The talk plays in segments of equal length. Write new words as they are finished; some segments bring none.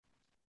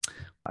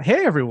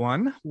Hey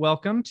everyone,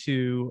 welcome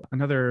to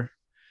another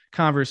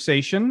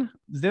conversation.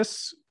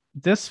 This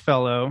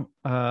fellow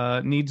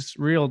needs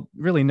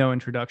really no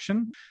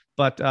introduction,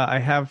 but I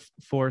have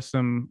for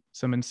some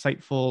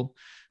insightful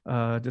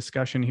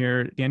discussion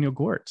here Daniel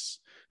Gortz,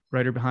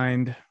 writer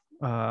behind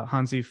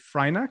Hansi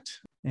Freinacht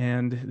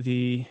and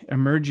the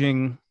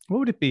emerging, what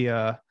would it be,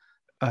 a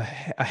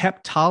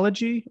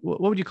heptology? What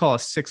would you call a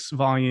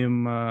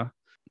six-volume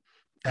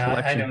I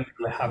collection? don't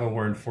really have a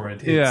word for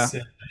it. Yeah,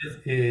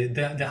 It's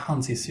the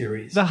Hansi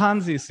series. the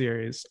Hansi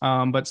series.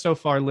 But so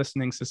far,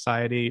 Listening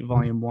Society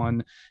Volume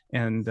 1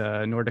 and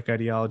Nordic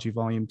Ideology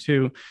Volume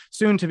 2,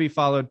 soon to be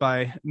followed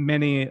by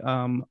many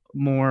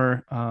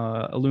more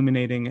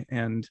illuminating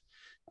and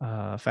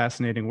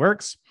fascinating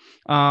works.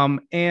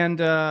 And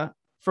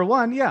For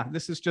one, yeah,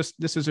 this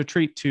is a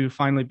treat to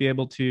finally be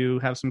able to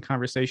have some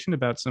conversation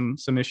about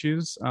some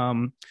issues.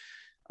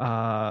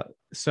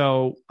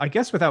 So I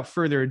guess without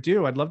further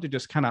ado, I'd love to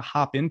just kind of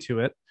hop into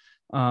it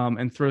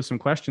and throw some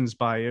questions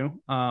by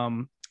you.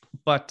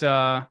 But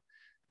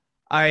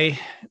I,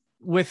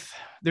 with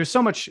there's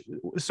so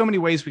many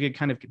ways we could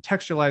kind of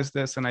contextualize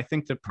this, and I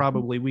think that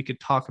probably we could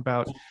talk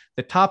about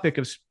the topic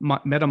of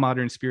meta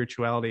modern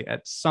spirituality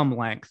at some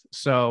length.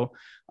 So,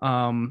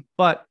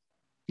 but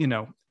you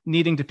know,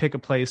 needing to pick a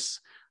place.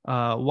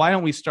 Why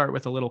don't we start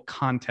with a little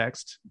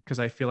context? Because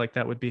I feel like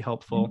that would be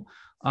helpful.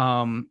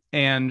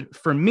 And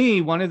for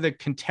me, one of the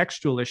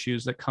contextual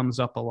issues that comes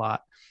up a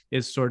lot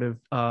is sort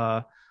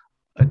of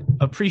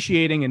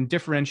appreciating and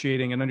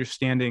differentiating and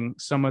understanding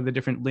some of the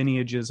different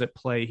lineages at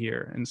play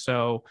here. And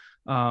so,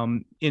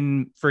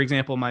 for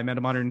example, my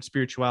Metamodern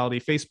Spirituality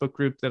Facebook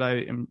group that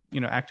I am,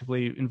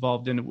 actively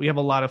involved in, we have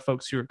a lot of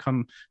folks who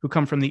come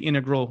from the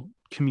integral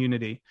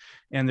community,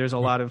 and there's a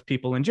lot of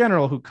people in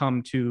general who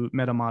come to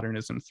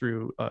metamodernism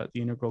through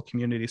the integral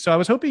community. So I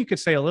was hoping you could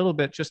say a little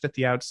bit just at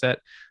the outset.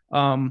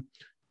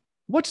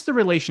 What's the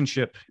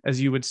relationship, as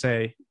you would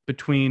say,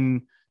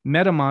 between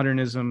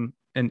metamodernism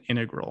and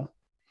integral?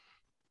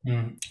 I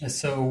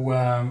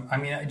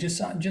mean,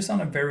 just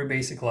on a very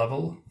basic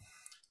level,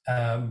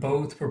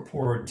 both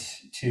purport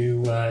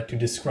to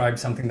describe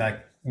something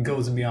that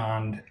goes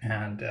beyond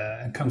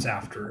and comes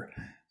after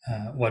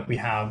what we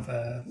have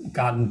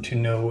gotten to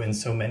know in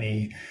so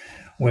many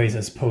ways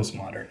as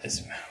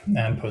postmodernism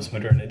and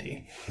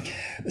postmodernity.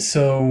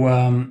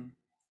 So.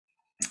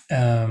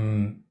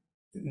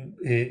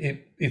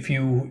 If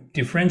you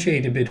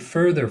differentiate a bit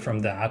further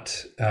from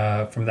that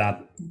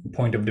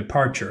point of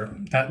departure,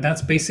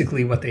 that's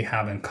basically what they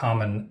have in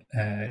common,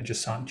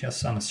 just on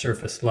a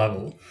surface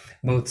level.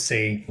 Both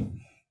say,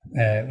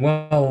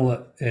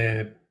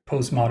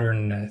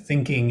 postmodern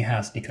thinking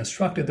has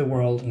deconstructed the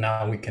world.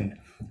 Now we can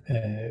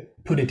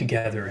put it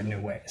together in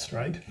new ways,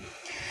 right?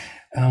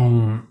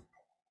 And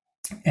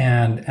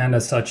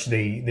as such,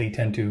 they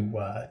tend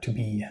to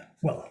be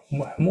more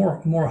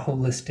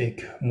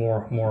holistic,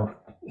 more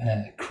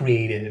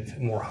creative,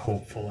 more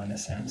hopeful in a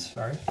sense,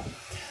 right?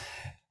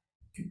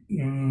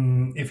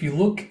 If you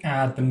look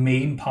at the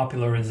main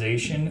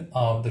popularization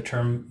of the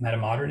term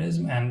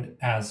metamodernism, and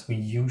as we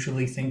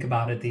usually think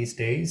about it these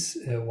days,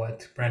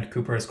 what Brent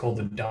Cooper has called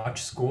the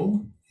Dutch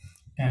school,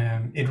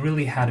 it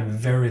really had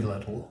very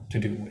little to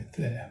do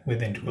with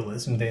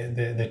integralism.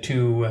 The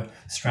two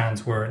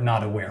strands were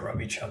not aware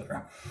of each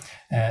other,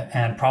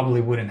 and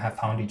probably wouldn't have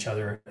found each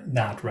other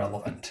that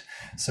relevant.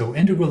 So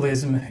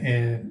integralism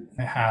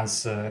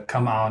has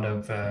come out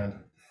of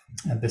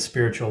the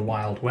spiritual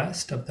Wild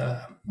West of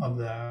the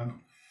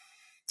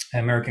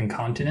American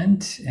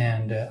continent,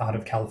 and out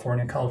of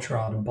California culture,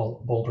 out of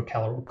Boulder,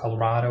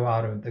 Colorado,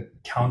 out of the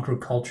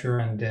counterculture,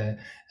 and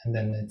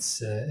then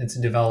its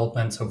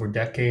developments over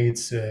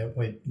decades,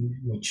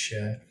 which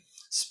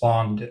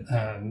spawned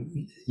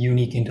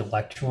unique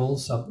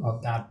intellectuals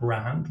of that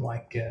brand,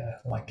 like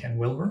Ken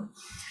Wilber.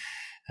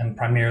 And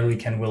primarily,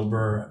 Ken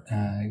Wilber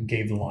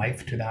gave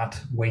life to that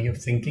way of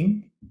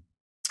thinking,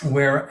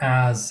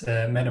 whereas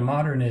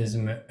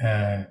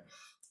metamodernism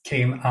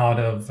came out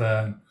of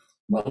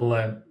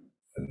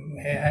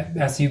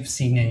as you've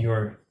seen in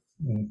your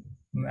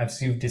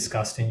as you've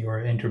discussed in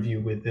your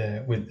interview with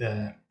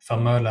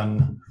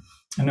Vermeulen,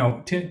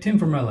 no, Tim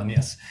Vermeulen,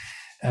 yes,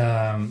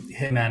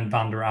 him and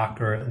Van der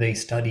Acker, they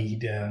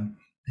studied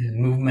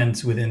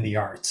movements within the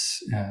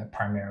arts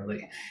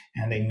primarily,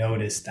 and they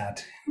noticed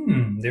that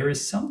there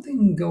is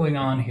something going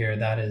on here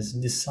that is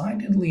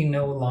decidedly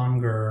no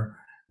longer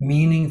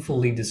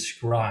meaningfully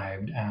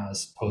described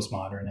as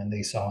postmodern, and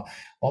they saw,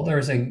 well,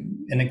 there's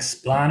an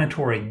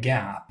explanatory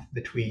gap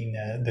between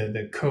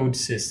the code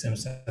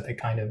systems that they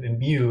kind of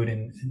imbued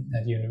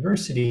at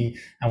university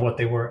and what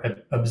they were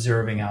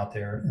observing out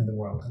there in the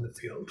world, in the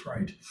field,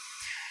 right?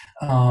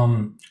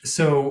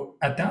 So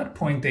at that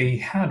point, they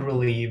had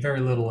really very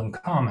little in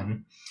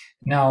common.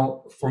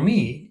 Now, for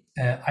me,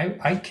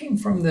 I came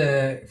from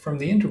the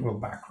integral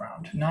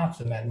background, not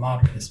the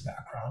modernist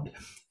background.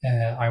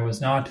 I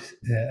was not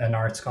an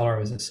art scholar; I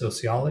was a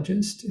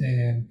sociologist.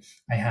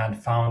 I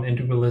had found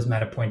integralism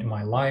at a point in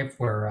my life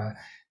where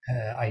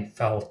I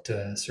felt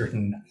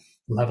certain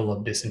level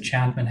of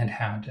disenchantment,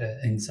 had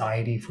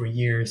anxiety for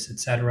years,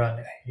 etc. And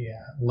I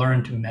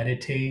learned to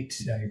meditate.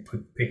 I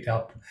picked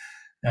up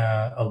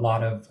a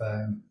lot of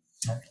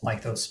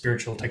like those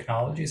spiritual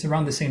technologies.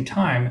 Around the same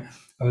time,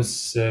 I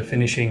was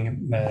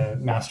finishing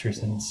master's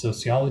in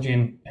sociology,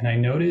 and I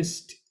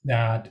noticed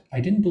that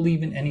I didn't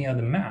believe in any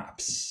other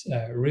maps,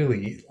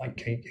 really.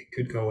 Like I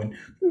could go and,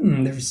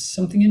 there's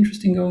something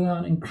interesting going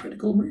on in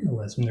critical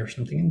realism. There's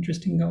something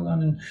interesting going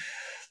on in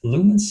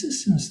Lumen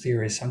systems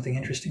theory, something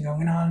interesting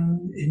going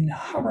on in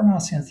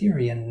Habermasian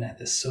theory and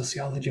the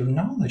sociology of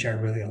knowledge. I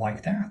really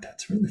like that.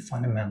 That's really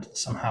fundamental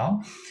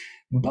somehow.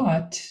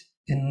 But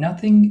in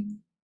nothing,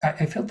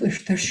 I felt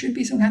there should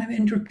be some kind of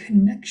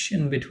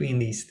interconnection between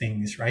these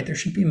things, right? There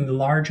should be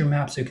larger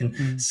maps so you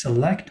can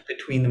select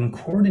between them,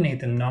 coordinate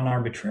them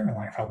non-arbitrarily.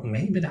 I felt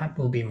maybe that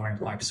will be my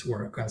life's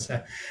work as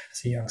a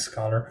young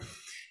scholar.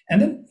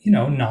 And then,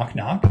 knock,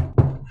 knock.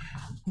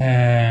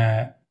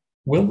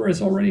 Wilber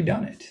has already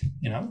done it,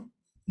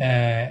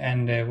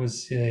 and it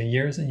was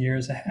years and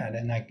years ahead.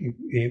 And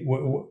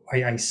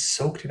I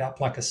soaked it up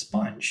like a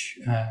sponge.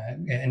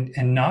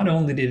 And not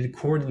only did it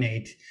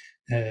coordinate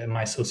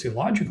my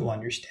sociological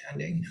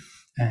understanding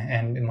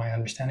and my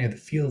understanding of the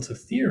fields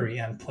of theory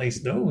and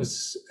place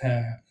those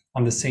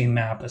on the same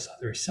map as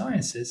other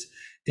sciences,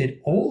 it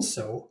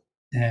also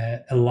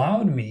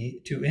allowed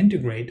me to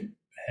integrate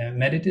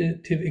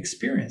meditative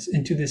experience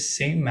into this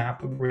same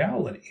map of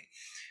reality.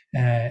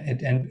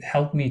 And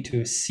helped me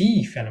to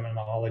see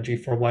phenomenology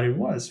for what it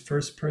was,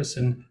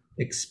 first-person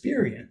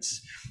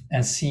experience,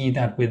 and see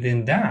that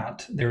within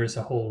that there is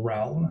a whole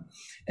realm,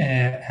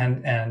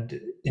 and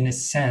in a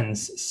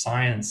sense,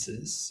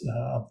 sciences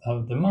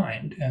of the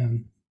mind,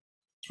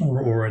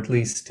 or at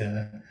least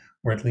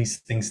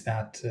things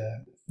that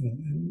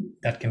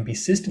can be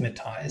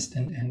systematized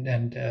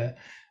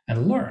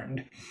and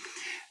learned.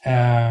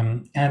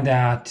 And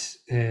that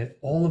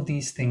all of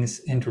these things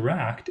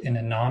interact in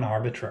a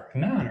non-arbitrary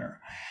manner.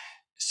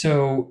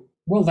 So,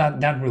 well,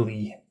 that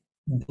really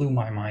blew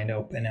my mind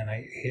open, and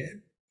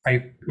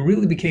I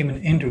really became an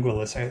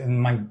integralist in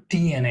my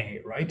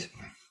DNA, right?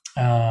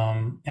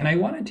 And I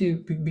wanted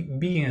to,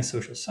 being a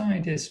social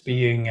scientist,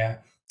 being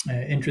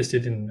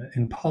interested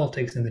in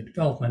politics and the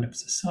development of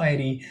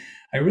society,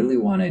 I really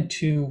wanted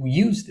to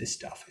use this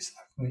stuff.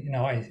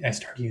 I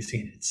started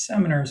using it in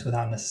seminars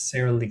without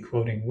necessarily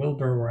quoting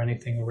Wilber or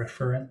anything, or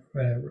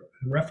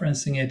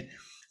referencing it.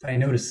 But I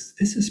noticed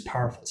this is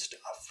powerful stuff.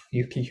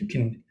 You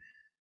can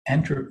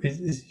enter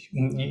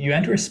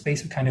a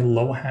space of kind of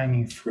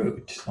low-hanging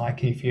fruit.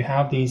 Like if you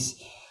have these,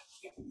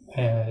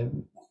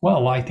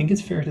 I think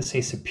it's fair to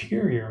say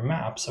superior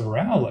maps of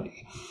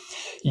reality,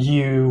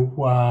 you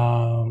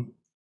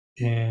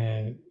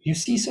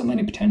see so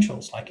many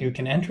potentials. Like you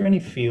can enter any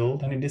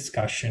field, any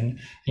discussion,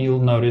 and you'll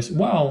notice,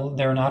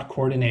 they're not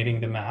coordinating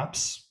the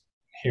maps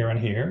here and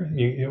here.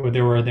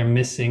 They're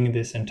missing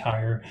this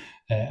entire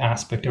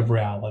aspect of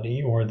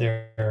reality, or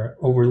they're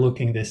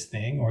overlooking this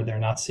thing, or they're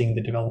not seeing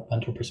the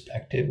developmental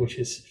perspective, which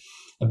is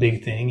a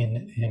big thing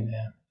in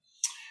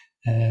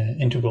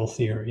integral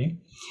theory.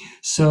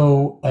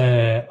 So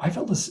I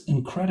felt this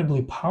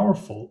incredibly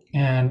powerful,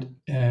 and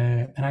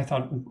I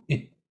thought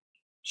it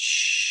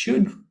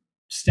should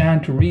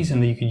stand to reason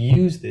that you could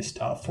use this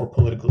stuff for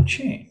political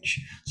change.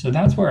 So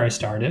that's where I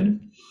started,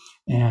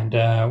 and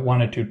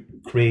wanted to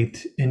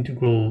create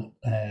integral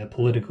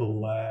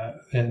political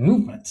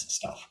movements and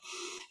stuff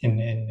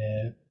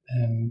in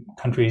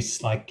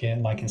countries like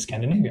in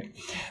Scandinavia.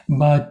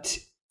 But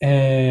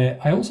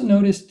I also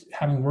noticed,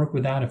 having worked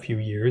with that a few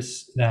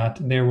years, that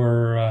there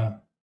were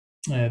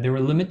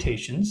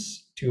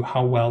limitations to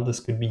how well this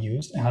could be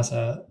used as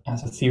a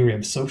theory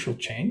of social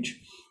change.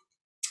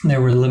 There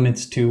were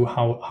limits to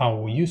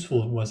how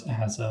useful it was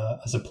as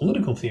a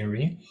political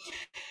theory,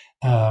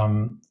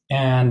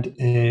 and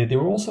there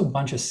were also a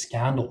bunch of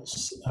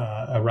scandals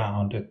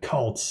around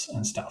cults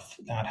and stuff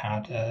that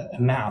had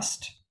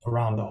amassed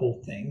around the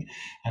whole thing,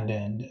 and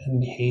then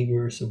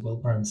behaviors of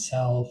Wilber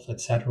himself,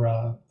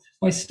 etc.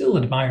 I still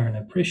admire and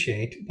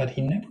appreciate, but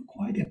he never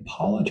quite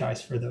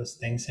apologized for those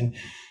things, and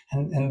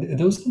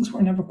those things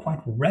were never quite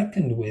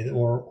reckoned with, there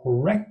were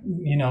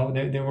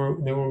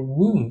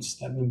wounds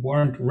that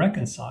weren't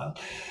reconciled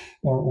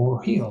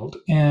or healed,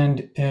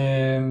 and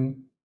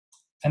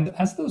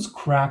as those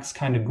cracks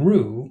kind of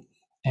grew,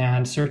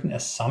 and certain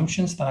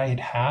assumptions that I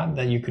had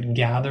that you could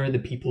gather the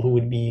people who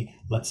would be,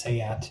 let's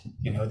say, at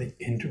the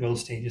integral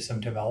stages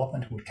of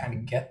development, who would kind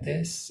of get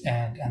this,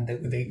 and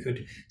that they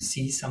could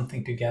see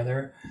something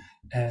together,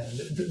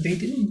 they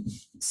didn't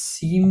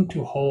seem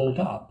to hold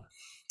up.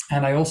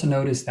 And I also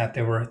noticed that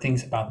there were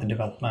things about the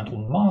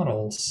developmental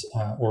models,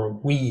 or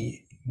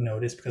we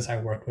noticed, because I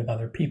worked with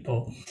other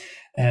people,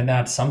 and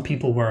that some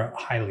people were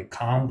highly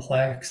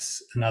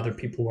complex and other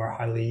people were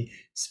highly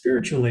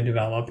spiritually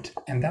developed,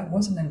 and that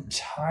wasn't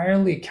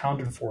entirely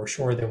accounted for.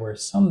 Sure, there were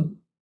some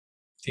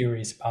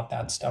theories about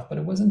that stuff, but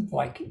it wasn't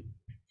like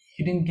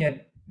you didn't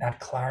get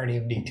that clarity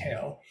of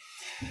detail.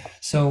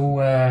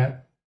 So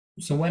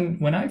so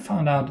when I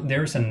found out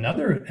there's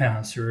another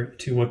answer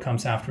to what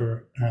comes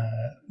after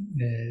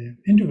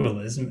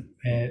integralism,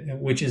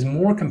 which is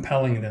more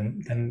compelling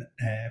than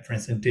for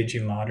instance,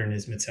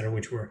 digimodernism, etc.,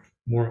 which were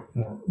more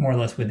or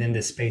less within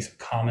this space of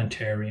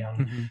commentary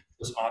on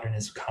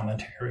postmodernism,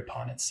 commentary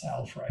upon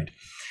itself, right?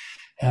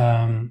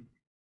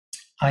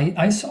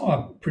 I saw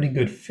a pretty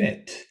good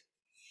fit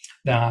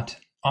that,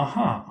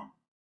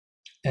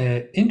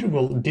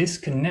 integral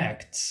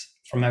disconnects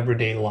from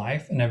everyday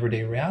life and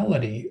everyday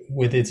reality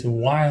with its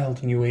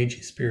wild New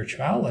Age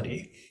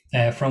spirituality,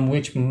 from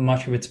which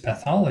much of its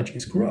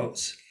pathologies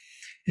grows.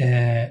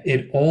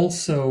 It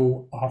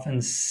also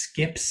often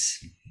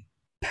skips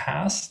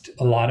past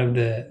a lot of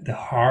the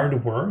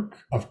hard work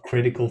of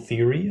critical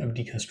theory, of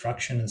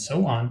deconstruction, and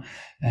so on,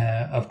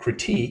 of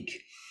critique.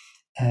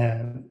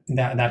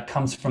 That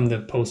comes from the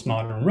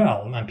postmodern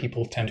realm, and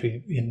people tend to,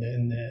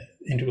 in the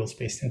integral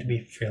space, tend to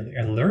be fairly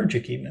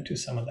allergic even to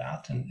some of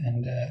that,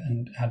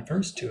 and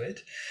adverse to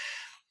it.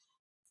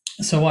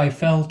 So I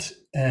felt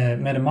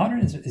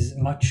metamodernism is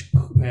much,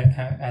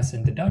 as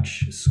in the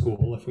Dutch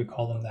school, if we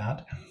call them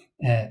that,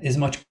 is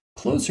much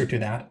closer to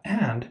that,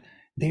 and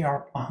they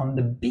are on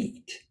the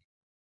beat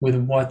with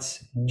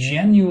what's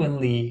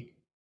genuinely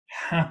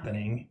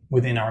happening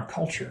within our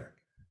culture.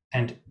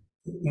 And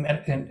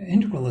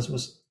integralism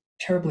was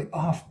terribly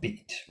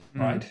offbeat,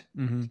 right?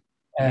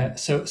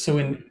 So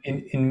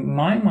in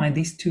my mind,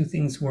 these two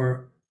things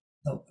were,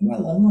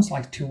 well, almost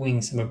like two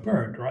wings of a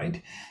bird,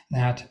 right?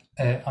 That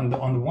on the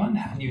one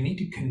hand, you need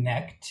to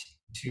connect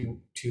to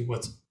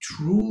what's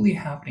truly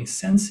happening,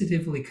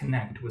 sensitively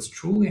connect what's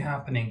truly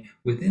happening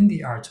within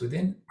the arts,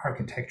 within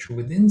architecture,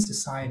 within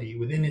society,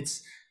 within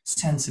its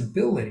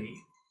sensibility.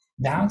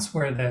 That's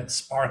where the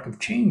spark of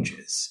change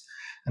is.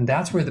 And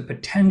that's where the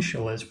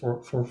potential is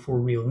for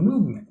real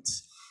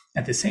movements.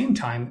 At the same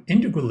time,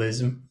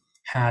 integralism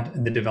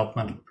had the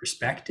developmental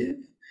perspective.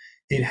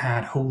 It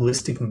had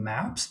holistic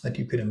maps that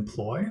you could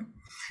employ.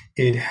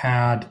 It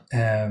had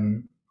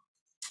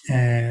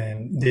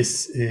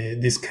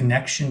this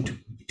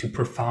connection to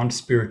profound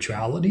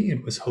spirituality.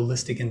 It was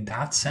holistic in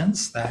that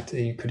sense, that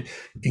you could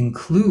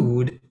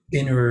include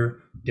inner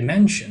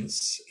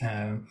dimensions,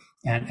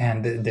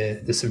 and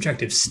the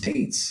subjective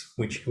states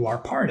which you are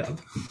part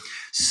of,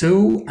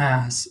 so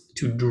as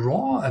to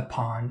draw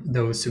upon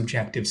those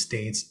subjective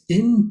states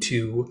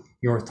into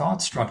your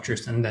thought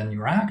structures and then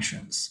your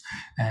actions,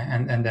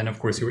 and then of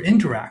course your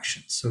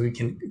interactions, so you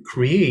can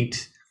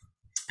create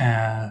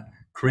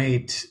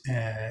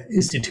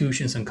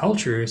institutions and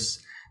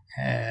cultures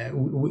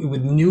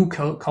with new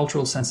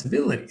cultural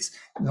sensibilities.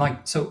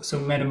 Like so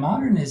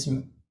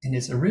metamodernism in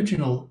its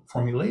original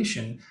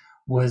formulation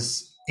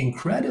was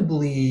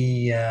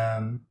incredibly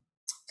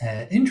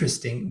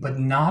interesting, but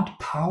not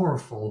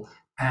powerful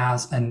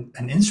as an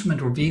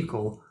instrument or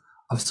vehicle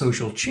of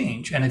social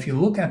change. And if you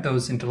look at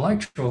those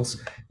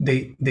intellectuals,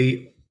 they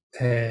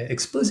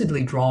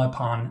explicitly draw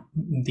upon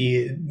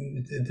the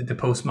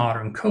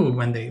postmodern code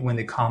when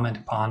they comment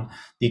upon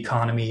the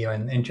economy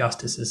and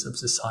injustices of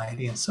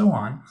society and so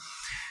on.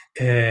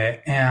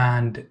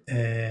 And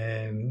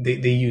they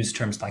use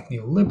terms like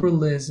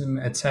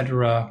neoliberalism,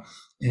 etc.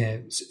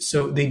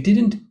 So they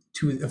didn't,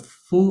 to a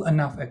full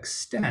enough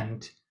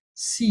extent,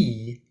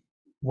 see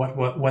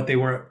what they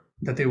were,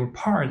 that they were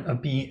part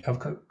of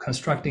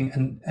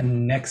constructing a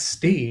next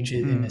stage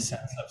in a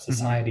sense of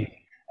society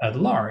at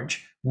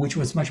large, which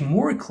was much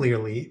more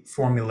clearly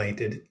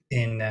formulated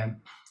in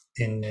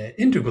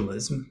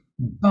integralism.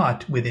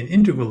 But within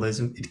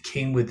integralism, it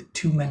came with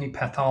too many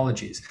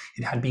pathologies.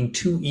 It had been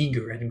too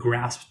eager and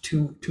grasped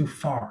too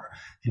far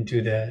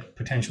into the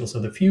potentials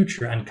of the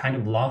future, and kind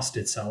of lost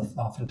itself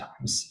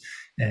oftentimes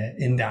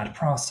in that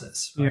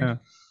process. Right? Yeah.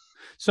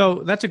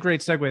 So that's a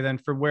great segue then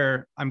for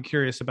where I'm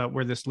curious about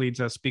where this leads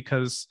us,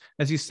 because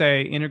as you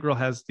say, integral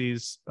has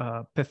these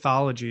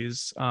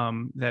pathologies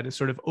that it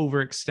sort of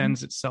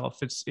overextends itself.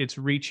 It's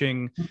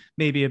reaching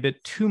maybe a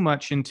bit too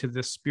much into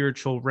the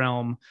spiritual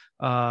realm,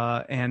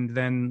 and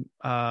then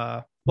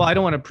well, I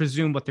don't want to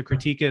presume what the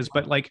critique is,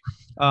 but like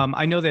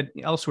I know that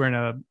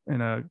elsewhere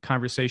in a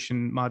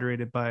conversation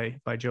moderated by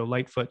Joe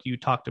Lightfoot, you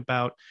talked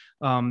about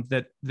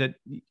that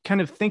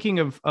kind of thinking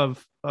of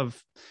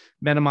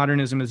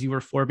metamodernism as you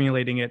were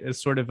formulating it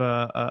as sort of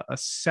a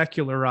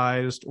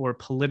secularized or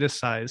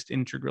politicized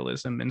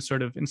integralism, and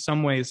sort of in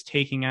some ways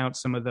taking out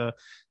some of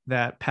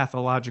that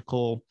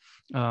pathological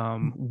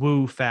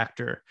woo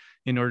factor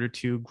in order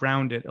to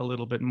ground it a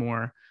little bit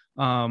more.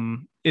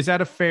 Is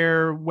that a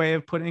fair way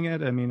of putting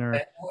it? I mean,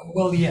 or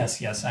well,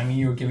 yes. I mean,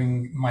 you're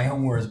giving my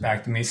own words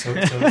back to me, so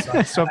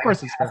so of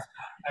course it's fair.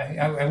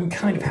 I would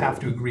kind of have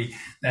to agree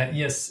that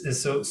yes.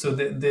 So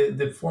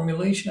the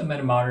formulation of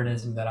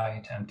metamodernism that I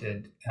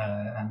attempted,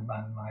 and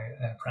my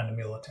friend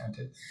Emil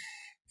attempted,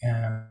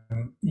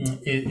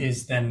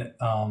 is then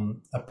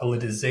a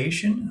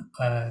politicization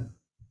of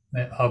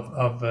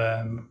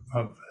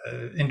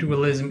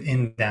integralism,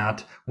 in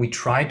that we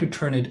try to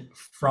turn it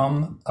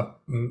from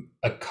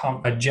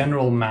a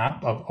general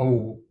map of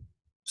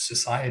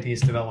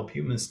societies develop,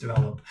 humans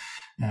develop,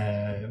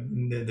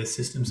 the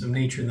systems of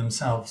nature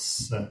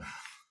themselves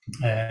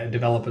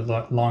develop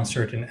along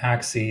certain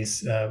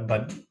axes,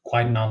 but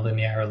quite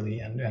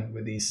non-linearly, and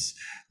with these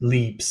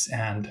leaps,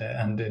 and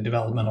the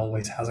development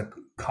always has a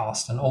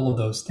cost, and all of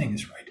those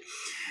things, right?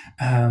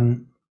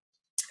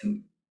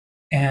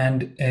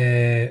 And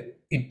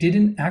it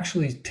didn't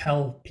actually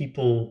tell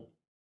people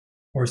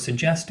or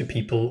suggest to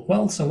people,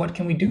 well, so what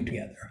can we do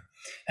together?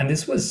 And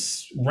this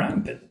was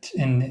rampant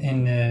in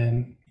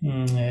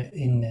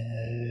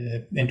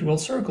integral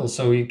circles.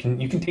 So you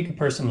can take a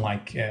person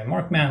like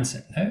Mark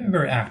Manson, a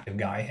very active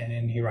guy,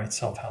 and he writes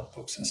self-help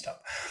books and stuff.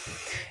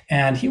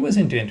 And he was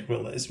into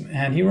integralism,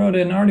 and he wrote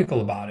an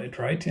article about it,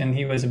 right? And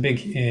he was a big,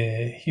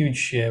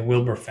 huge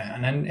Wilber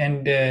fan.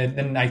 And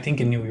then I think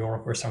in New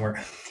York or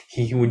somewhere,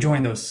 he would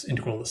join those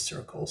integralist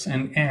circles.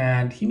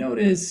 And he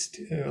noticed,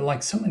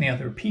 like so many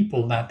other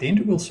people, that the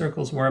integral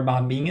circles were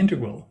about being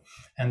integral.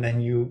 And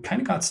then you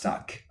kind of got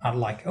stuck at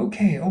like,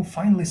 okay,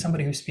 finally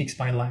somebody who speaks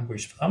my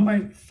language.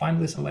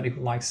 Finally somebody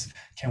who likes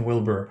Ken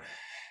Wilber.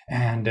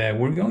 And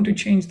we're going to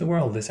change the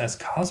world. This has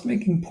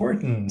cosmic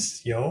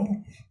importance, yo.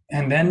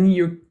 And then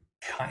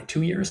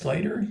 2 years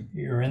later,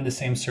 you're in the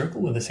same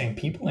circle with the same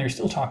people, and you're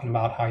still talking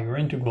about how you're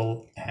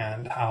integral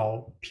and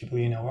how people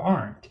you know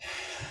aren't.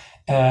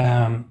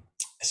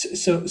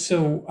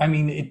 So I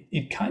mean,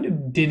 it kind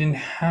of didn't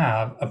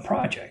have a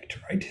project,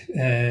 right?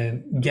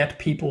 Get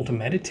people to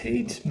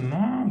meditate.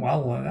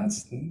 Well,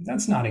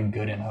 that's not a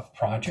good enough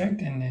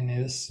project, and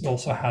it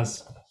also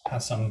has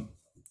some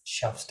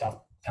shove stuff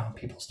down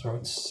people's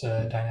throats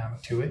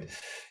dynamic to it.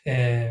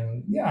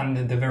 And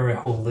the very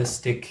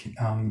holistic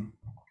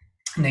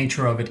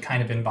nature of it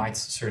kind of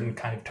invites a certain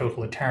kind of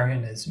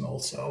totalitarianism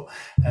also,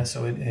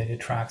 so it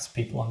attracts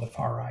people on the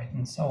far right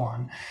and so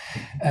on.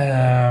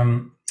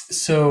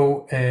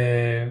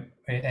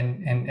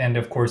 And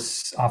of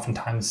course,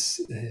 oftentimes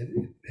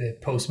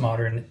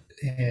postmodern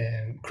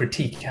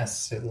critique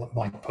has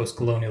like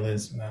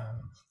post-colonialism,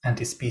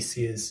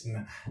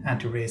 anti-speciesism,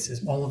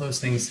 anti-racism, all of those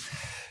things,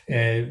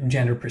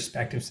 gender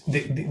perspectives.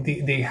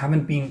 They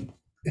haven't been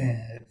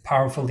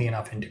powerfully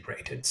enough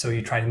integrated. So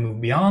you try to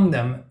move beyond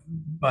them,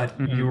 but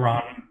you're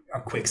on a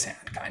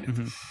quicksand kind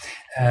of.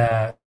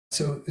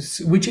 So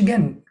which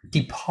again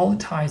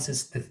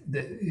depolitizes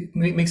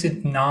makes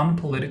it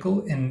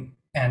non-political,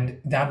 and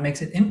that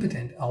makes it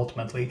impotent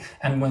ultimately.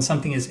 And when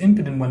something is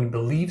impotent, when it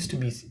believes to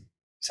be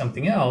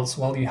something else,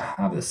 well, you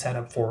have the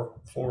setup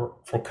for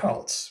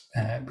cults,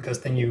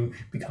 because then you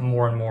become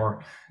more and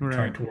more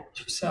trying towards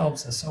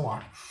yourselves and so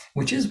on,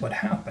 which is what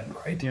happened,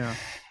 right? Yeah.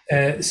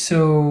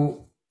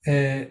 So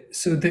the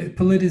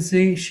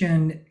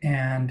politicization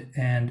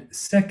and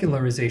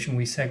secularization,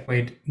 we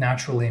segued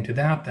naturally into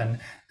that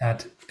then,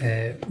 that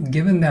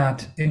given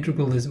that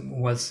integralism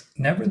was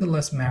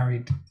nevertheless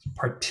married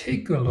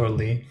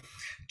particularly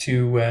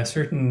to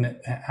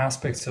certain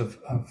aspects of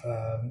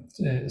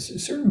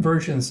certain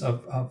versions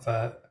of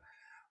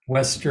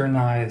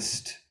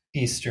westernized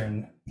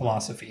Eastern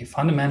philosophy,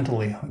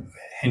 fundamentally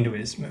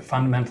Hinduism,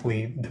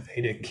 fundamentally the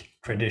Vedic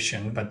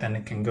tradition, but then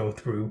it can go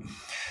through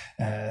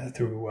and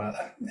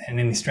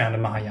any strand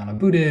of Mahayana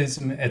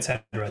Buddhism,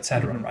 etc.,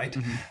 right?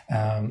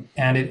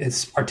 And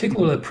it's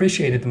particularly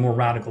appreciated the more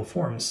radical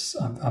forms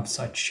of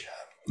such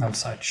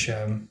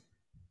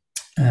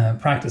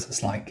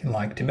practices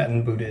like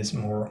Tibetan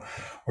Buddhism or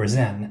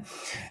Zen.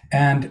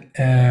 And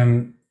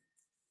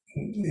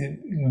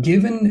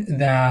given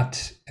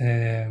that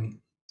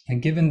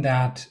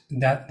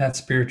that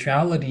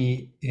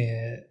spirituality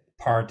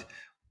part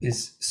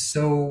is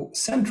so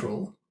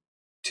central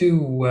to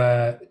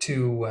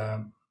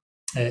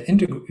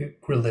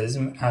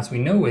integralism as we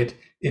know it,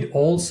 it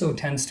also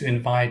tends to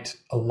invite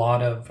a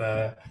lot of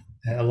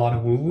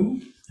woo-woo,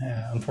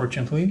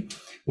 unfortunately,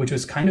 which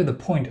was kind of the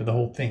point of the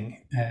whole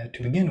thing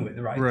to begin with,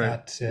 right?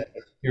 That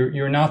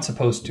you're not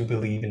supposed to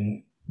believe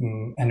in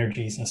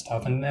energies and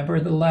stuff, and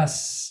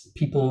nevertheless,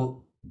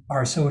 people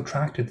are so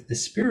attracted to the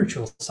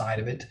spiritual side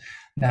of it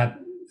that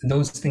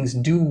those things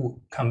do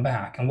come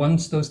back. And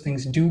once those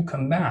things do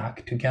come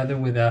back, together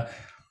with a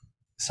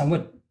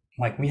somewhat,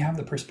 like, we have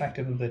the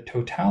perspective of the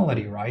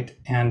totality, right?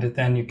 And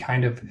then you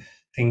kind of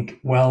think,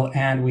 well,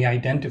 and we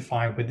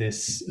identify with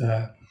this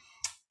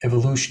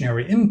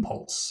evolutionary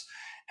impulse,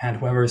 and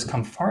whoever has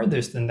come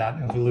farthest than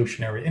that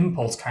evolutionary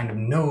impulse kind of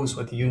knows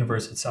what the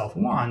universe itself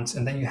wants,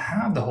 and then you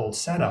have the whole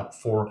setup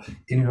for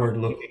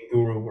inward-looking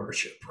guru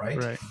worship,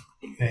 right?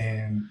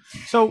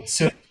 So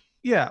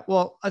yeah,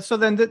 well, so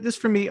then this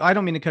for me, I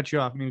don't mean to cut you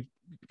off. I mean,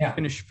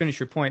 finish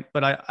your point,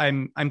 but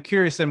I'm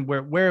curious then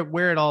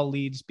where it all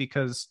leads,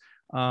 because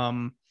so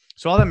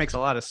all that makes a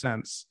lot of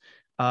sense.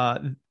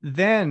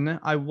 Then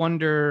I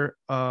wonder,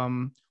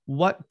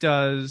 what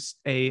does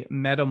a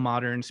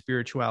meta-modern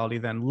spirituality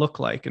then look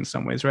like in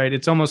some ways, right?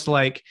 It's almost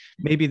like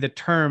maybe the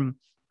term,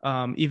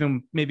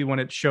 even maybe when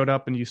it showed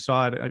up and you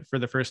saw it for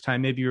the first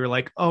time, maybe you were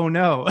like, oh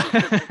no,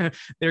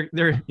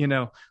 they're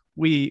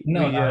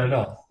No, we not at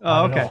all. oh,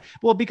 Not at okay. all.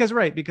 Well,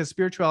 because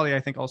spirituality, I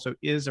think, also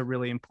is a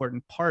really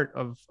important part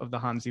of the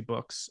Hanzi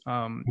books.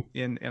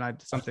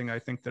 Something I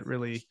think that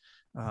really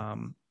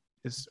um,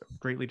 is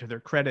greatly to their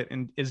credit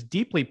and is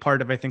deeply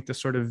part of, I think, the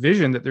sort of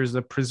vision that there's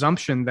a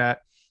presumption that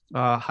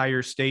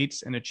higher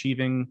states and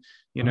achieving,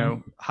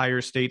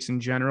 higher states in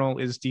general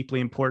is deeply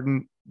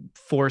important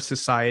for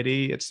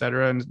society, et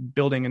cetera, and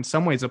building in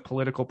some ways a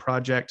political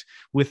project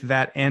with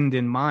that end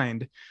in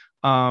mind.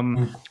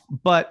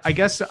 But I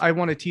guess I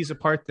want to tease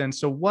apart then.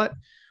 So what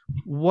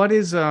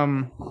is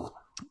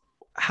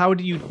how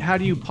do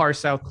you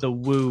parse out the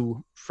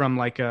woo from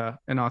like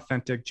an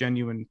authentic,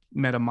 genuine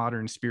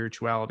meta-modern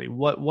spirituality?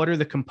 What are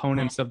the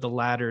components of the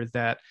latter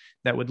that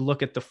would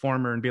look at the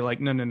former and be like,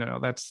 no,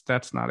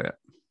 that's not it?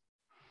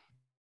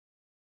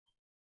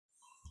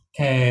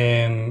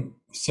 Well,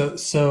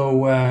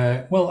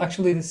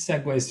 actually, this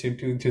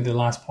segues to the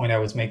last point I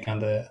was making on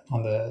the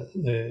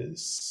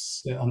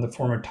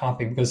former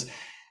topic, because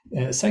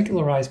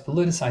secularized,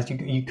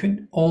 politicized, you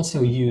could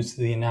also use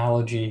the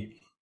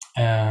analogy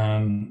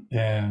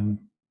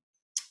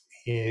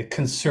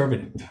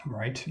conservative,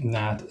 right?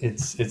 That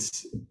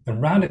it's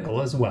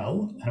radical as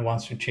well and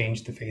wants to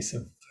change the face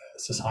of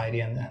society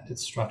and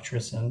its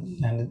structures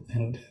and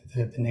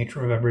the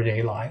nature of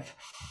everyday life.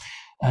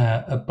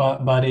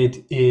 But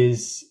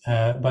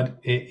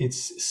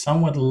it's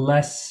somewhat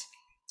less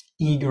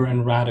eager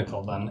and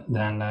radical than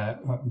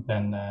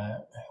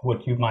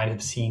what you might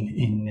have seen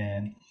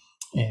in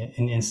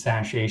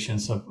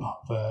instantiations of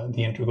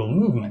the integral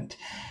movement.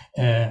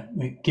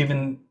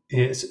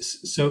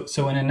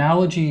 So an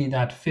analogy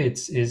that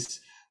fits is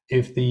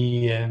if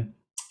the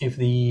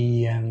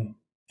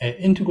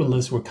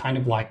integralists were kind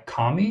of like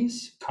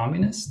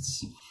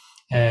communists.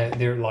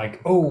 They're like,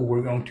 oh,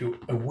 we're going to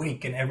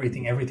awaken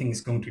everything. Everything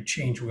is going to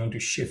change. We're going to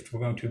shift. We're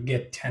going to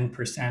get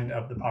 10%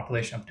 of the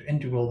population up to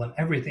integral, and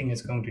everything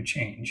is going to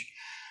change.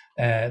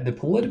 The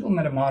political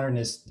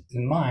metamodernist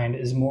in mind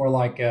is more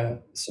like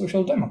a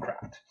social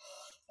democrat.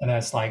 And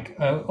that's like,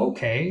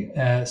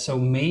 okay, so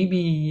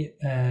maybe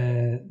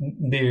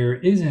there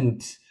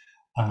isn't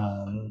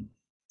an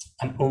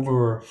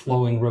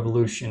overflowing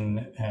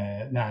revolution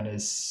that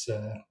is,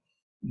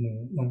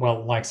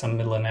 like some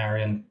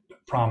millenarian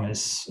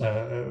promise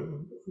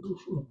going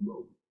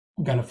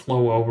to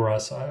flow over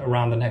us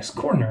around the next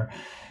corner,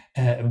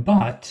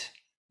 but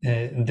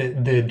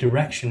the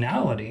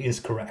directionality is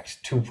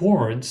correct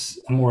towards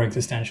a more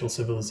existential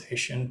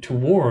civilization,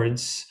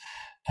 towards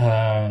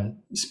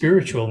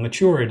spiritual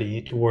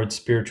maturity, towards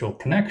spiritual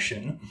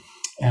connection,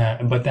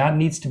 but that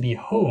needs to be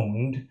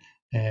honed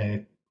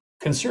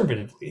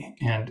conservatively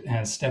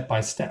and step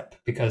by step,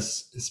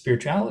 because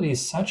spirituality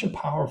is such a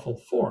powerful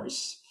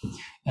force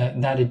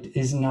that it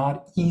is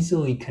not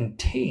easily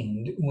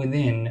contained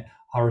within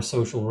our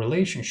social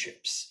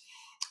relationships.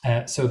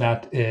 So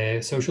that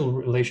social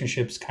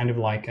relationships, kind of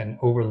like an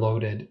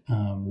overloaded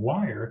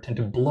wire, tend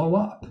to blow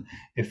up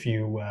if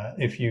you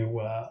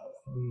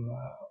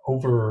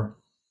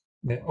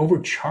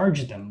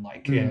overcharge them.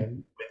 Like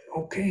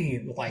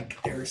okay,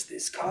 like there's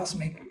this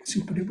cosmic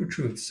super duper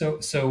truth.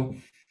 So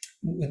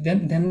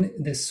then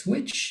the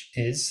switch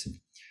is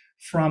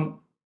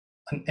from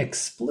an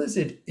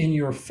explicit in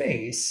your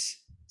face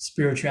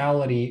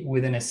spirituality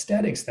with an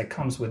aesthetics that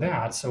comes with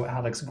that. So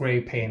Alex Gray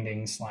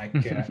paintings, like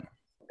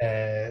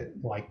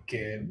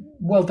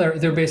well,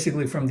 they're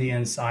basically from the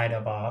inside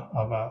of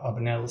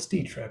an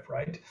LSD trip,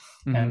 right?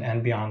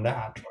 And beyond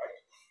that,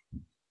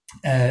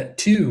 right?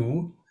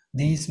 To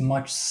these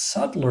much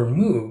subtler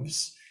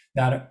moves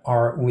that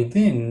are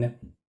within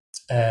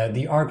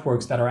the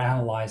artworks that are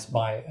analyzed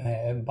by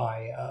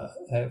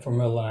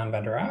Vermeulen and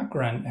Van der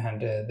Acker and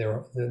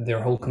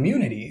their whole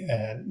community.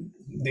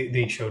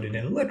 They showed it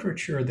in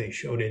literature, they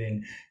showed it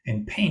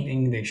in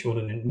painting, they showed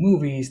it in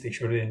movies, they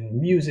showed it in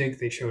music,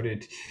 they showed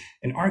it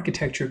in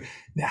architecture,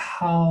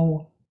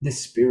 how the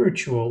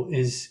spiritual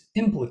is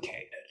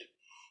implicated.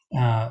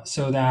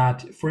 So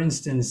that, for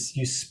instance,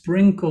 you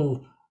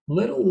sprinkle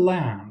little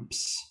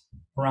lamps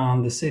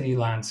around the city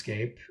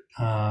landscape,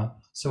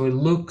 so it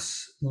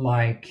looks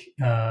like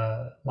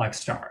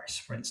stars,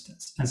 for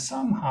instance, and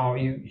somehow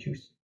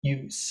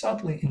you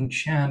subtly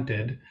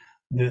enchanted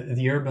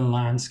the urban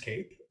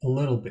landscape a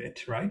little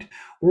bit, right?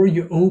 Or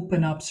you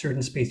open up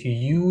certain space, you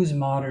use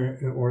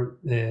modern or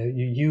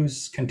you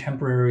use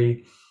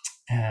contemporary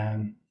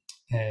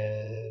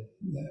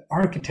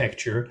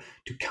architecture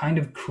to kind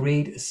of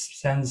create a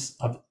sense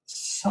of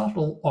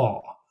subtle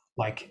awe,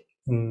 like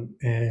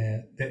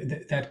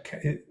that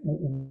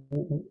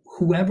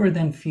whoever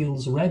then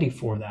feels ready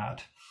for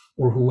that,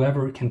 or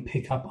whoever can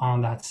pick up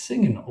on that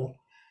signal,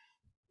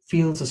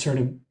 feels a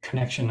certain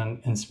connection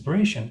and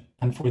inspiration,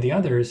 and for the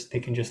others, they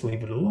can just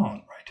leave it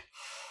alone, right?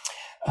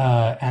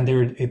 And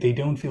they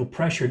don't feel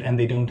pressured, and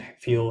they don't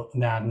feel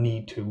that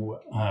need to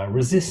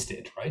resist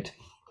it, right?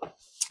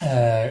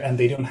 And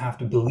they don't have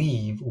to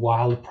believe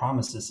wild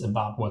promises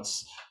about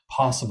what's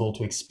possible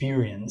to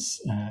experience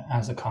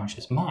as a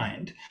conscious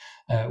mind.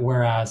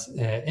 Whereas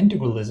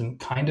integralism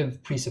kind of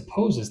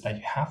presupposes that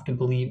you have to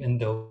believe in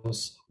those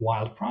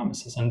wild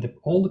promises. And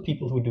all the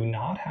people who do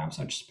not have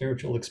such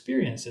spiritual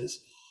experiences,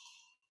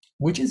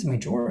 which is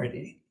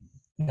majority,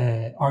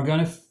 are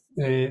going to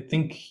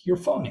think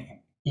you're phony,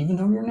 even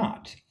though you're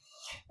not.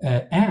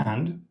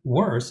 And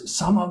worse,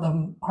 some of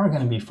them are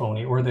going to be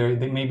phony, or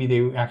maybe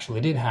they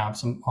actually did have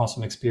some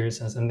awesome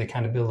experiences and they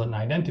kind of build an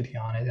identity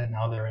on it, and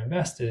now they're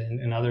invested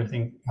in other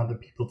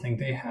people think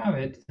they have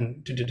it,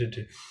 and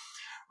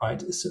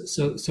right.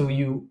 So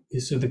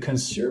the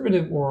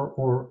conservative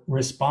or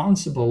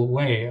responsible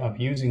way of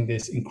using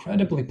this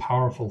incredibly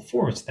powerful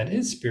force that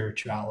is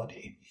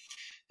spirituality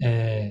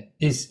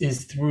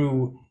is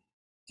through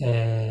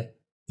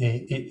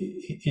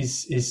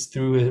is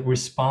through a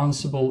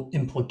responsible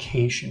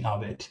implication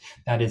of it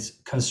that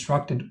is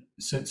constructed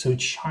so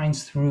it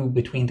shines through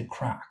between the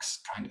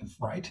cracks, kind of,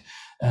 right?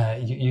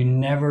 You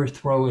never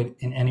throw it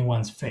in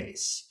anyone's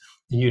face.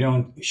 You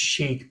don't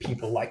shake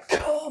people like,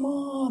 come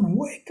on,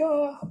 wake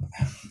up.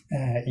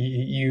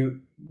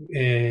 You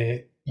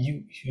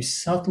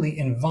subtly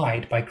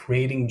invite by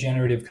creating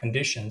generative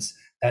conditions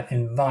that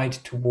invite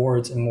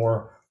towards a more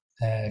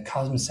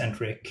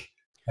cosmocentric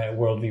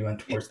worldview and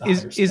towards the higher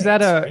states, is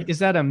that a right? is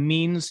that a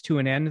means to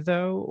an end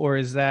though, or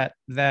is that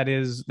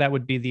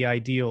would be the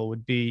ideal?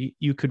 Would be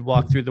you could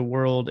walk through the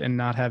world and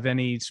not have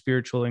any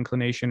spiritual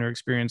inclination or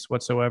experience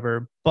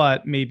whatsoever,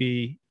 but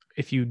maybe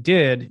if you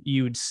did,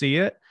 you'd see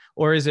it?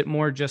 Or is it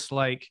more just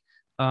like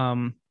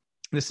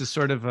this is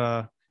sort of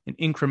an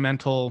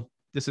incremental?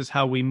 This is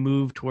how we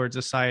move towards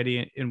a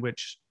society in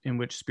which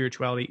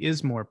spirituality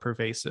is more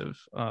pervasive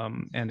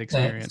and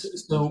experienced.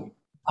 So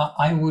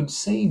I would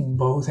say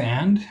both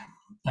and.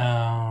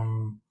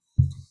 The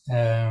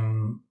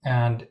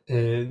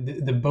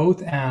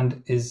both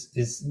and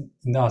is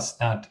thus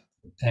that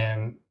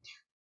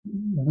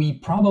we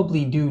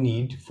probably do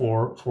need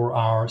for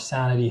our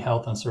sanity,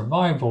 health, and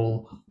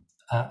survival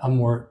a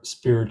more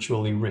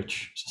spiritually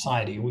rich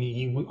society.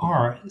 We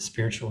are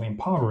spiritually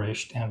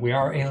impoverished and we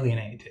are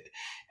alienated,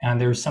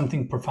 and there's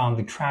something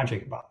profoundly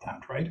tragic about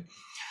that, right?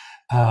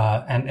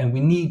 And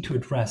we need to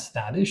address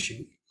that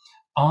issue.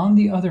 On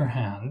the other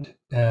hand,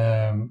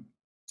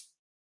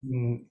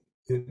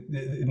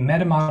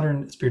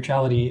 metamodern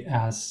spirituality,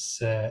 as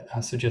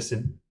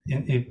suggested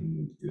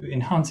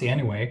in Hansi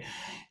anyway,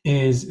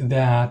 is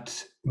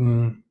that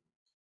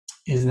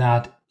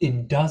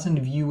it doesn't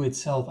view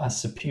itself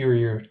as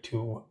superior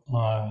to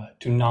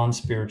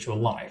non-spiritual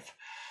life.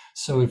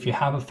 So if you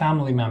have a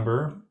family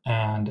member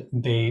and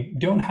they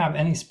don't have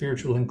any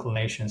spiritual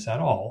inclinations at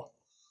all,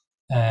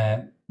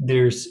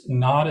 there's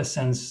not a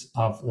sense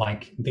of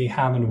like they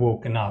haven't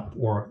woken up,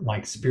 or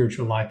like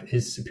spiritual life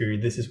is superior.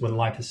 This is what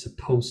life is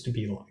supposed to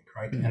be like,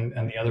 right? Mm-hmm.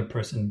 And the other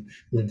person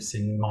lives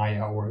in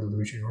Maya or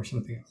illusion or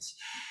something else.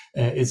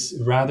 It's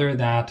rather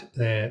that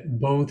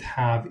both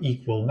have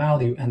equal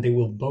value, and they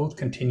will both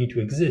continue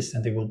to exist,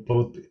 and they will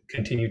both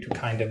continue to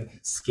kind of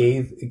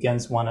chafe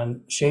against one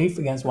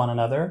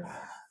another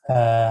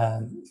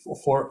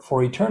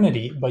for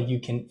eternity. But you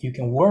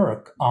can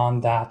work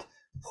on that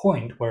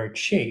point where it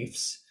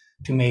chafes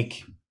to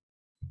make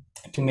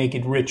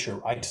it richer,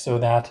 right? So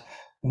that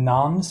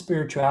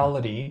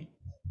non-spirituality,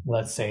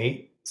 let's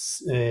say,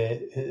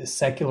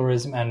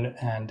 secularism and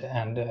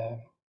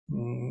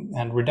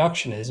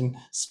reductionism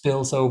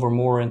spills over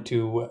more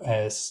into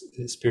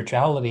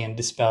spirituality and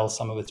dispels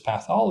some of its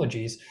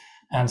pathologies,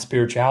 and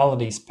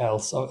spirituality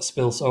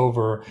spills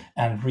over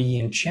and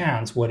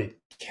re-enchants what it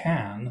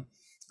can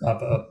of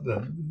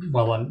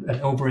an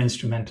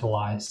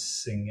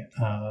over-instrumentalizing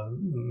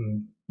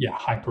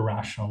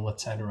hyper-rational,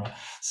 etc.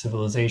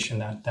 civilization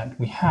that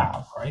we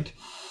have, right?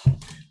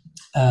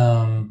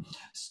 You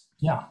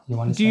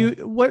want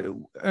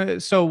to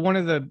so one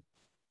of the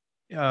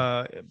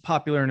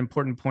popular and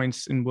important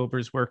points in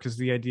Wilber's work is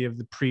the idea of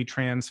the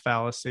pre-trans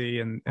fallacy,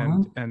 and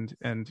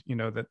you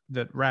know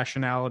that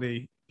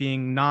rationality,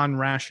 being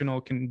non-rational,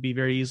 can be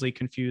very easily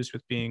confused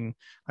with being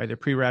either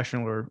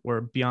pre-rational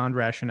or beyond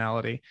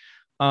rationality.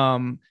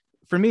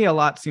 For me, a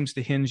lot seems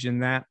to hinge in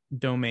that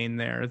domain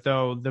there,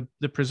 though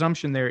the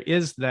presumption there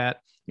is that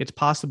it's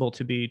possible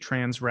to be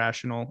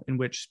trans-rational, in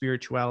which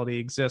spirituality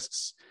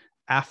exists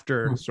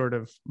after sort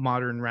of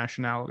modern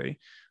rationality,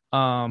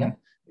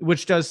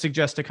 which does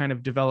suggest a kind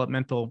of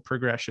developmental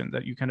progression,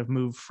 that you kind of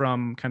move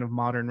from kind of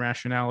modern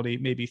rationality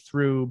maybe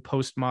through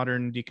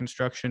postmodern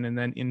deconstruction and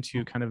then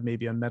into kind of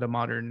maybe a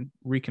metamodern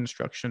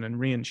reconstruction and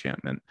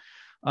reenchantment.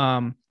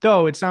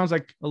 Though it sounds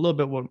like a little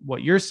bit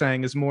what you're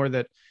saying is more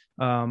that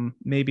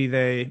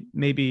maybe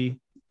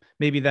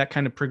that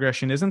kind of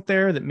progression isn't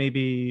there, that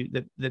maybe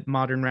that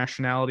modern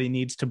rationality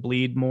needs to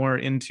bleed more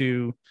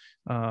into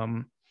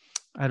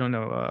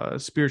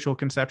spiritual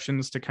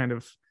conceptions to kind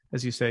of,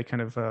 as you say,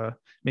 kind of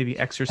maybe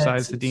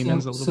exercise the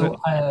demons a little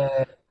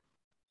bit.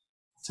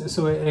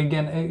 So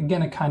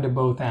again, a kind of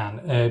both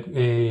and.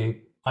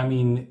 I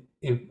mean,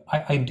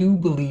 I do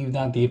believe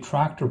that the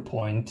attractor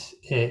point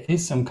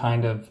is some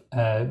kind of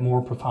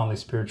more profoundly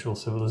spiritual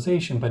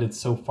civilization, but it's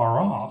so far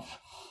off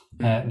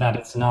that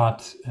it's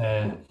not.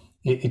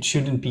 It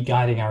shouldn't be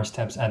guiding our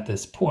steps at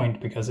this point,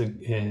 because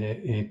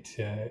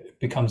it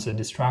becomes a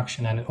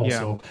distraction, and it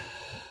also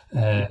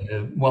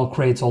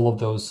creates all of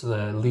those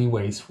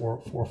leeways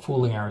for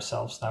fooling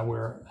ourselves that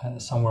we're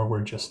somewhere we're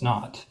just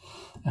not,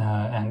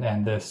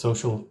 and the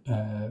social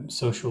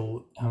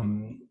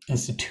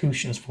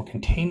institutions for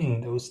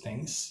containing those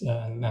things,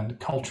 and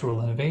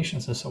cultural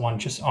innovations and so on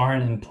just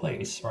aren't in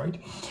place, right?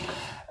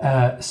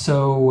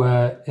 So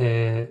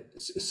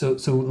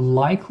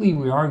likely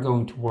we are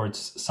going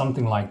towards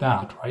something like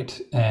that,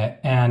 right?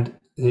 And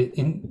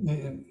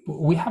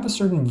we have a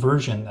certain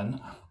version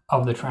then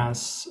of the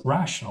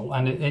trans-rational,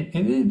 and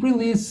it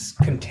really is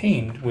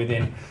contained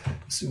within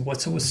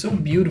what was so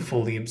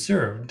beautifully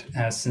observed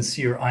as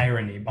sincere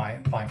irony by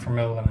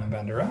Vermeulen and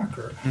van der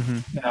Acker.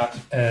 That,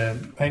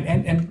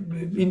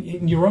 and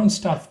in your own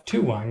stuff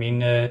too. I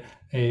mean,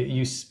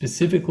 you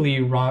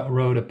specifically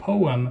wrote a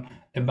poem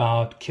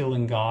about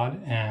killing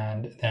God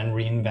and then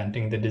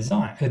reinventing the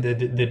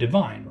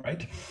divine,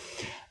 right?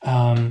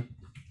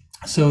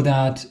 So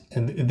that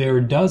there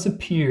does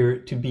appear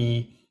to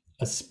be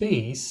a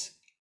space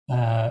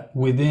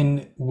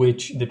within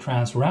which the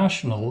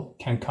trans-rational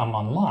can come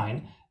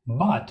online.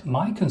 But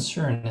my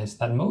concern is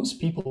that most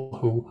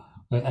people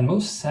and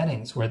most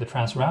settings where the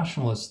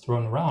trans-rational is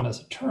thrown around as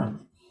a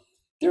term,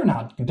 they're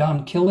not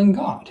done killing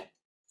God.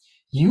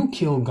 You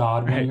kill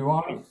God when you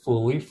are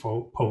fully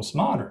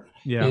postmodern.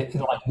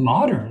 Like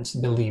moderns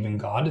believe in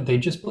God, they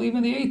just believe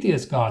in the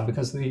atheist God,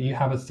 because you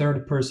have a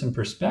third person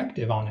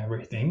perspective on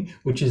everything,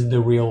 which is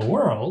the real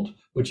world,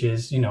 which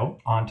is,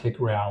 ontic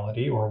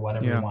reality, or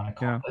whatever you want to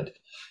call it.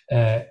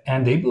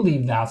 And they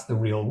believe that's the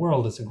real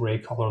world. It's a gray,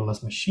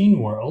 colorless machine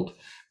world.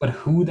 But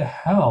who the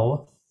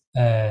hell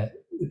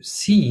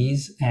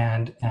sees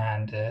and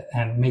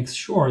makes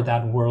sure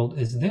that world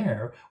is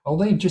there? Well,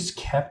 they just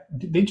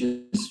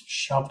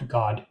shoved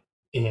God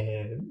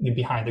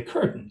behind the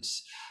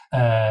curtains.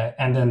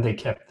 And then they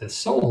kept the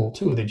soul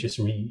too. They just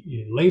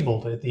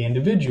relabeled it the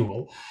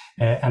individual,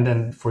 and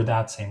then for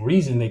that same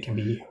reason, they can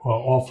be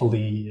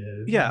awfully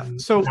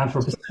So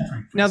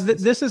anthropocentric. Now,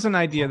 this is an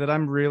idea that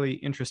I'm really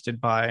interested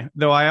by,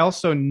 though I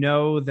also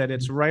know that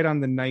it's right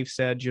on the knife's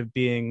edge of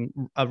being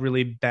a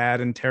really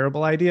bad and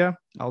terrible idea.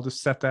 I'll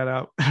just set that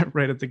out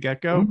right at the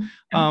get-go.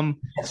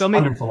 So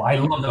wonderful. I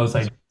love those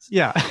ideas.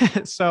 Yeah.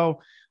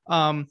 So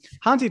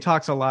Hansi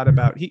talks a lot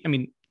about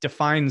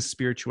defines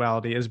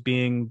spirituality as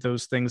being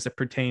those things that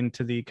pertain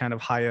to the kind of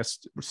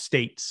highest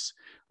states,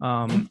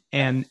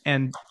 and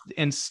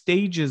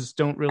stages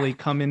don't really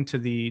come into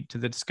the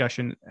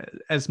discussion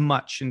as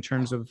much in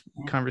terms of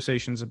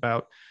conversations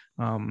about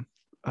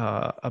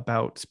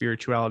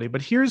spirituality.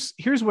 But here's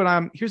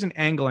an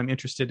angle I'm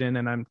interested in,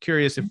 and I'm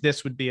curious if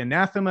this would be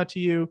anathema to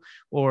you,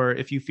 or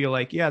if you feel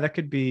like that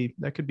could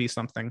be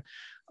something.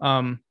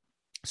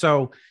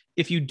 So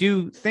if you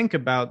do think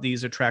about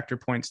these attractor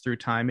points through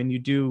time, and you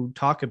do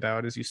talk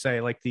about, as you say,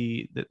 like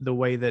the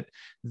way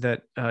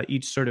that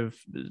each sort of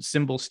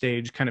symbol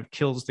stage kind of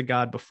kills the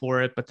god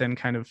before it, but then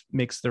kind of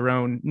makes their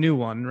own new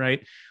one,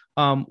 right?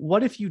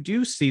 What if you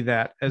do see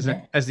that as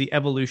the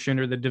evolution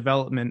or the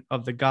development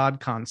of the God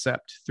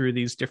concept through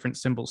these different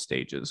symbol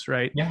stages,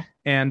 right? Yeah.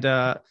 And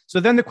so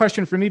then the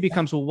question for me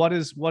becomes, well, what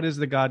is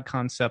the God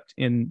concept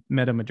in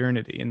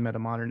metamodernity, in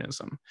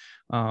metamodernism?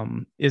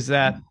 Is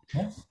that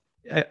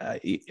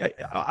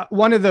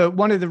one of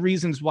the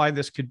reasons why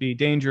this could be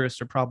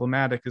dangerous or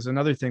problematic is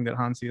another thing that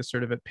Hansi is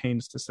sort of at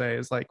pains to say,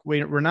 is like,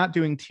 we're not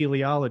doing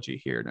teleology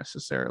here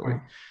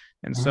necessarily.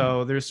 And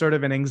so there's sort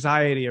of an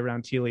anxiety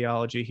around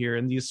teleology here,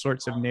 and these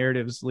sorts of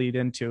narratives lead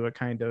into a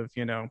kind of,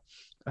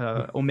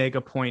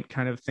 omega point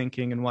kind of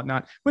thinking and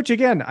whatnot, which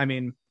again,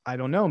 I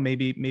don't know,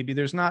 maybe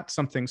there's not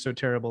something so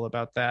terrible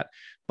about that.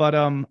 But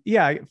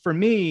for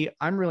me,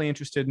 I'm really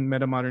interested in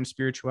metamodern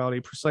spirituality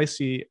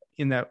precisely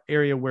in that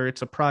area where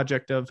it's a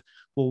project of,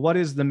 well, what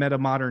is the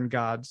metamodern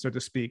God, so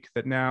to speak,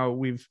 that now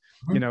we've,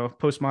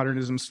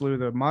 postmodernism slew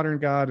the modern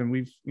God, and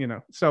we've,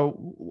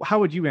 so how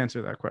would you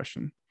answer that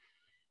question?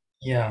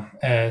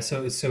 Yeah,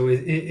 so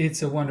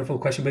it's a wonderful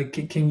question, but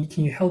can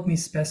you help me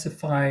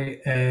specify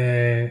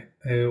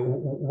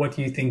what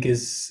you think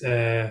is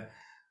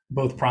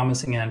both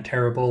promising and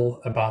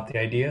terrible about the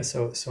idea?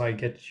 So I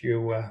get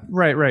you.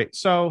 Right.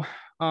 So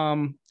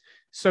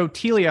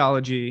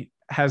teleology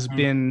has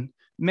been,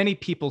 many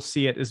people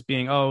see it as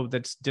being,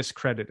 that's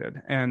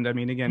discredited. And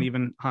again,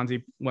 even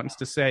Hansi wants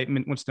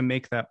to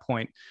make that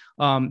point.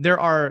 There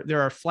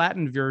are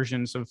flattened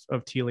versions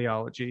of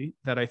teleology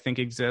that I think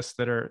exist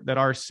that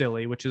are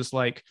silly, which is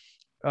like,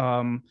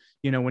 when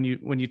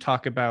you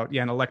talk about,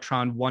 an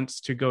electron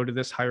wants to go to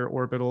this higher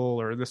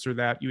orbital or this or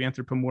that, you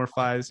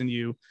anthropomorphize and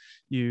you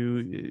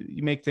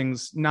make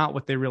things not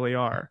what they really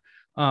are.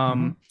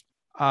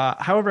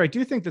 However, I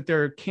do think that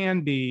there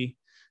can be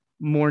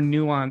more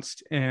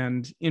nuanced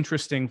and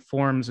interesting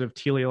forms of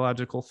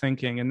teleological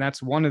thinking. And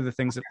that's one of the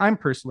things that I'm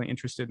personally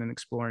interested in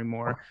exploring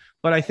more.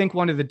 But I think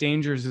one of the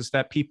dangers is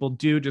that people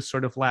do just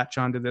sort of latch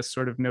onto this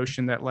sort of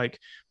notion that like,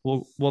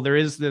 well, there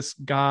is this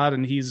God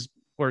and he's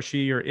or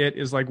she or it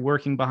is like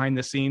working behind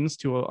the scenes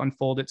to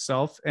unfold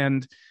itself.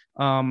 And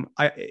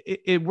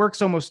it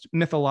works almost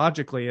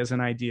mythologically as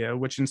an idea,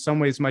 which in some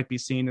ways might be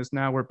seen as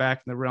now we're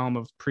back in the realm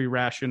of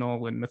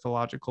pre-rational and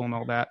mythological and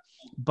all that.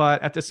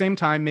 But at the same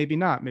time, maybe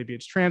not. Maybe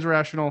it's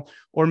transrational,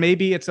 or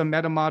maybe it's a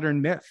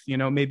meta-modern myth.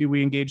 Maybe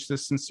we engage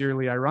this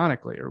sincerely,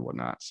 ironically, or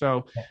whatnot.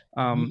 So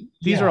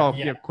these are all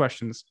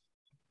questions.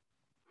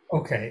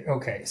 Okay.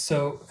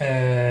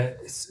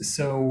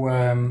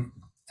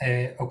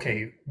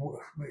 Okay,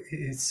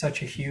 it's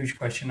such a huge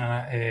question.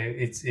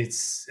 I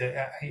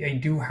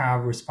do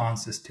have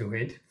responses to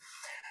it,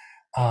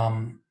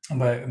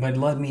 but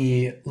let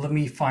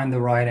me find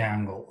the right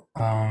angle.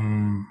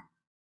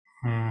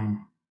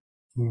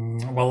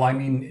 Well, I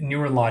mean,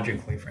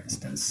 neurologically, for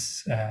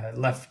instance,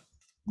 left,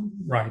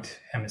 right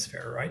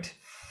hemisphere, right?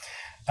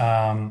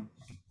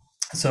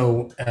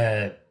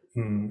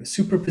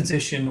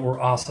 Superposition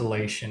or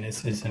oscillation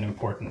is an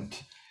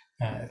important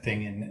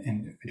thing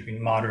in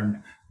between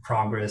modern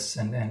progress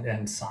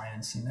and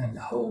science and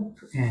hope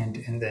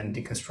and then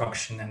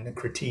deconstruction and the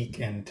critique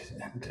and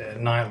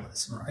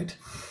nihilism, right?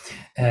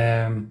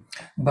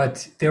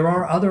 But there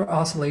are other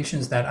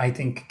oscillations that I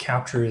think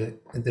capture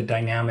the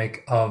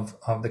dynamic of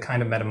the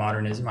kind of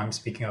metamodernism I'm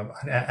speaking of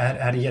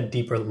at a yet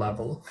deeper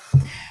level,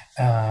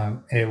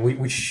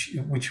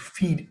 which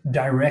feed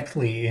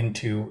directly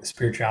into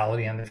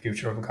spirituality and the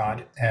future of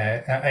God.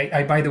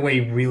 I by the way,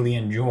 really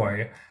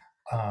enjoy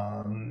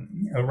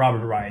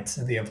Robert Wright's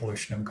The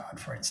Evolution of God,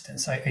 for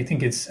instance. I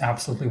think it's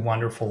absolutely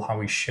wonderful how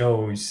he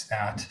shows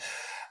that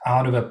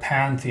out of a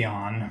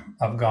pantheon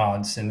of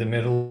gods in the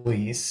Middle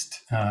East,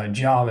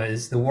 Java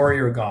is the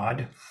warrior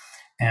god,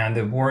 and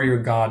the warrior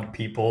god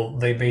people,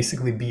 they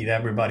basically beat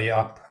everybody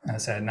up and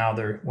said, now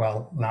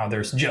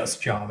there's just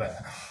Java,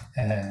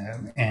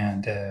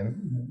 and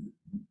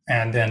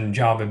then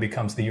Java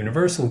becomes the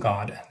universal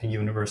God and the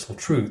universal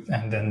truth,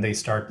 and then they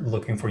start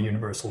looking for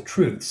universal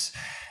truths.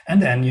 And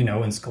then,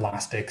 in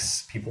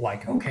scholastics, people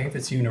like, okay, if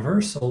it's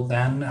universal,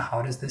 then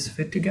how does this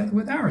fit together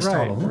with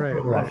Aristotle?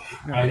 Right.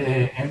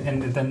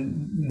 And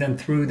then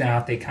through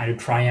that, they kind of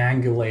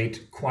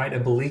triangulate quite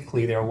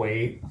obliquely their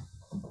way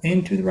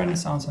into the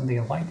Renaissance and the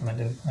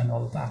Enlightenment and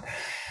all of that.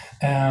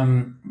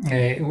 And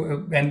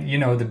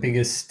the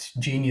biggest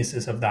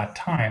geniuses of that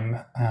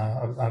time,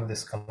 of the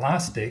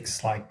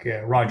scholastics, like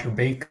Roger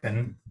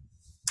Bacon,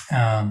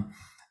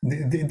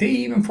 they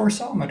even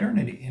foresaw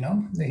modernity.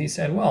 He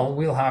said, well,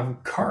 we'll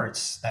have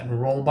carts that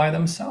roll by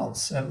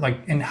themselves.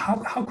 And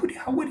how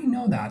would he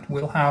know that?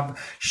 We'll have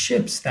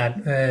ships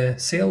that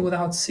sail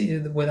without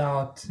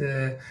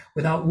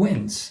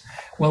winds.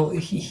 Well,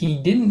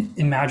 he didn't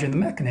imagine the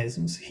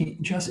mechanisms. He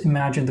just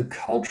imagined the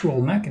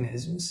cultural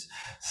mechanisms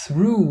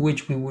through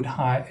which we would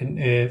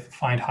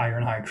find higher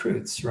and higher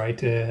truths, right?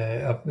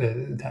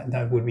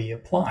 That would be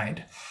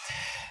applied.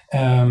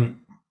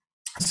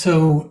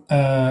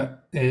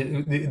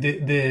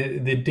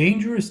 The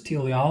dangerous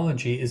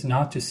teleology is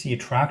not to see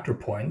attractor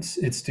points,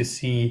 it's to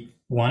see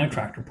one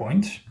attractor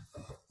point,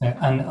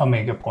 an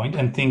omega point,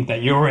 and think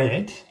that you're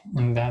it,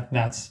 and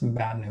that's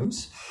bad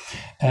news,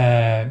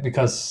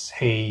 because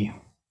hey,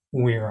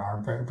 we are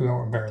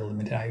very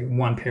limited.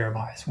 One pair of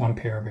eyes, one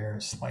pair of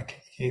ears,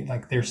 like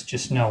there's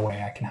just no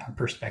way I can have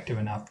perspective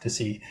enough to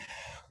see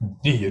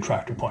the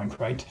attractor point,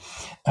 right?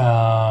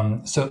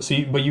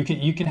 But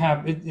you can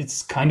have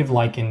it's kind of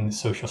like in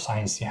social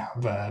science, you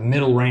have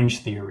middle range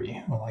theory,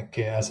 like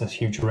as a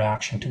huge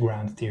reaction to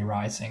grand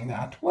theorizing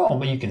that,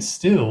 but you can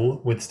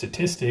still, with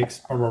statistics,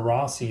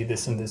 see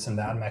this and this and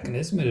that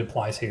mechanism, it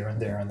applies here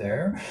and there and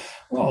there.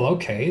 Well,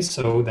 okay,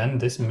 so then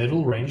this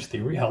middle range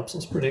theory helps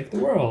us predict the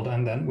world,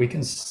 and then we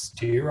can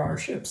steer our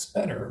ships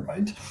better,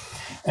 right?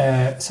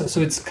 So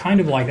it's kind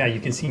of like that.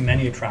 You can see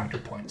many attractor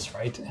points,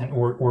 right? And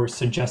or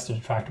suggested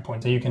attractor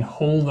points, and you can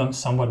hold them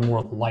somewhat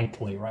more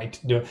lightly, right?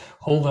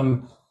 Hold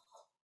them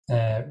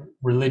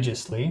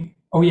religiously.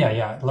 Oh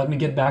yeah. Let me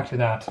get back to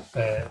that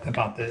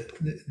about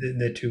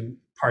the two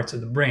parts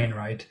of the brain,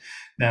 right?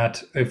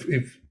 That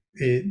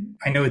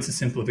I know it's a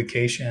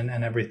simplification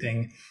and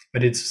everything,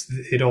 but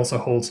it also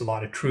holds a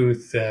lot of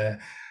truth.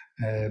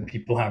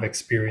 People have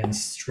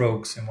experienced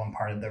strokes in one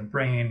part of their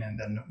brain, and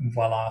then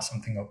voila,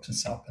 something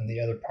opens up in the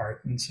other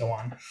part, and so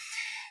on.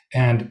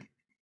 And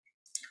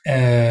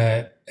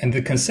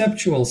the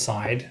conceptual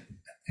side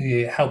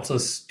helps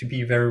us to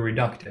be very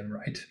reductive,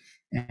 right?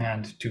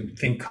 And to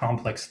think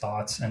complex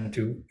thoughts and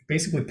to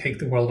basically pick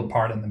the world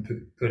apart and then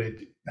put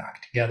it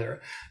back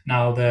together.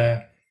 Now,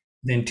 the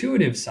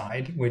intuitive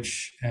side,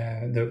 which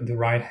the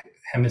right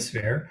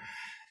hemisphere,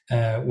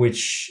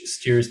 which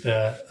steers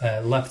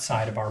the left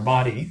side of our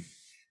body,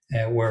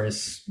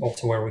 whereas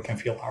also where we can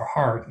feel our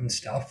heart and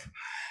stuff,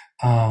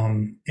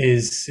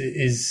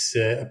 is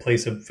a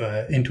place of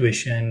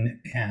intuition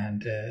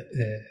and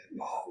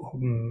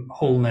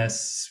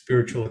wholeness,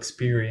 spiritual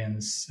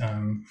experience,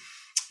 and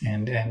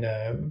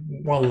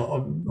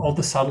all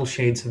the subtle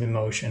shades of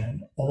emotion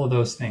and all of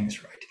those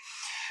things,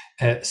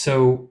 right?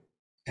 So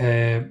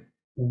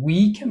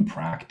we can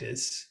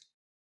practice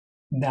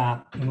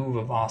that move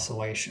of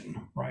oscillation,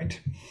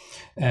 right?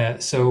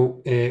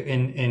 So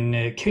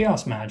in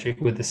chaos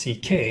magic with the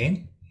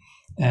CK,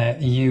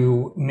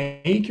 you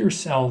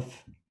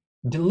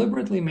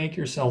deliberately make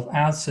yourself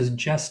as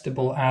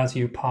suggestible as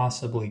you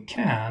possibly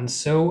can,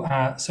 so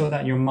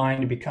that your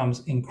mind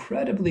becomes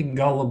incredibly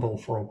gullible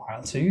for a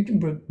while, so you can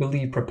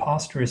believe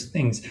preposterous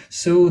things,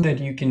 so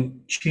that you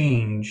can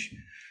change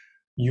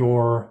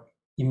your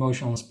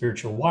emotional and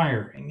spiritual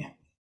wiring.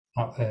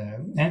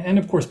 And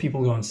of course,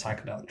 people go on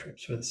psychedelic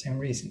trips for the same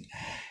reason.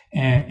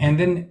 And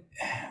then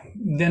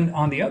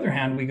on the other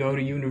hand, we go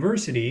to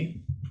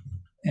university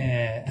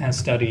and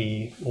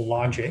study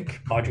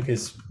logic. Logic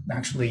is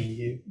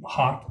actually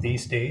hot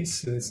these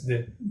days. It's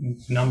the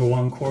number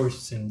one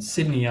course in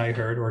Sydney, I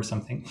heard, or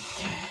something.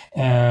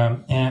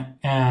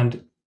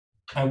 And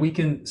we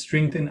can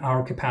strengthen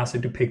our capacity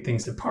to pick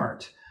things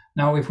apart.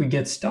 Now, if we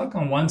get stuck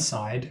on one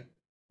side,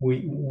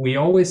 we're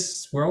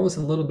always a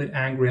little bit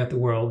angry at the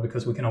world,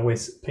 because we can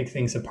always pick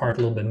things apart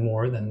a little bit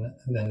more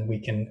than we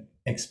can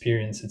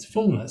experience its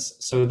fullness.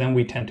 So then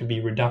we tend to be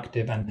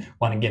reductive and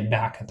want to get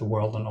back at the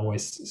world and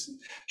always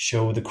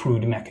show the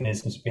crude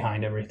mechanisms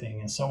behind everything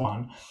and so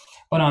on.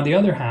 But on the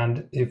other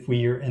hand, if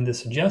we are in the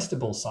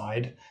suggestible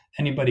side,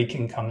 anybody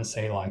can come and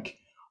say, like,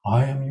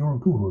 I am your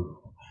guru,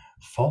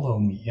 follow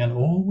me and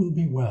all will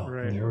be well.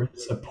 Right. There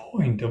is a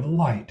point of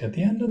light at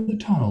the end of the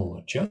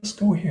tunnel. Just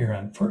go here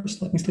and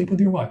first let me sleep with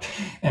your wife.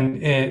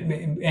 And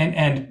the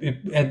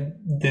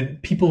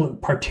people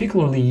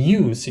particularly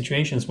use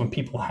situations when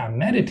people have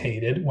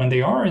meditated, when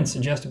they are in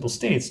suggestible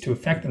states, to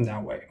affect them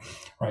that way,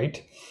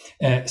 right?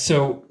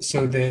 So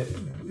the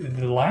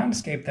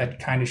landscape that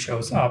kind of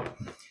shows up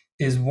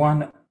is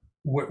one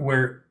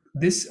where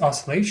this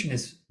oscillation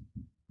is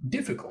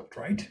difficult,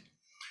 right?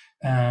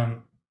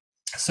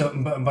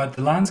 But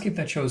the landscape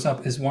that shows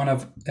up is one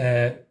of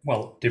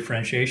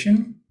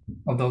differentiation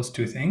of those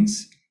two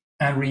things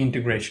and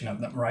reintegration of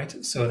them, right?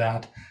 So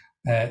that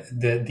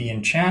the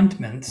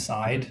enchantment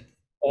side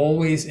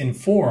always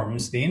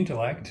informs the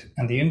intellect,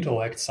 and the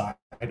intellect side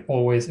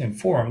always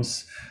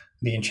informs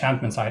the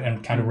enchantment side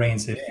and kind of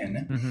reins it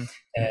in. Mm-hmm.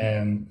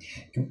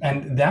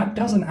 And that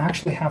doesn't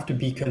actually have to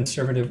be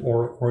conservative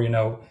or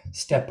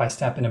step by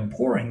step in a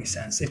boring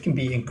sense. It can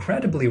be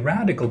incredibly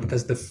radical,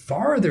 because the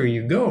farther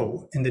you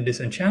go in the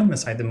disenchantment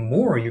side, the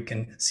more you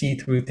can see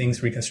through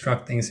things,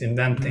 reconstruct things,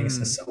 invent things,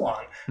 and so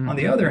on. Mm-hmm. On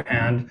the other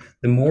hand,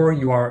 the more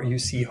you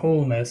see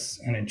wholeness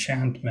and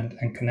enchantment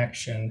and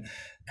connection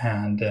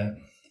and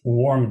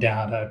warm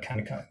data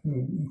kind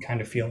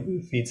of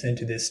feeds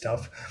into this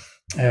stuff.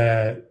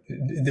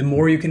 The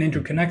more you can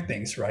interconnect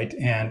things, right,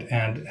 and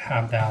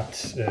have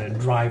that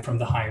drive from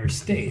the higher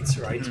states,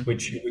 right, mm-hmm.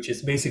 which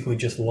is basically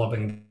just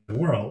loving the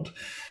world.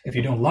 If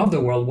you don't love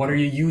the world, what are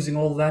you using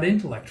all that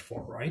intellect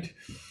for, right?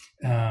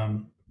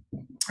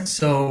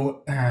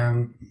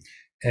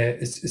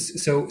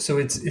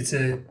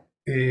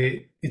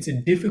 It's a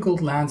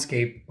difficult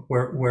landscape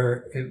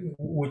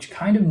which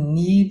kind of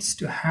needs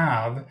to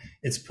have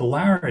its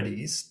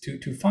polarities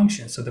to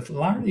function. So the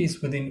polarities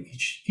within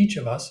each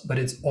of us, but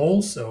it's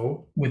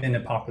also within a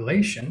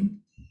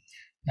population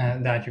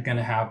that you're going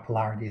to have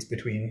polarities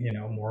between,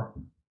 more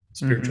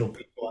spiritual mm-hmm.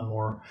 people and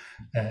more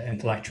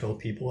intellectual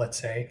people, let's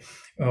say,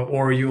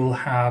 or you'll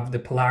have the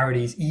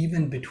polarities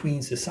even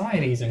between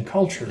societies and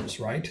cultures,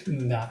 right?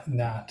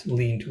 That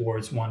lean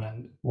towards one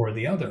end or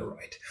the other,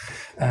 right?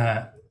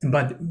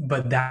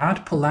 But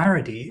that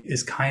polarity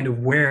is kind of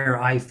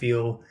where I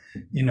feel,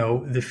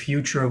 the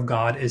future of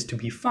God is to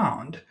be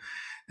found.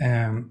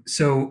 The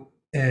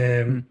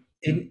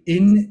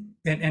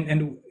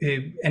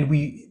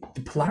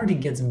polarity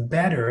gets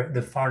better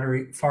the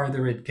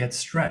farther it gets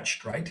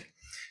stretched, right?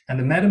 And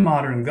the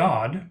meta-modern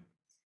God,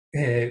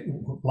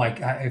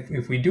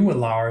 if we do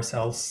allow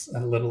ourselves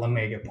a little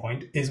omega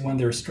point, is when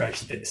they're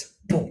stretched this,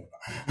 boom.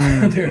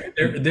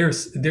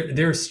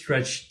 They're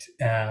stretched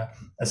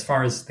as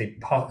far as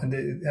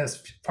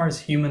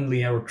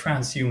humanly or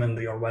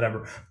transhumanly or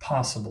whatever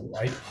possible,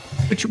 right?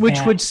 Which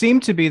would seem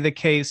to be the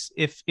case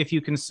if you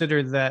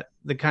consider that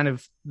the kind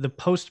of the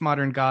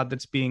postmodern God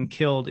that's being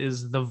killed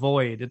is the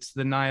void. It's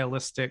the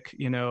nihilistic,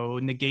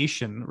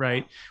 negation,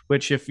 right?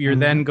 Which if you're mm-hmm.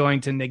 then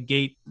going to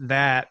negate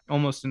that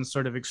almost in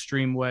sort of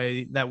extreme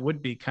way, that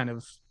would be kind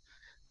of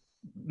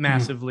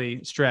massively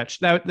mm-hmm.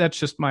 stretched. That's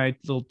just my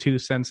little 2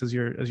 cents as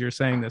you're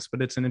saying this,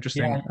 but it's an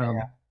interesting.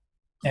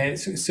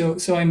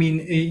 So I mean,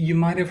 you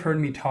might have heard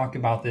me talk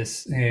about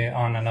this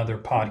on another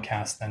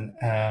podcast,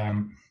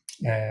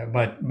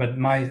 but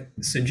my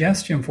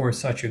suggestion for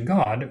such a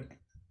God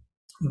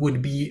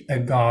would be a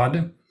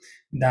God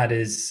that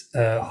is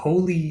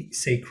wholly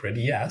sacred,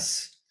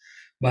 yes,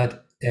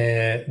 but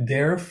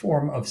their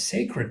form of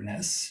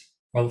sacredness.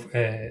 Well,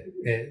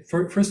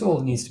 first of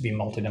all, it needs to be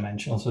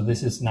multidimensional. So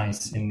this is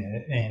nice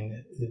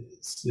in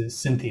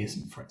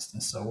syntheism, for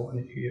instance. So,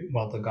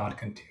 the God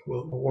can,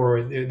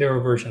 or there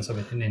are versions of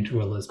it in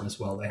interrealism as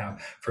well. They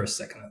have first,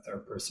 second, and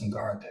third person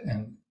God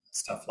and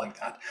stuff like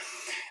that.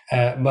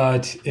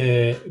 But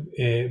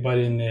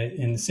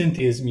in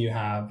syntheism, you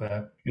have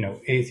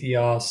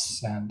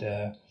atheos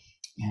and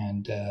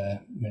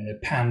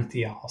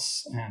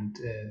pantheos and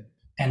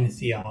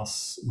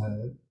entheos,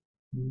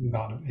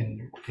 God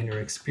in your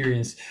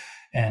experience,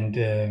 and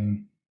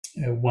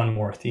one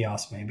more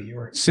theos maybe,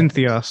 or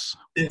Cynthios.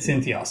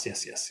 Cynthios,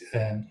 yes.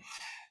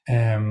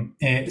 It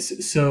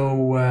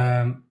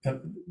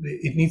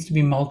needs to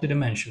be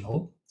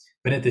multidimensional,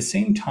 but at the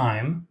same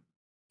time,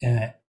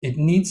 it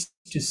needs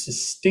to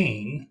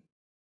sustain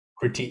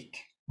critique,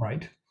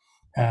 right?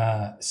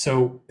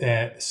 So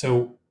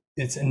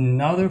it's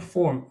another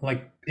form,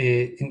 like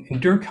in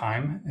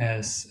Durkheim,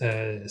 as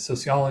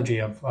sociology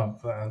of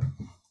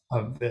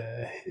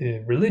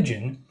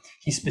religion.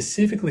 He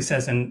specifically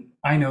says, and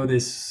I know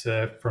this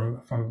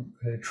from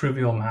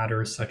trivial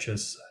matters such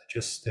as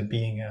just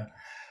being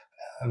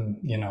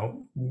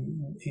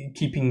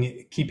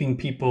keeping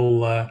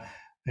people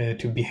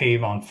to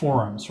behave on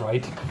forums,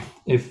 right?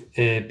 If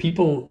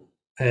people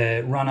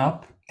run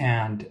up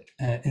and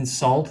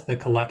insult the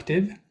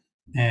collective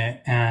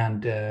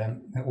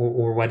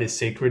or what is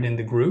sacred in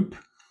the group,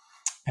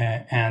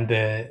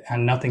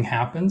 and nothing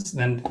happens,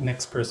 then the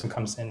next person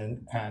comes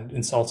in and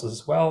insults us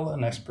as well. The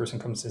next person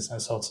comes in and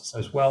insults us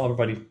as well.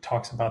 Everybody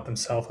talks about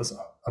themselves as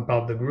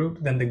above the group.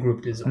 Then the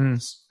group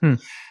dissolves.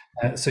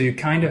 So you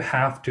kind of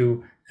have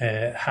to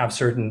have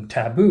certain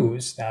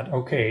taboos that,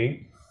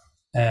 okay,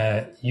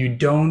 you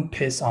don't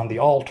piss on the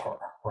altar,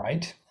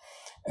 right?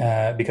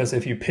 Because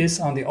if you piss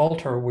on the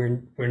altar,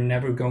 we're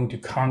never going to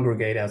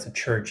congregate as a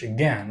church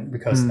again,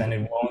 because then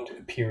it won't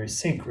appear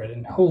sacred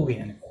and holy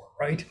anymore,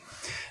 right?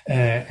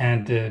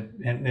 And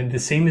the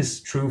same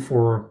is true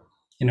for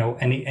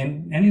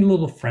any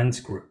little friends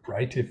group,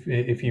 right?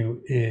 If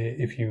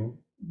you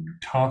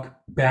talk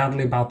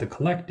badly about the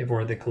collective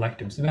or the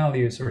collective's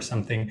values or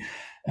something,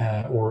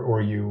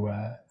 or you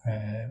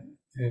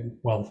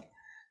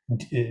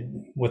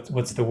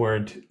what's the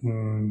word?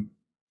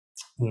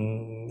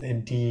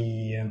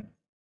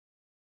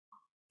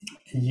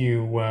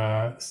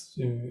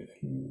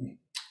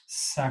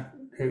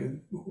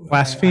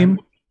 Blaspheme.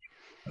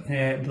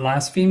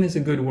 Blaspheme is a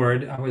good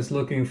word. I was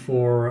looking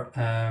for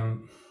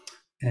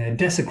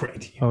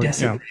desecrate. You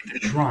desecrate the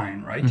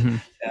shrine, right?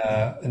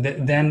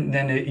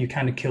 Then you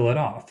kind of kill it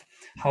off.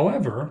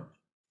 However,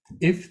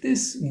 if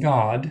this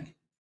God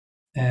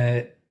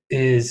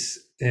is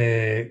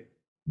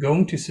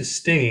going to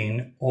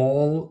sustain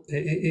all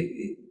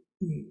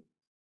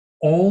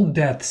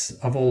deaths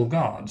of all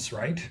gods,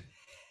 right?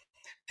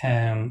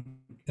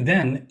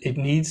 Then it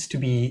needs to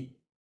be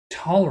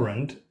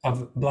tolerant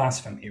of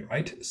blasphemy,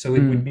 right? So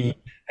it would be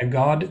a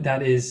God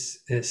that is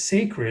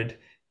sacred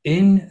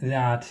in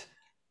that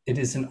it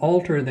is an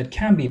altar that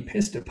can be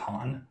pissed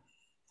upon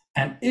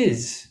and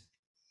is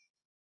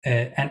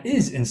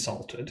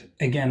insulted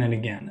again and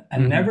again,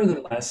 and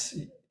nevertheless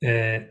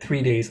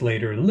 3 days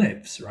later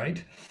lives,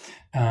 right?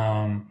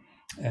 Or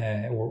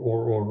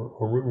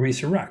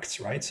resurrects,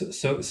 right?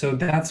 So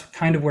that's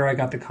kind of where I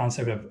got the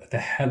concept of the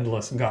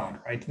headless God,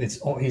 right? He's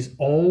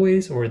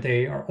always, or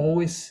they are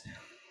always,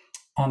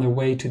 on their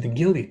way to the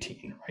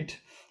guillotine, right?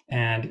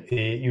 And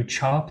you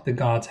chop the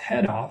god's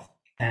head off,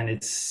 and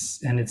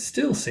it's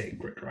still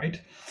sacred, right?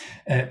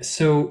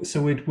 So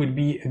it would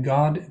be a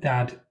God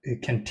that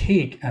can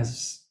take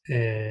as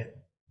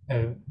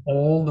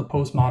all the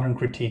postmodern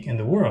critique in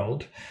the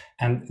world,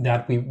 and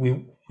that we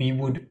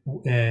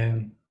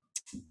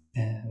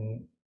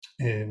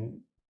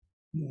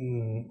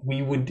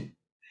would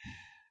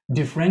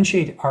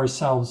differentiate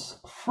ourselves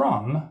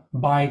from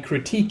by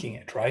critiquing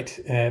it, right?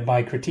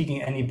 By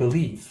critiquing any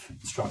belief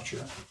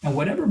structure, and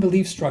whatever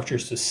belief structure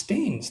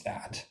sustains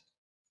that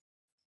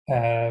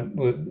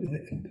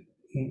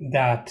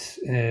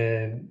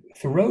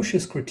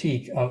ferocious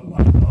critique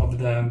of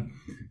the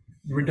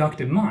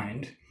reductive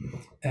mind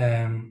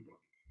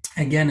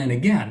again and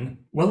again,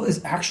 well,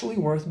 is actually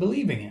worth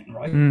believing in,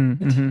 right?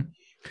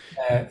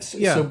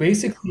 So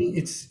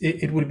basically,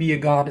 it would be a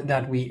God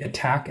that we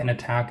attack and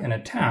attack and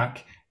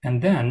attack,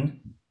 and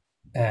then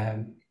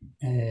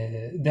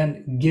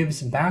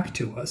gives back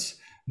to us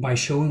by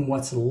showing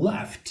what's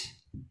left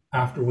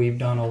after we've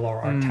done all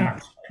our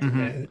attacks.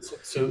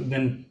 So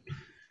then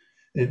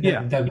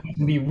that we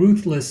can be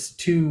ruthless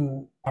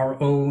to our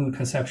own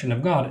conception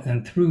of God,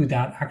 and through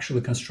that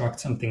actually construct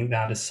something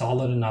that is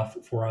solid enough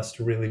for us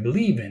to really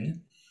believe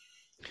in.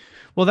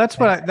 Well, that's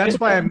why I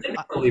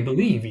really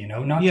believe,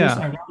 not just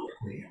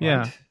ironically. Yeah.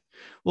 Right?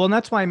 Well, and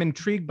that's why I'm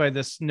intrigued by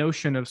this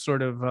notion of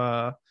sort of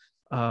a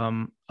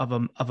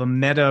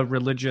meta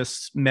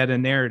religious meta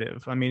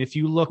narrative. I mean, if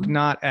you look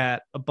not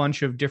at a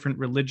bunch of different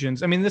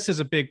religions, I mean, this is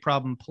a big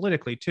problem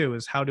politically too,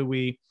 is how do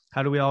we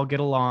all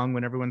get along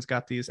when everyone's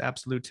got these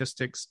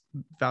absolutistic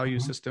value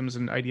systems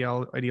and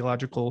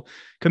ideological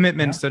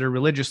commitments that are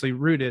religiously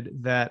rooted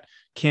that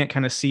can't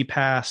kind of see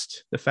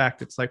past the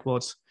fact it's like, well,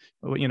 it's,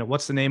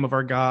 what's the name of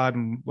our God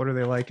and what are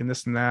they like and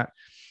this and that.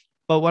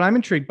 But what I'm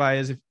intrigued by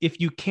is if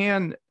you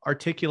can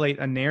articulate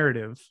a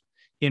narrative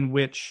in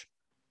which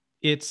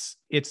in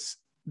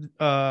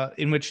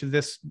which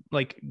this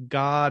like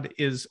God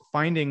is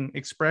finding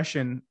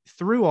expression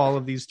through all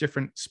of these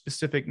different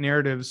specific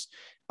narratives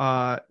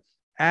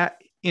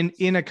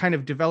in a kind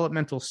of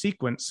developmental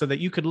sequence, so that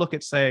you could look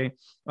at, say,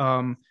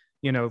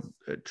 you know,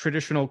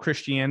 traditional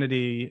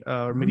Christianity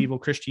or medieval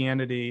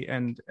Christianity,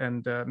 and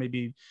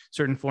maybe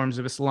certain forms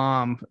of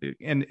Islam,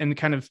 and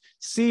kind of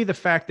see the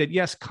fact that,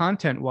 yes,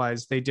 content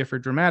wise they differ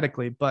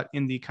dramatically, but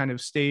in the kind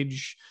of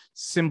stage,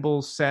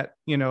 symbol set,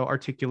 you know,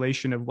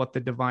 articulation of what the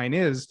divine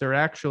is, they're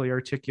actually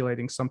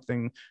articulating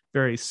something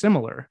very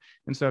similar.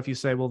 And so if you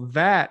say, well,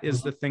 that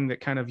is the thing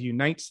that kind of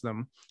unites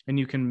them, and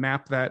you can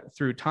map that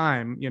through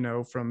time, you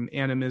know, from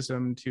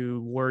animism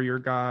to warrior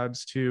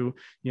gods to,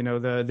 you know,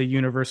 the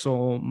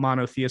universal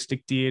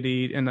monotheistic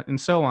deity, and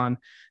so on,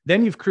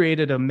 then you've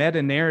created a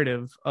meta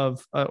narrative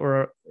of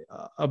or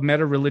a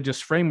meta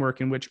religious framework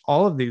in which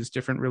all of these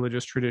different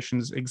religious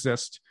traditions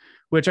exist,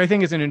 which I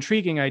think is an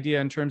intriguing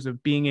idea in terms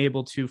of being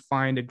able to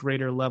find a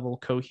greater level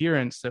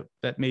coherence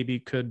that maybe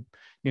could,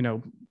 you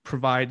know,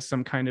 provide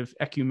some kind of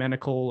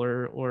ecumenical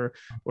or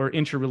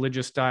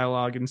interreligious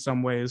dialogue in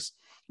some ways,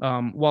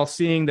 while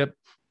seeing that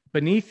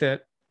beneath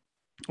it,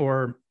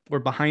 or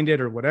behind it,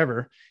 or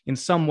whatever, in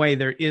some way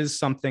there is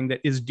something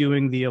that is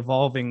doing the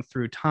evolving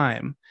through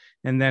time.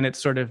 And then it's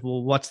sort of,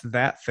 well, what's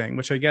that thing?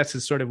 Which I guess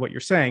is sort of what you're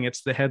saying.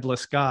 It's the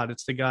headless God.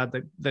 It's the God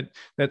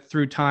that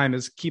through time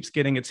keeps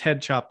getting its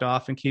head chopped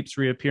off and keeps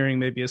reappearing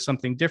maybe as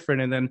something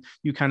different. And then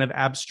you kind of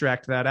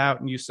abstract that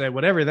out and you say,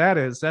 whatever that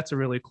is, that's a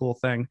really cool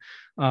thing.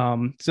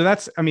 So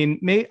that's, I mean,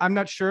 I'm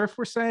not sure if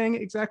we're saying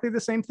exactly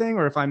the same thing,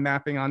 or if I'm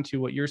mapping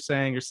onto what you're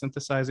saying or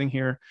synthesizing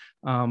here.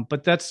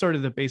 But that's sort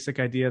of the basic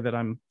idea that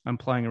I'm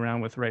playing around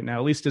with right now,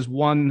 at least as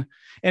one.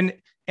 And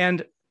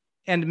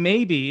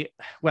maybe,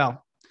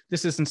 well,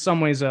 this is in some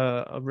ways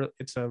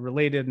it's a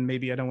related, and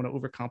maybe I don't want to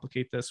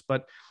overcomplicate this,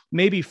 but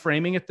maybe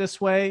framing it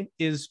this way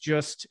is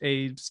just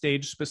a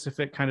stage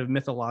specific kind of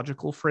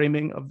mythological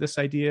framing of this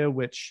idea,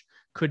 which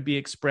could be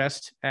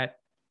expressed at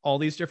all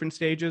these different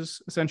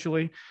stages,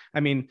 essentially.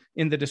 I mean,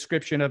 in the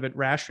description of it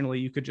rationally,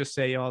 you could just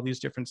say all these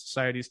different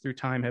societies through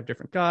time have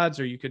different gods,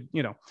 or you could,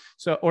 you know,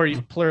 so, or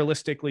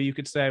pluralistically, you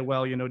could say,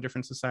 well, you know,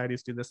 different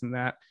societies do this and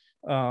that.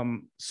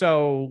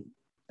 So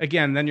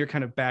again, then you're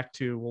kind of back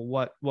to,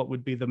 well, what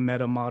would be the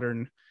meta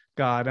modern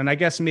God? And I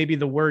guess maybe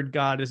the word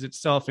God is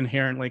itself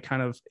inherently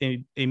kind of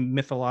a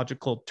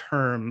mythological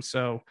term.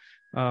 So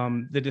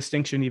the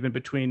distinction even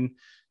between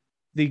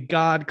the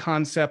God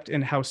concept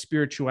and how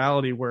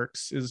spirituality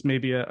works is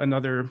maybe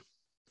another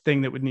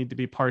thing that would need to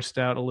be parsed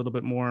out a little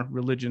bit more.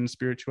 Religion,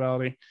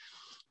 spirituality.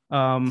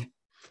 Yeah,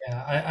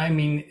 I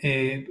mean,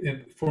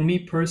 for me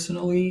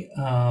personally,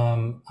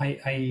 I'll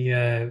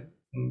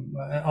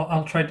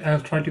try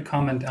to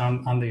comment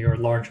on your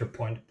larger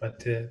point,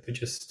 but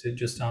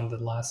just on the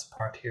last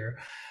part here.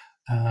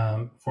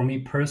 For me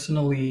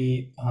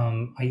personally,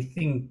 I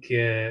think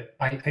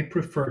I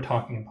prefer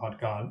talking about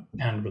God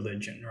and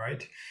religion,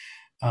 right?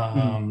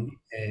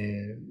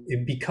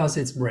 Because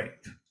it's brave,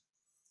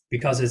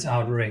 because it's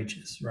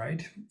outrageous,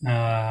 right?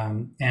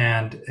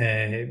 And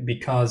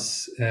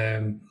because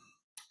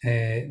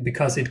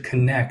it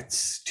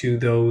connects to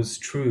those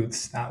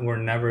truths that were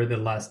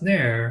nevertheless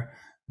there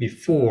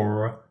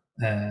before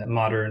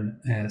modern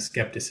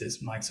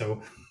skepticism. Like,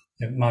 so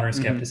modern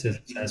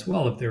skepticism says,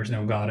 well, if there's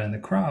no God in the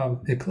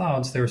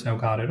clouds, there's no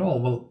God at all.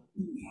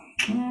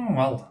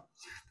 Well,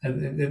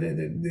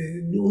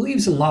 it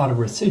leaves a lot of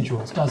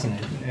residuals, doesn't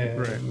it?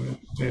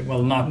 Right.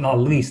 Well, not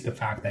least the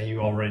fact that you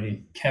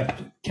already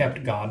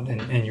kept God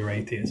in your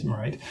atheism,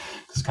 right?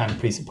 Because kind of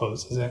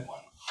presupposes it.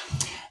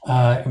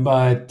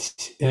 But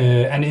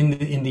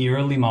in the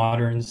early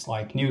moderns,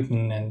 like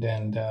Newton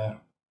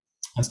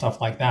and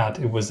stuff like that,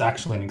 it was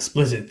actually an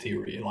explicit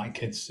theory,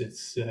 like it's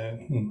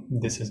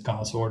this is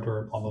God's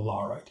order, blah blah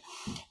blah, right?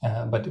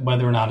 But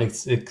whether or not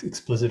it's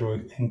explicit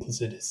or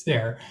implicit is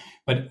there.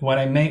 But what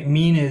I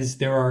mean is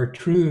there are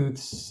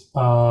truths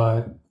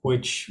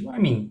which, I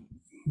mean,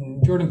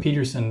 Jordan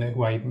Peterson,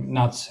 who I'm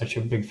not such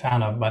a big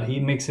fan of, but he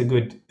makes a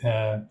good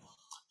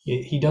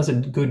he does a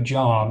good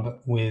job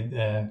with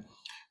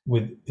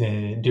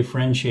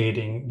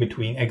differentiating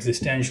between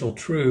existential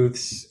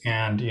truths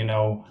and, you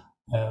know,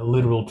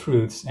 literal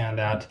truths, and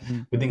that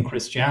within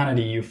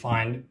Christianity you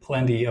find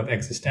plenty of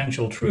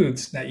existential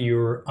truths that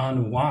you're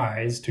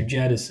unwise to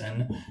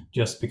jettison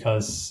just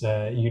because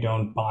you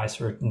don't buy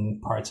certain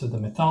parts of the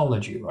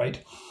mythology,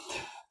 right?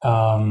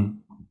 Or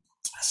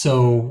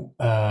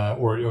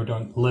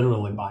don't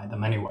literally buy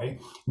them anyway.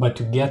 But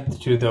to get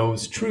to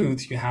those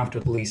truths, you have to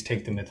at least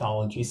take the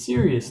mythology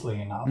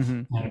seriously enough,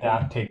 and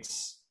that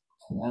takes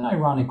an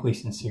ironically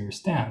sincere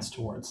stance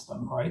towards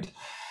them, right?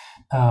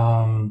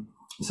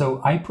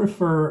 So I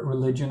prefer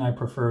religion, I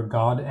prefer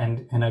God,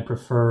 and I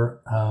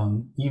prefer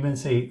even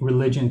say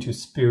religion to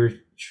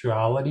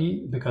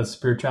spirituality, because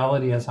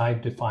spirituality, as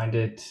I've defined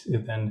it,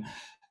 then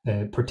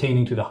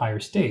pertaining to the higher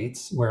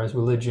states, whereas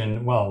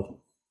religion, well,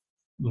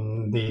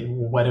 the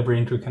whatever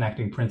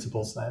interconnecting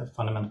principles, that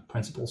fundamental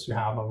principles you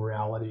have of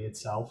reality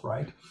itself,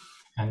 right?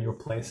 And your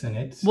place in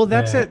it. Well,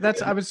 that's it.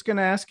 I was going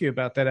to ask you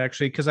about that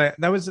actually, because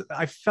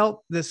I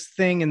felt this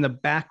thing in the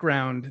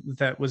background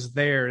that was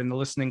there in the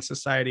listening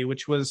society,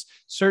 which was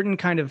certain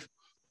kind of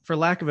for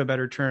lack of a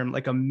better term,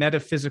 like a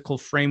metaphysical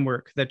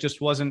framework that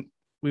just wasn't.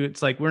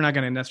 It's like we're not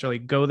going to necessarily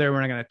go there.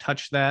 We're not going to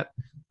touch that.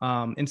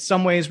 In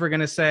some ways, we're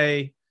going to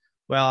say,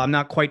 well, I'm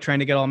not quite trying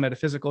to get all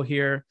metaphysical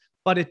here,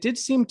 but it did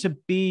seem to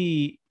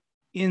be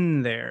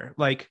in there,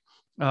 like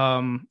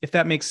if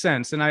that makes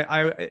sense. And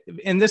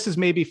and this is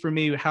maybe for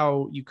me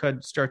how you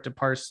could start to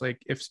parse,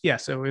 like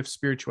so if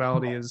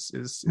spirituality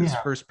is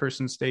first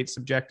person state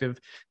subjective,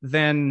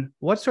 then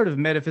what sort of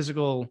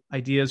metaphysical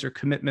ideas or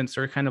commitments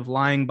are kind of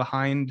lying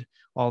behind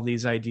all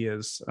these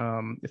ideas,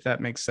 if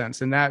that makes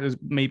sense. And that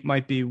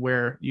might be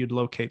where you'd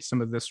locate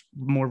some of this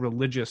more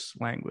religious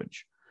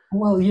language.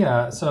 Well,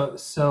 yeah.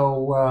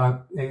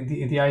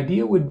 The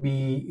idea would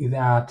be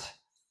that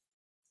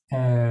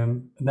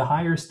the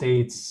higher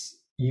states,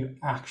 you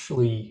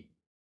actually,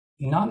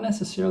 not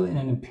necessarily in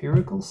an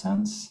empirical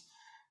sense,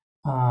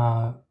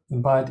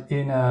 but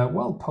in a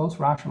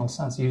post-rational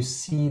sense, you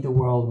see the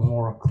world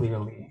more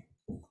clearly,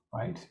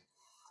 right?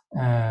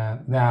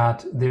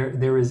 That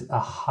there is a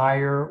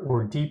higher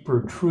or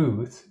deeper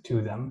truth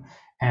to them,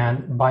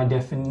 and by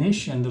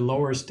definition, the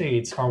lower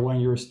states are when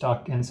you're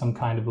stuck in some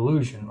kind of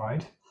illusion,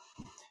 right?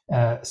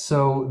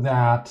 So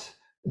that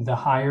the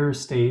higher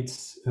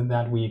states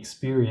that we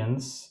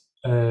experience,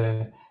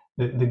 the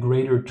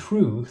greater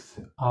truth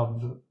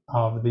of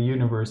the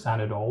universe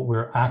and it all,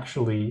 we're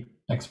actually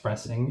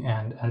expressing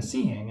and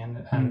seeing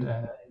and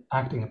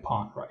acting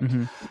upon, right?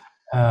 Mm-hmm.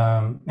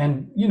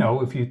 And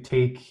if you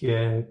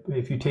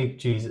take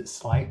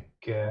Jesus, like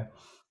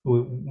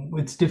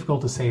it's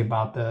difficult to say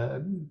about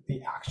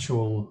the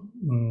actual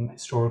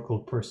historical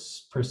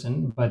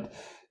person, but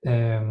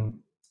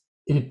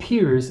it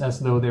appears as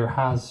though there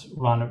has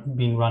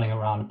been running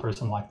around a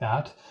person like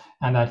that,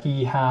 and that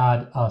he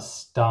had a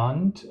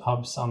stunt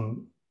of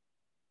some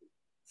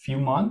few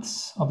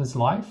months of his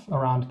life,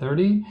 around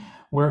 30,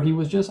 where he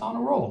was just on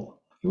a roll.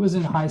 He was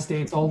in high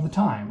states all the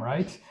time,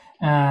 right?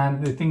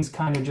 And the things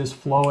kind of just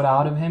flowed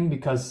out of him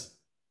because,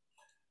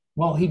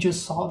 well, he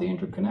just saw the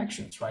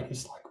interconnections, right?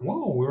 He's like,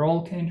 whoa, we're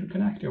all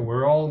interconnected.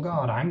 We're all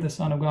God. I'm the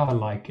Son of God.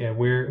 Like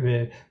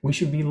we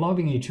should be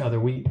loving each other.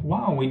 We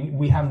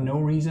have no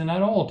reason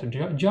at all to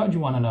judge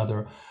one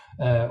another.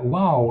 We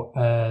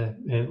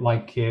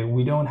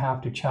don't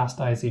have to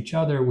chastise each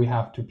other. We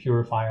have to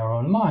purify our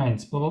own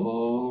minds. Blah blah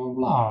blah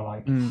blah.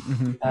 Like,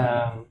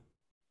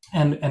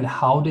 and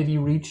how did he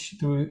reach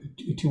through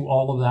to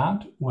all of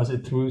that? Was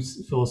it through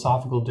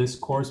philosophical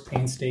discourse,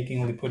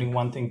 painstakingly putting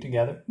one thing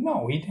together?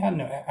 No, he had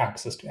no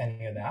access to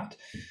any of that.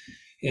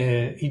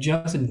 He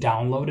just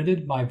downloaded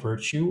it by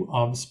virtue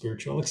of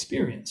spiritual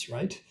experience,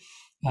 right?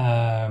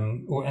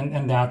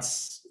 And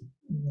that's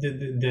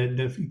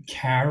the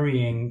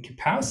carrying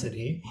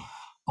capacity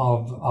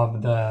of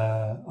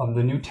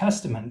the New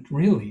Testament,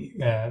 really,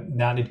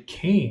 that it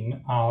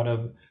came out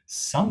of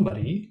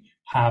somebody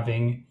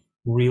having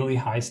really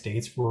high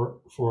states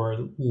for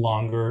a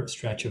longer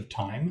stretch of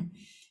time,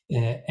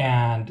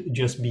 and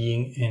just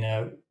being in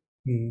a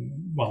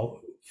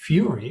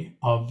fury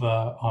of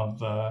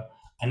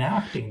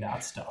enacting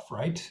that stuff,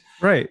 right?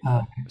 Right.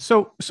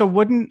 So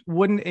wouldn't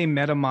a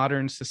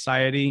meta-modern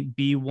society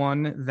be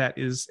one that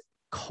is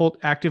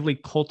actively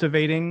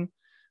cultivating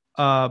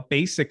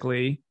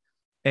basically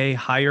a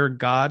higher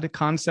God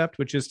concept,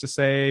 which is to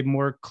say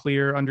more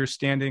clear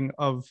understanding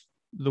of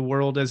the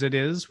world as it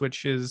is,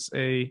 which is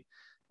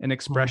an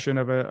expression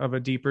of a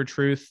deeper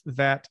truth,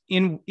 that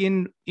in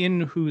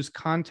whose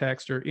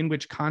context, or in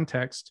which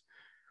context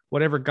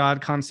whatever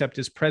God concept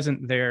is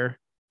present there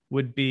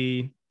would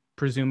be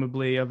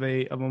presumably of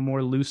a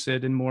more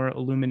lucid and more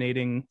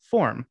illuminating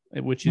form,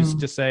 which is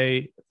to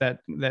say that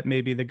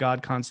maybe the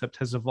God concept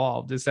has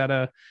evolved. Is that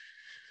a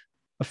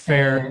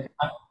fair?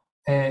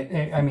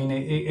 I mean,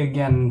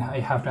 again, I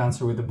have to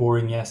answer with the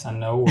boring yes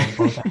and no, or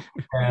both.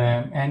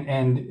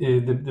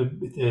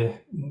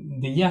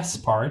 The yes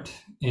part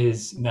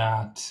is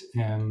that,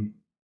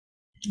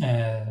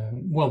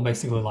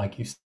 basically, like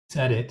you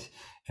said it,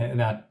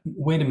 that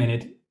wait a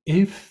minute,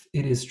 if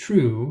it is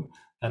true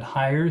that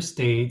higher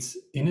states,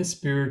 in a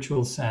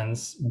spiritual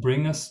sense,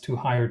 bring us to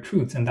higher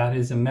truths, and that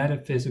is a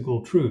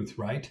metaphysical truth,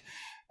 right?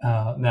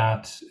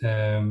 That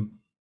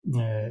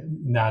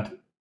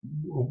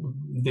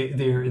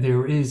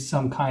there is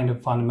some kind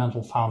of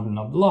fundamental fountain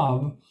of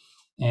love,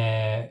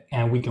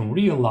 and we can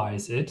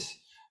realize it,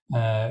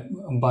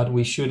 but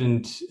we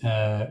shouldn't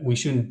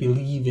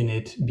believe in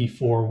it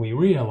before we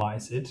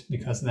realize it,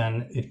 because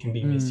then it can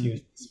be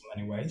misused in so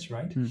many ways,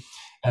 right?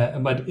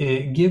 But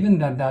given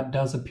that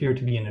does appear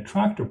to be an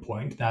attractor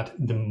point, that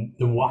the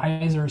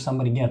wiser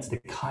somebody gets, the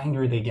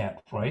kinder they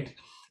get, right?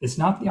 It's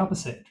not the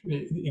opposite.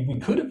 We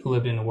could have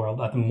lived in a world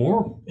that the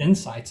more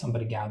insight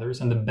somebody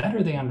gathers and the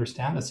better they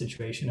understand the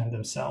situation and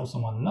themselves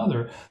and one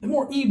another, the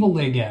more evil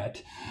they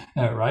get,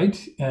 right?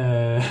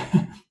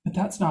 But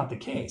that's not the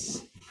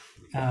case.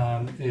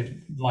 And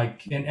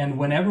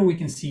whenever we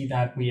can see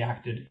that we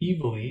acted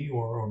evilly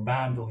or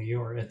badly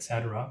or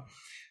etc.,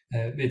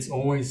 it's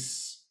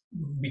always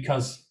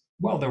because,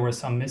 there was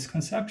some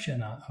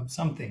misconception of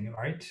something,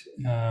 right?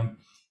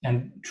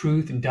 And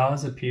truth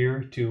does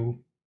appear to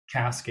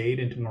cascade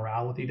into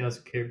morality,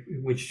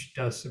 which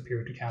does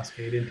appear to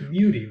cascade into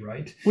beauty,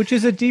 right? Which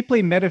is a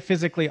deeply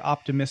metaphysically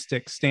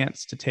optimistic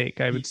stance to take,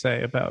 I would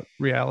say, about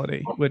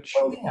reality. Which,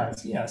 well,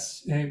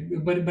 yes,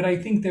 but I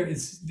think there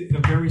is a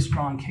very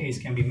strong case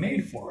can be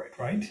made for it,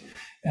 right?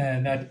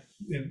 That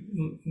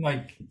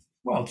like,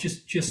 well,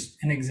 just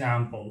an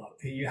example.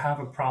 You have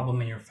a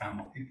problem in your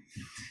family,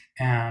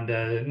 and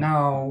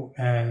now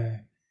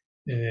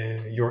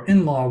your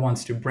in-law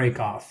wants to break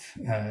off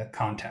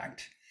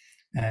contact.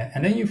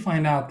 And then you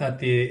find out that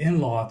the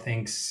in-law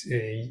thinks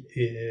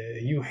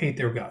you hate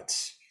their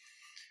guts,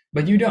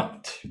 but you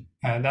don't.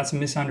 That's a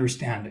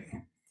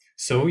misunderstanding.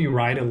 So you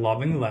write a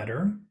loving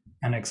letter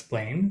and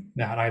explain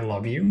that I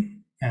love you.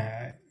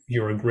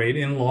 You're a great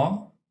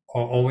in-law.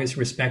 Always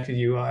respected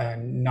you.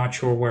 I'm not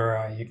sure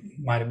where you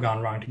might have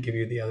gone wrong to give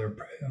you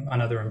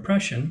another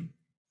impression.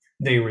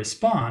 They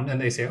respond and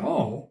they say,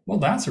 oh, well,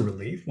 that's a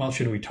relief. Well,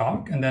 should we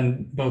talk? And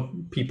then both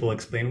people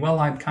explain, well,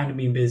 I've kind of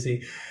been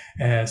busy.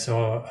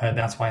 So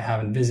that's why I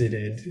haven't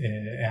visited.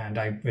 And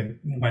I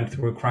went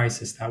through a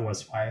crisis. That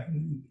was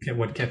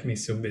what kept me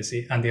so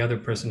busy. And the other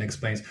person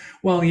explains,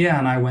 well, yeah,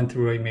 and I went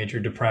through a major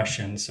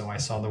depression. So I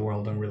saw the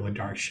world in really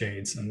dark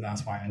shades. And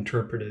that's why I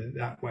interpreted it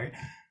that way.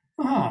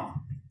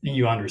 And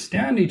you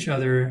understand each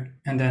other.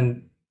 And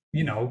then,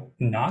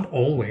 not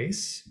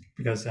always,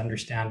 because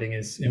understanding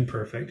is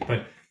imperfect,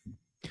 but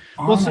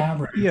on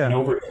average, and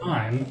over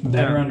time,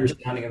 better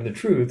understanding of the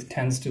truth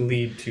tends to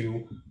lead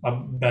to a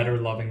better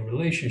loving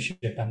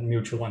relationship and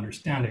mutual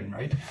understanding,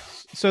 right?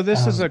 So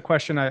this is a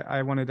question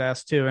I wanted to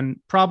ask too, and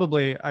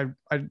probably I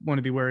want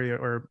to be wary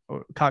or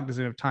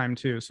cognizant of time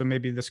too. So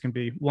maybe this can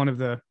be one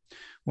of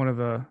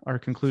our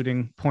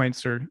concluding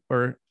points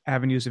or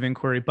avenues of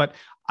inquiry. But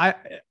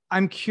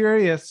I'm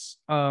curious.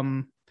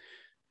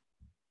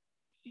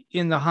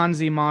 In the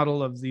Hanzi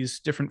model of these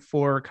different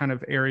 4 kind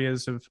of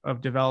areas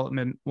of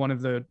development, one of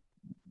the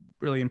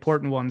really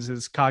important ones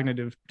is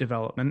cognitive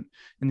development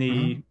in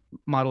the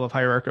model of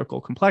hierarchical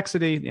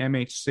complexity, the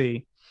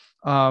MHC,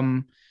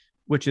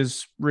 which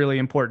is really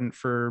important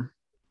for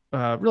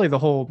really the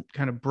whole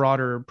kind of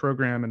broader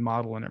program and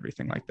model and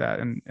everything like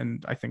that.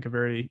 And I think a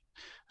very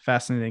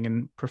fascinating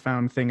and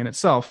profound thing in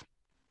itself.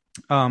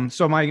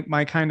 So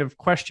my kind of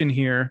question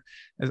here,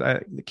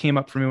 it came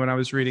up for me when I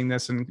was reading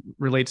this and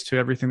relates to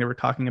everything that we're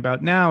talking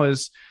about now,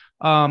 is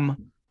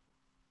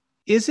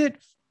it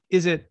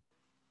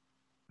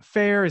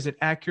fair? Is it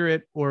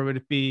accurate, or would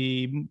it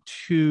be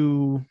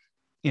too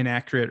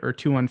inaccurate or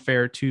too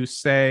unfair to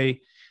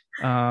say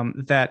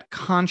that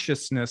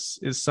consciousness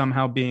is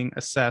somehow being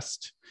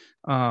assessed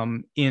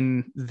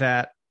in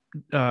that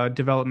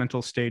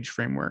developmental stage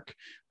framework,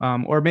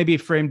 or maybe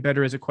framed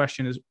better as a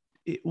question is,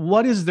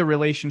 what is the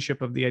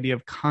relationship of the idea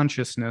of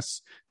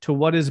consciousness to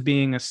what is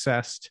being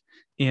assessed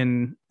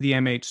in the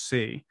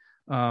MHC?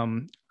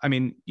 I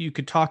mean, you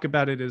could talk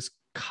about it as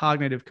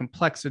cognitive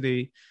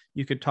complexity.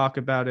 You could talk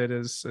about it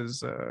as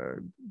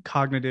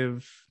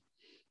cognitive.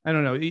 I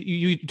don't know.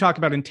 You talk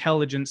about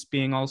intelligence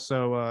being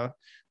also,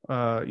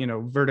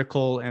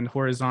 vertical and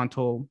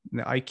horizontal.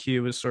 The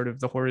IQ is sort of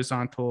the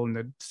horizontal, and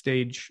the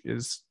stage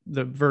is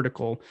the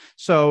vertical.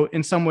 So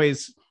in some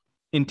ways,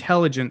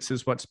 intelligence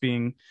is what's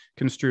being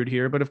construed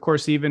here. But of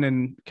course, even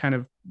in kind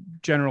of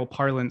general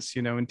parlance,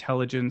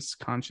 intelligence,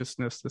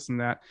 consciousness, this and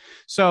that.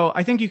 So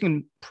I think you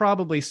can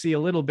probably see a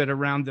little bit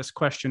around this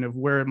question of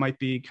where it might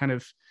be kind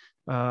of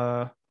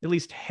at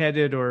least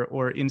headed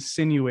or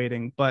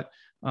insinuating, but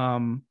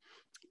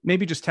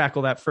maybe just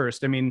tackle that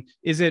first. I mean,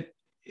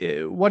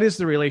 what is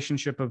the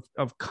relationship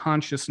of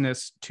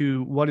consciousness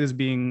to what is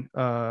being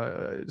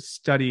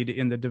studied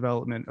in the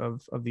development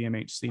of the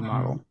MHC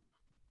model?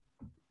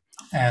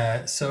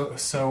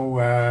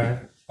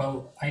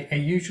 Well, I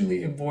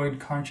usually avoid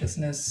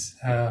consciousness,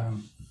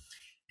 and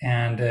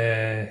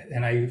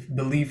I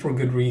believe for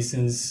good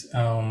reasons.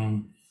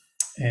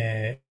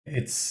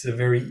 It's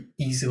very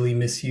easily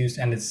misused,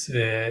 and it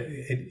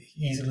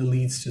easily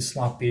leads to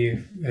sloppy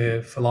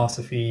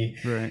philosophy.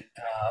 Right.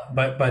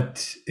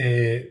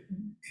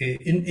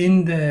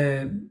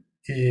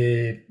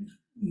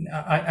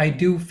 I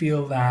do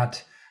feel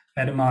that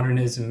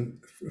metamodernism,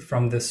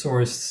 from the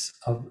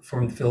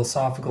from the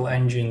philosophical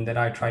engine that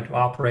I try to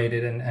operate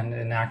it and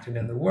enact it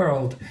in the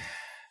world,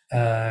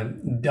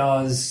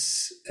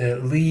 does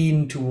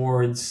lean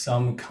towards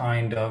some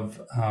kind of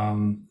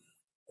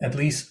at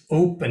least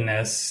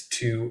openness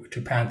to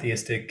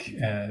pantheistic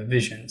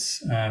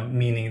visions,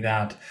 meaning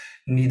that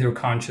neither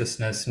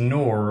consciousness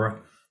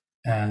nor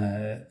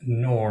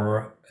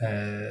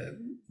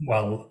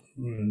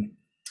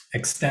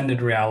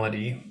extended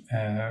reality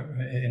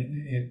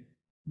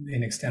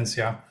in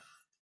extensia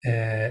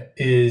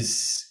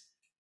is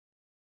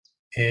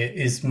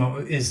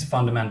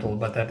fundamental,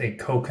 but that they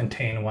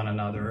co-contain one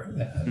another,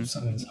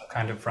 some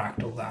kind of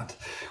fractal, that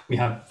we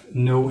have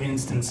no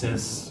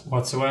instances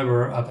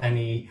whatsoever of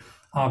any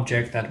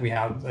object that we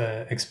have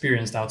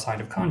experienced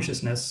outside of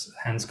consciousness,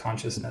 hence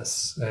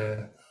consciousness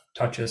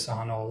touches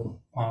on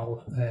all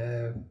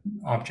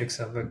objects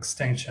of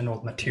extension,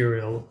 all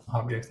material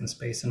objects in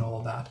space and all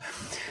of that,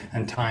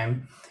 and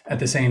time. At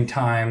the same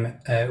time,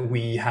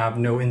 we have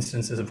no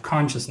instances of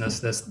consciousness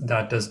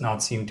that does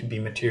not seem to be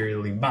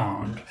materially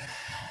bound.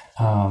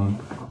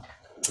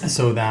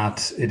 So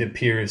that it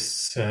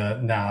appears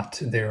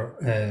that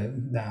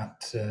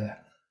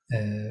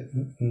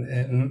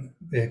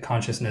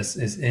consciousness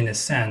is, in a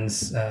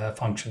sense, a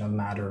function of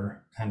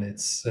matter and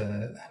its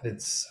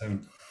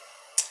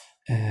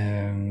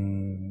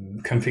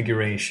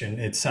configuration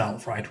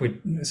itself, right?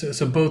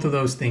 So both of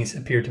those things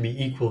appear to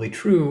be equally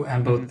true,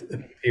 and both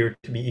appear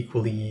to be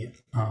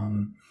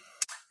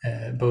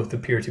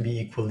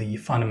equally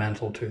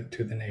fundamental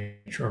to the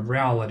nature of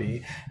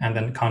reality. And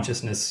then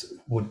consciousness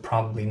would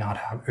probably not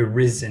have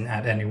arisen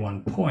at any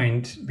one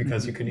point,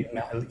 because you could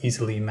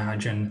easily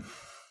imagine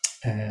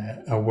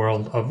a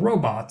world of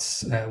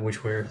robots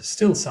which were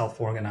still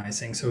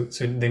self-organizing. So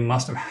they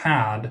must have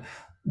had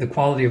the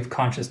quality of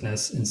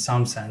consciousness, in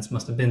some sense,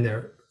 must have been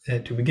there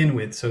to begin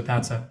with. So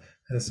that's a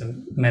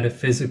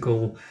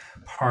metaphysical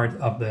part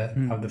of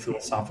the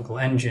philosophical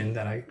engine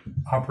that I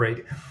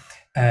operate.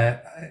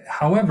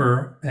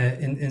 However,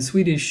 in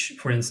Swedish,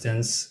 for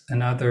instance,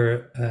 and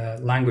other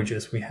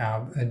languages, we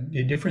have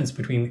a difference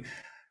between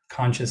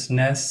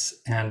consciousness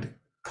and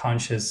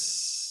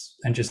consciousness,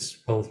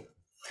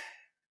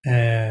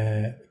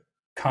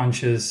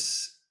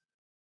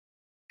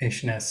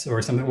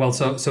 or something. Well,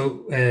 so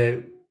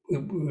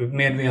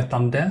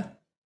medvetande,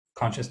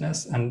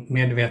 consciousness, and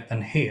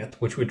medvetenhet,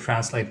 which would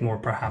translate more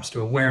perhaps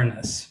to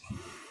awareness.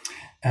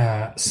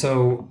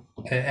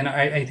 And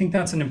I think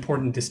that's an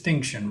important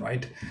distinction,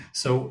 right?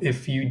 So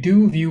if you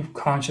do view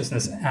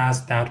consciousness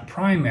as that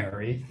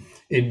primary,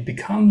 it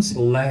becomes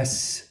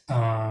less,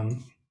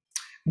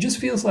 just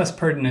feels less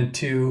pertinent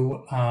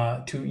to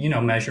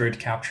measure it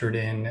captured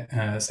in,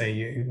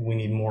 say, we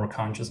need more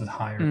consciousness,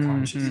 higher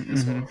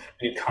consciousness, or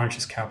we need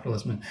conscious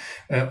capitalism,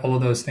 all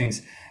of those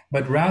things.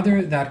 But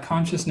rather that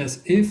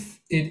consciousness, if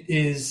it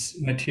is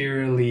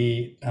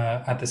materially,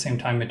 at the same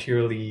time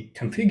materially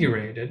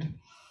configurated,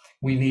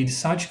 we need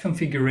such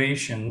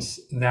configurations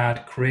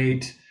that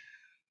create,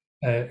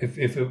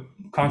 if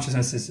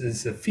consciousness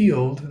is a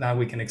field that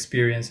we can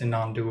experience in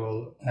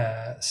non-dual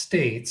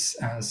states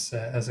as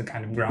a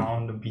kind of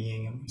ground of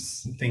being,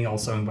 thing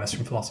also in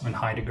Western philosophy and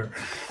Heidegger.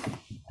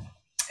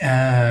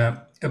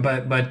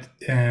 But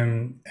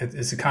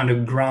it's a kind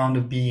of ground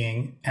of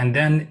being, and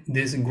then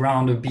this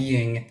ground of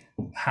being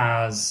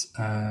has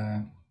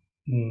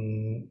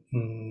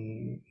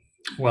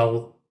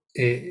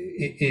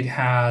it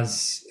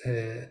has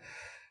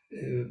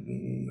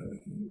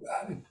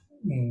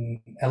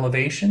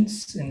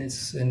elevations in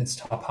its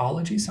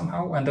topology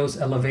somehow, and those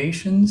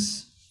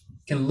elevations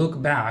can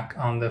look back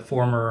on the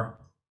former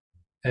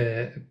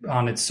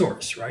on its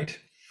source, right?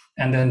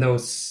 And then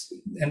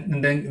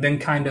then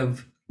kind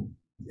of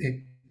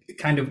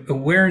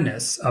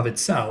awareness of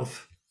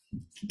itself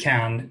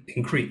can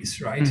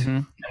increase, right?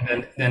 And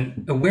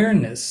then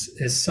awareness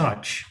as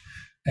such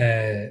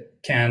can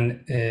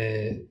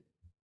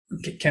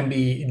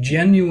be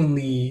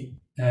genuinely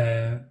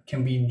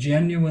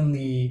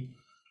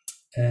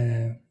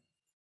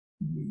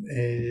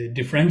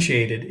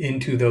differentiated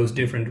into those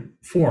different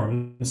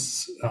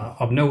forms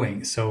of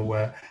knowing.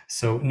 So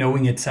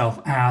knowing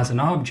itself as an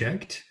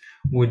object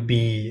would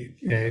be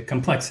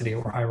complexity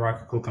or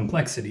hierarchical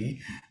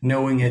complexity.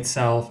 Knowing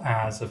itself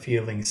as a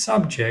feeling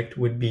subject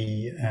would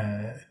be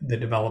the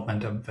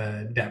development of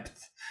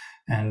depth.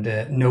 And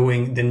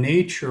knowing the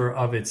nature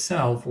of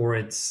itself, or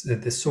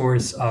the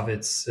source of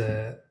its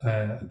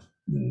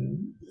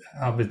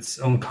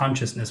own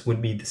consciousness,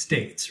 would be the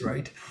states,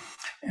 right?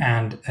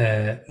 And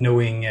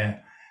knowing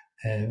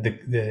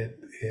the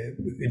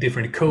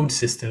different code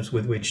systems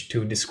with which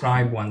to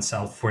describe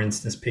oneself, for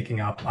instance,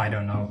 picking up, I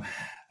don't know,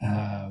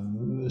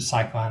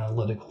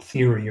 psychoanalytical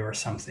theory or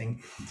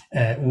something,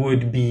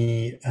 would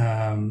be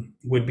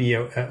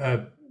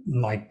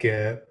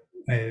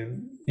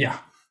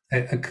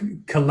a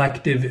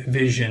collective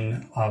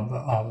vision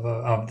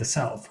of the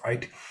self,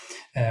 right?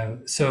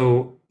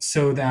 So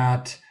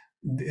that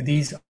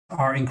these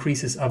are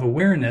increases of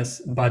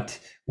awareness, but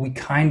we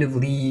kind of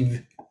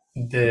leave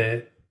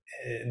the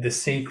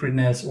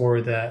sacredness or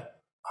the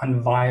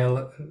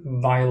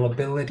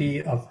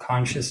inviolability of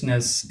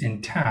consciousness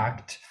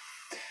intact.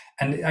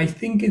 And I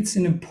think it's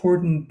an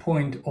important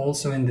point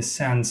also in the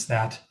sense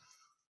that,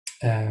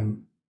 so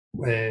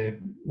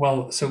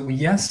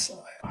yes,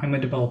 I'm a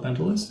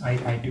developmentalist.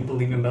 I do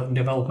believe in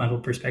developmental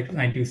perspective.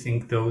 I do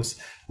think those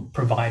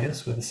provide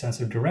us with a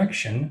sense of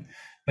direction.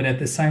 But at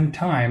the same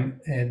time,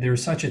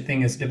 there's such a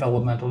thing as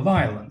developmental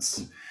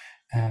violence.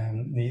 I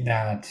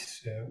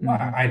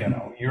don't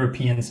know,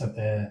 Europeans of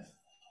the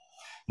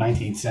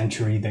 19th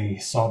century, they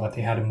saw that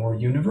they had a more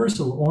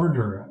universal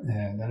order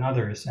than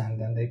others, and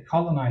then they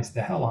colonized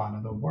the hell out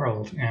of the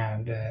world,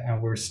 and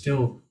we're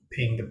still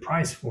paying the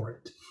price for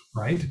it,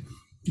 right?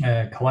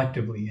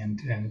 Collectively, and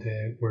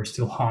we're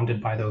still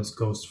haunted by those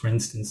ghosts, for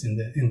instance,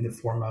 in the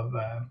form of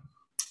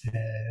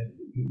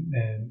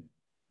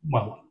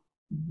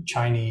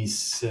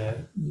Chinese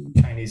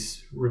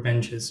Chinese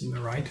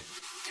revengism, right?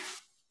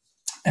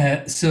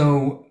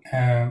 So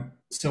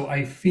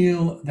I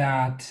feel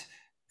that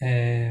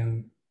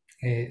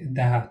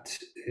that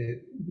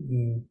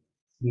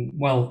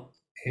well,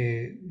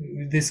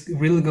 this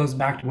really goes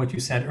back to what you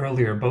said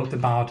earlier, both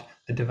about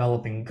the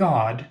developing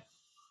God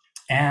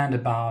and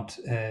about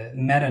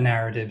meta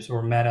narratives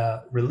or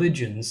meta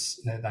religions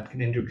that can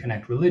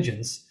interconnect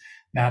religions.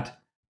 That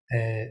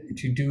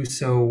to do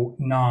so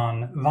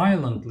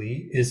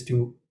non-violently is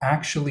to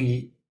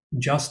actually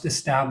just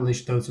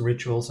establish those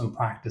rituals and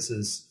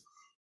practices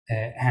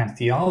and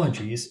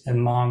theologies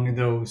among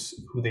those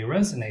who they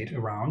resonate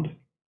around,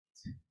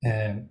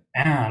 and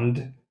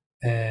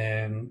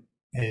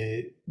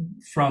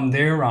from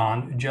there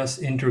on,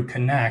 just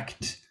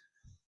interconnect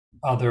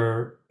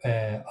other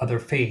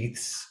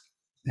faiths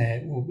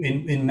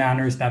in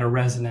manners that are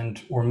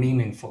resonant or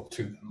meaningful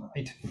to them,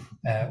 right?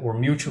 Or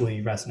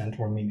mutually resonant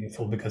or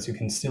meaningful, because you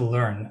can still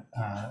learn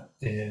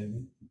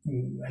an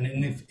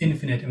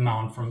infinite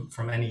amount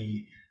from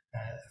any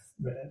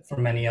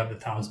of the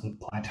thousand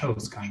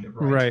plateaus, kind of,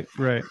 right?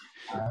 Right.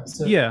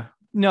 Yeah.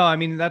 No, I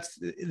mean,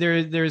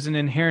 there's an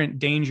inherent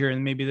danger,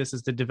 and maybe this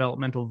is the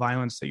developmental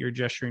violence that you're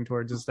gesturing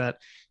towards, is that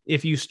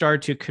if you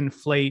start to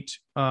conflate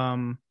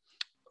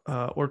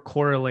or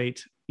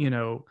correlate,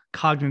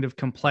 cognitive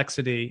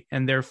complexity,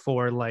 and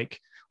therefore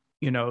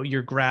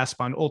your grasp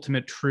on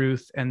ultimate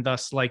truth, and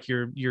thus like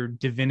your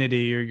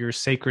divinity or your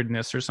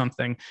sacredness or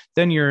something,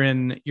 then you're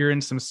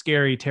in some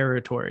scary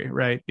territory,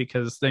 right?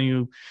 Because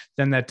then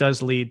that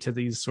does lead to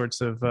these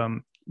sorts of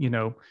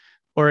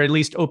or at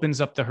least opens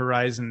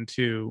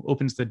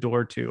the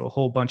door to a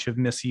whole bunch of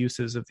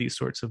misuses of these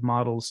sorts of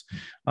models,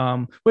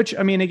 which,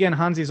 I mean, again,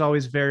 Hansi's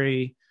always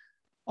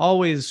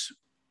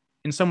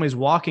in some ways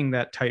walking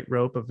that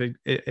tightrope of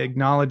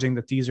acknowledging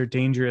that these are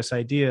dangerous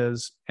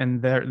ideas and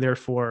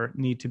therefore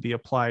need to be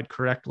applied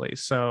correctly.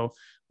 So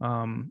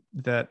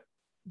that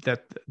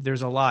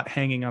there's a lot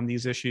hanging on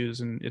these issues,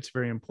 and it's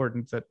very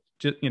important that,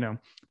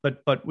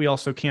 but we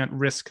also can't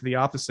risk the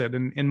opposite.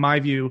 And in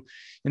my view,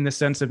 in the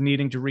sense of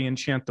needing to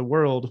re-enchant the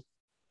world,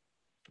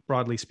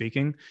 broadly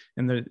speaking,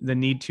 and the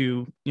need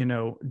to,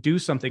 do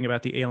something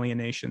about the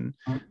alienation,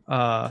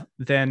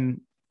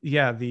 then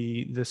yeah,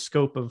 the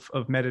scope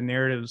of meta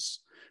narratives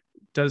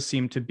does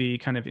seem to be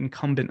kind of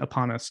incumbent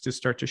upon us to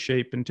start to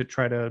shape and to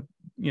try to,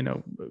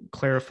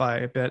 clarify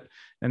a bit.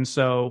 And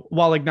so,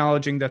 while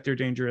acknowledging that they're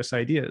dangerous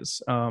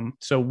ideas,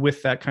 so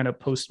with that kind of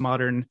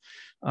postmodern,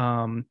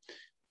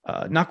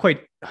 not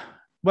quite,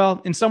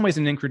 well, in some ways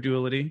an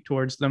incredulity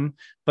towards them,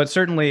 but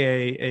certainly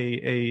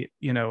a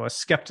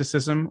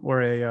skepticism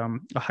or a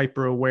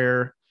hyper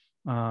aware,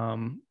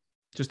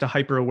 just a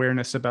hyper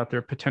awareness about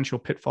their potential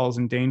pitfalls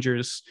and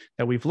dangers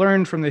that we've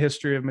learned from the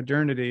history of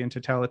modernity and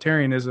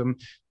totalitarianism,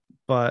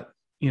 but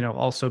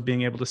also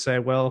being able to say,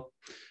 well,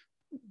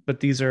 but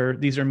these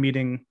are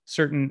meeting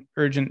certain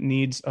urgent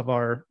needs of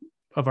our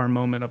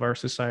moment, of our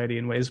society,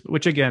 in ways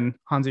which, again,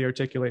 Hansi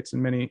articulates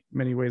in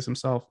many ways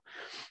himself.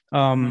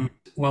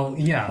 Well,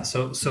 yeah.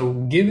 So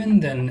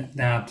given then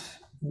that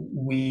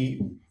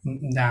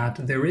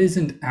there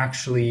isn't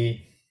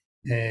actually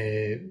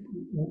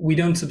we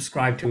don't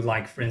subscribe to,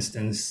 like, for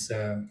instance,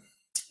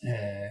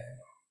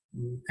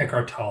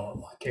 Eckhart Tolle.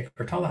 Like,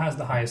 Eckhart Tolle has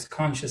the highest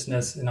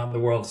consciousness, and now the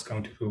world is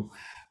going to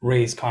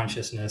raise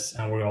consciousness,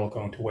 and we're all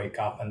going to wake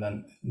up, and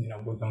then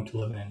we're going to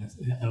live in an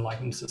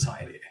enlightened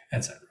society,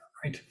 etc.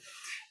 Right?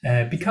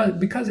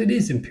 Because it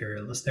is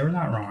imperialist. They're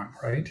not wrong,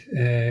 right?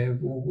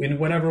 In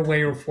whatever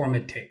way or form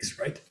it takes,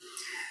 right?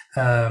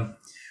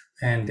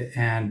 And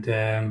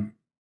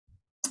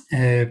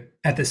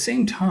at the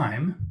same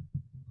time,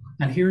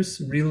 and here's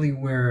really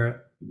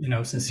where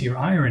sincere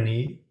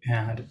irony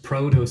and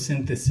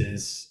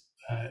proto-synthesis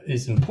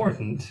is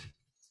important.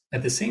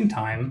 At the same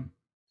time,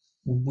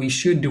 we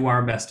should do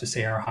our best to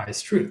say our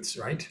highest truths,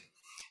 right?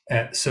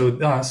 So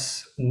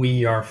thus,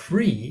 we are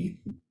free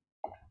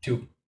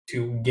to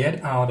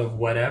get out of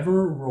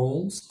whatever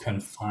roles,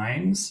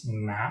 confines,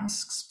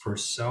 masks,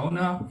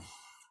 persona,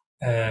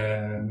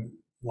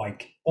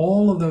 like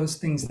all of those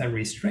things that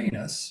restrain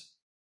us,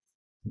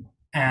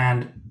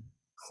 and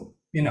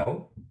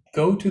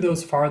go to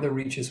those farther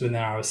reaches within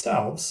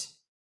ourselves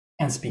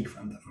and speak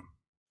from them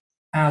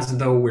as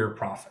though we're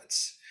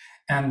prophets.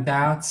 And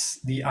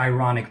that's the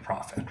ironic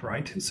prophet,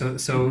 right? So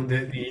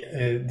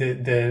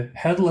the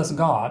headless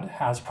God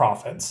has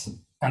prophets,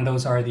 and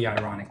those are the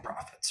ironic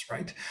prophets,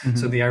 right? Mm-hmm.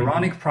 So the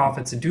ironic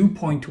prophets do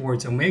point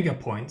towards omega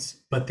points,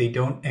 but they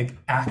don't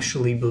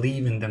actually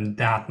believe in them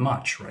that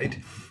much, right?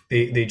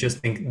 They just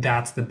think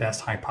that's the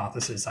best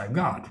hypothesis I've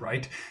got,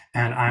 right?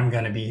 And I'm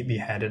going to be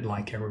beheaded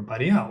like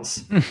everybody else.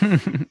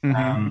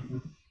 Mm-hmm.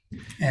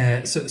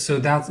 So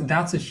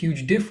that's a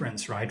huge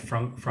difference, right,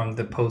 from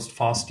the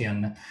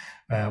post-Faustian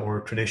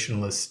or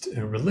traditionalist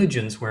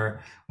religions,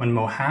 where when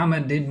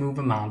Mohammed did move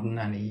a mountain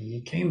and he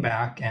came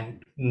back,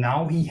 and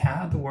now he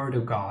had the word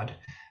of God,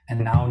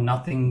 and now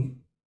nothing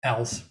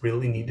else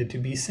really needed to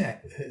be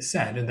said.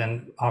 And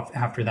then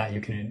after that,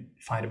 you can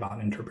fight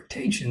about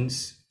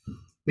interpretations.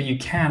 but you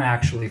can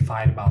actually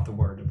fight about the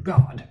word of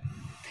God.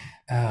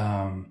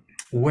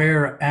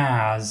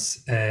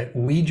 Whereas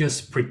we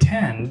just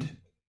pretend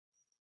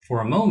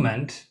for a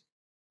moment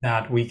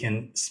that we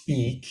can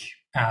speak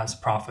as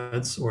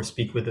prophets or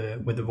speak with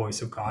the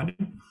voice of God,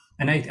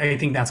 and I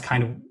think that's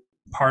kind of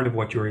part of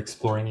what you're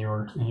exploring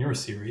in your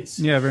series.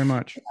 Yeah, very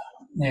much.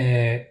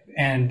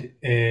 And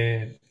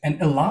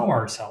allow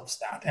ourselves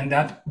that, and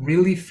that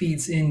really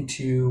feeds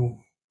into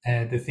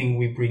the thing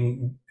we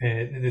bring,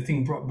 the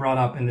thing brought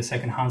up in the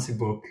second Hansi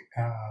book,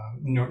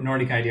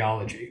 Nordic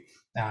ideology,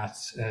 that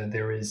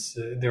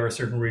there are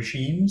certain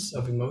regimes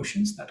of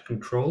emotions that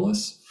control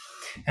us.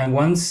 And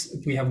once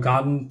we have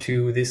gotten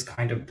to this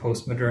kind of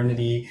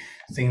post-modernity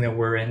thing that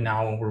we're in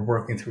now, and we're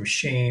working through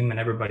shame, and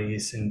everybody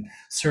is in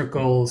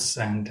circles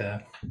and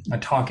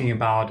talking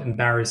about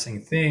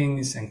embarrassing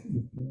things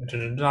and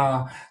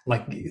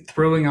like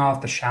throwing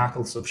off the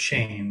shackles of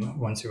shame,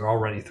 once you're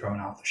already thrown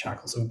off the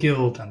shackles of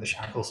guilt and the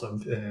shackles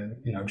of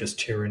just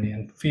tyranny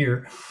and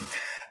fear.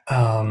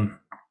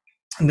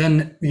 And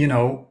then,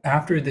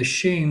 after the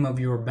shame of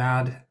your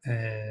bad,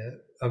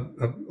 of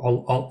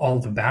all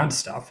the bad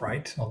stuff,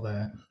 right? All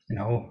the,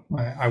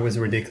 I was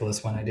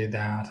ridiculous when I did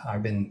that.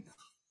 I've been,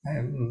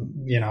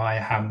 I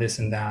have this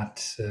and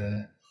that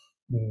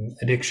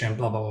addiction,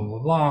 blah, blah, blah, blah,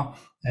 blah.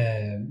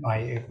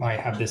 I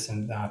have this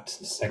and that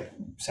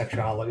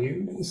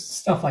sexuality,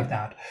 stuff like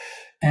that.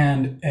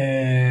 And,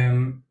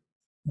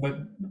 but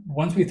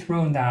once we've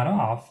thrown that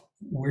off,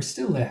 we're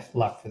still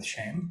left with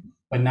shame.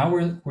 But now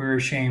we're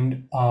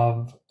ashamed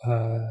of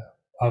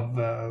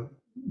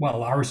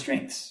our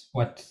strengths,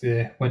 what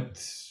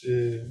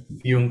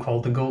Jung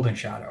called the golden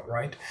shadow,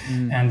 right?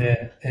 And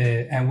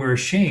we're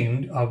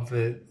ashamed of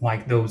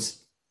like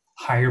those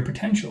higher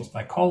potentials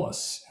that call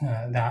us,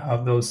 that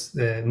of those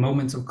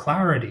moments of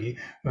clarity,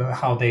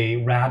 how they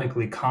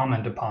radically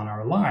comment upon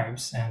our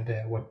lives, and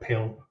what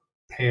pale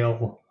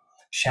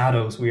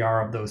shadows we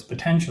are of those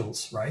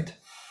potentials, right?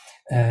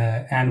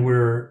 And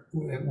we're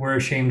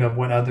ashamed of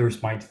what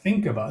others might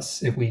think of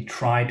us if we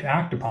try to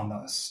act upon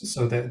those.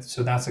 So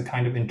that's a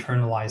kind of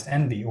internalized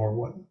envy,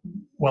 or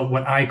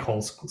what I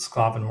call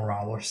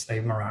Sklavenmoral, or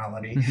slave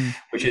morality,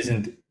 which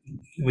isn't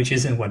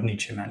what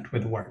Nietzsche meant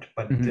with the word,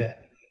 but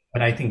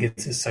I think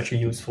it's such a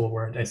useful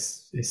word. I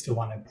still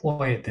want to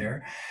employ it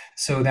there,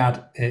 so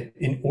that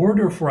in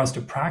order for us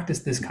to practice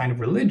this kind of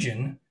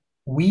religion,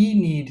 we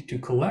need to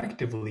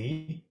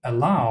collectively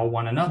allow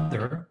one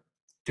another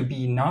to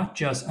be not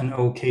just an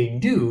okay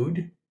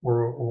dude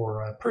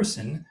or a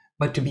person,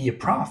 but to be a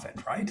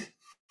prophet, right?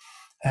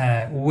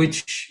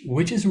 Which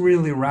is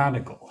really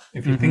radical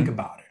if you think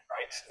about it,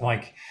 right?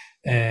 Like,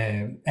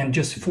 and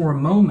just for a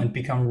moment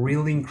become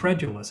really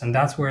incredulous, and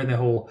that's where the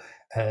whole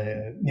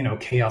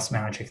chaos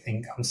magic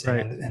thing comes in,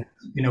 right. and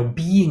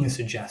being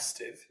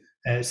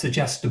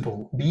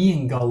suggestible,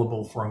 being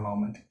gullible for a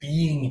moment,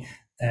 being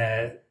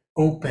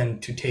open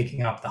to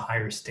taking up the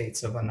higher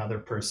states of another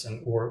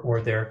person,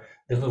 or the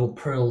little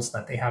pearls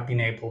that they have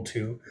been able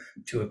to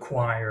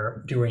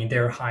acquire during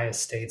their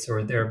highest states,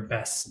 or their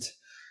best,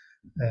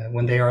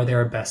 when they are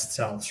their best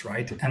selves,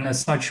 right? And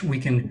as such, we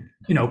can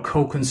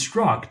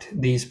co-construct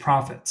these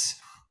prophets,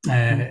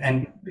 and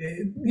a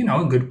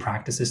good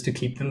practice is to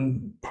keep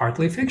them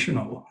partly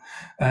fictional,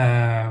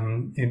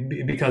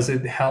 because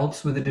it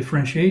helps with the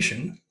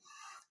differentiation.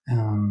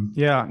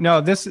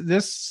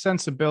 This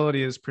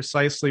sensibility is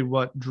precisely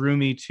what drew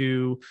me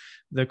to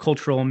the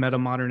cultural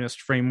metamodernist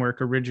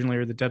framework originally,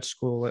 or the Dutch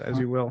school, as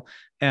you will.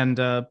 And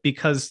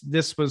because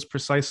this was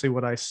precisely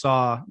what I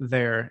saw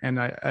there. And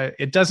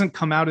it doesn't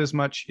come out as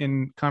much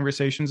in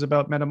conversations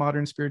about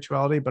metamodern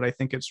spirituality, but I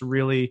think it's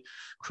really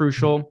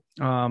crucial.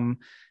 And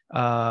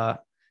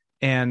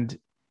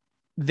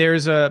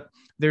there's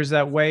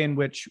that way in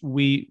which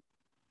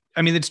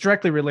it's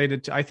directly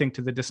related to, I think,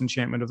 to the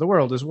disenchantment of the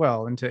world as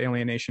well, and to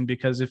alienation,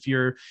 because if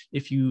you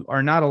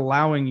are not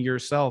allowing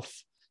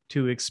yourself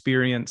to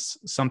experience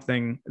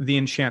something, the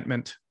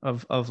enchantment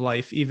of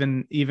life,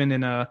 even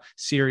in a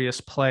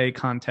serious play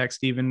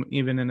context, even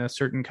in a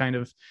certain kind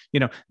of,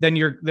 then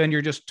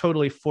you're just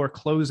totally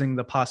foreclosing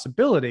the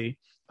possibility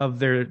of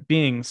there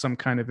being some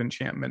kind of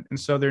enchantment. And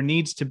so there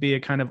needs to be a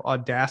kind of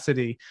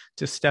audacity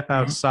to step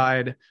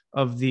outside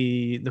of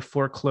the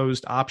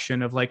foreclosed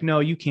option of like,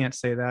 no, you can't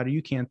say that, or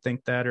you can't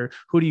think that, or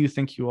who do you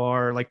think you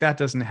are? Like, that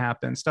doesn't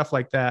happen, stuff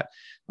like that.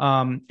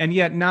 And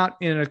yet not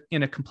in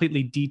a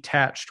completely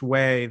detached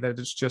way that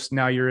it's just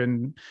now you're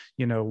in,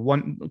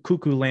 one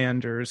cuckoo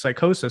land or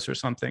psychosis or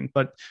something.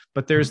 But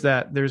there's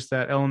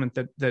that element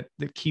that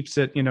keeps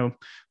it,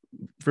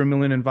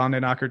 Vermeulen and von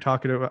den Acker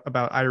talking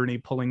about irony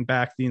pulling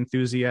back the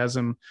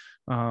enthusiasm,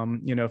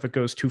 if it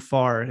goes too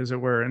far, as it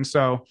were. And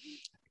so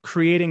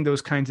creating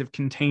those kinds of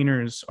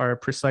containers are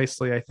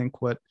precisely, I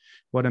think, what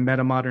a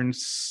metamodern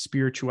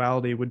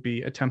spirituality would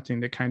be attempting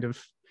to kind of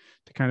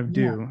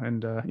do.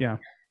 And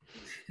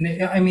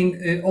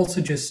And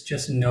also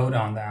just a note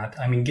on that.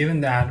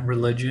 Given that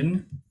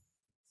religion,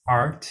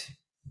 art,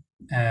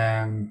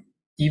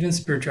 even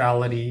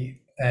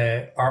spirituality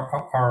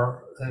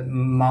are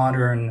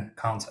modern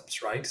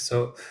concepts, right?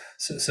 So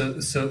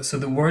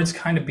the words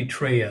kind of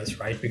betray us,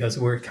 right? Because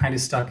we're kind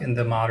of stuck in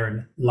the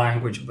modern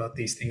language about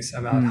these things,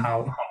 about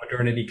how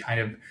modernity kind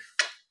of,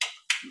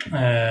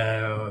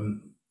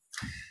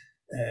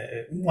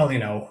 well,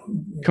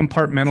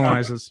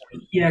 Compartmentalizes.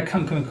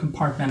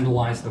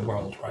 compartmentalize the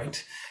world,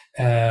 right?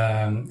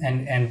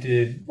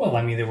 Well,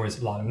 I mean, there was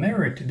a lot of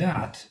merit to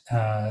that,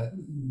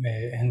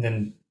 and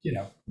then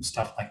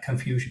stuff like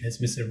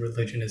Confucianism is a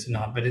religion, is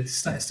not, but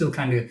it's still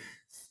kind of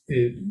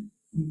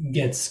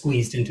gets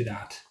squeezed into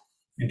that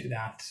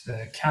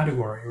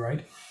category,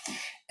 right?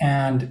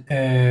 And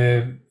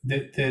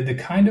the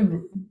kind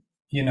of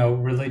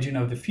religion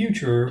of the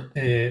future,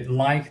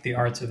 like the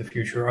arts of the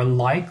future, are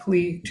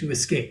likely to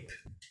escape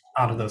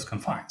out of those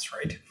confines,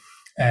 right?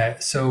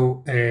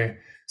 So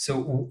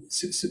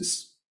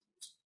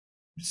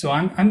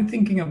I'm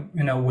thinking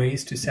of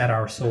ways to set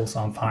our souls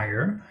on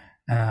fire,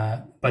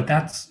 but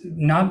that's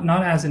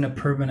not as in a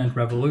permanent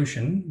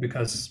revolution,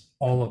 because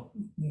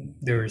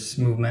there's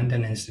movement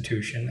and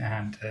institution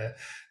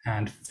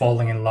and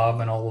falling in love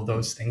and all of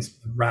those things,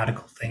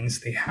 radical things,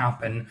 they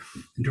happen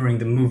during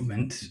the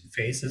movement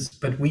phases.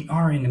 But we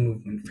are in a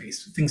movement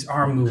phase. Things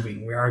are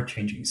moving. We are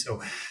changing.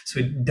 So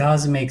it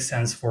does make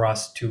sense for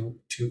us to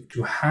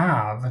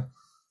have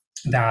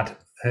that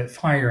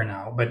fire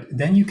now. But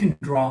then you can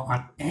draw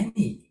on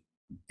any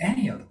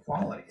of the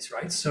qualities,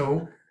 right?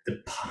 So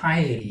the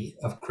piety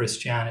of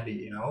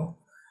Christianity,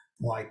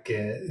 like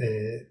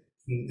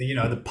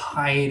the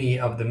piety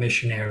of the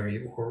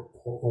missionary,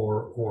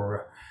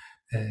 or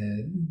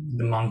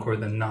the monk or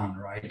the nun,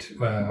 right?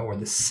 Or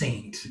the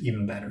saint,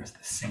 even better,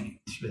 the saint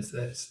is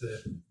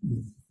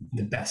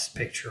the best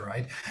picture,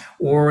 right?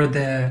 Or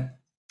the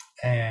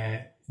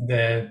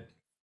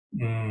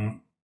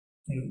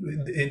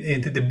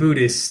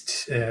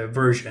Buddhist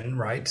version,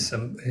 right?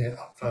 Some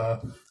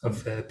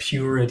of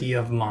purity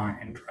of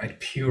mind, right?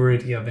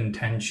 Purity of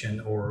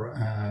intention, or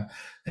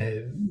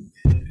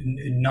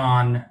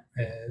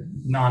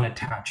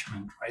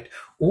non-attachment, right?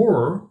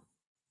 Or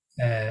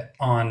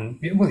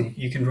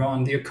you can draw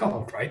on the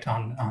occult, right?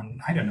 On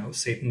I don't know,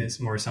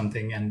 Satanism or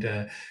something, and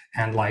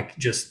like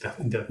just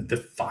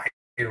the fire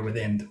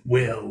within, the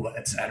will,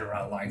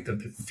 etc., like the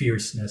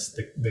fierceness,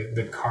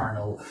 the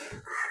carnal,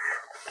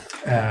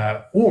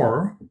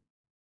 or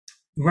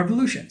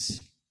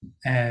revolutions,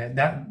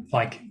 that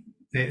like,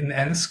 and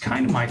it's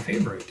kind of my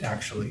favorite,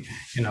 actually.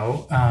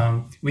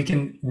 We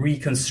can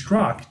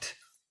reconstruct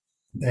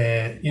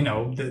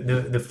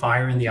the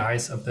fire in the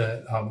eyes of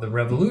the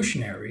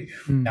revolutionary.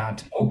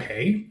 That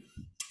okay,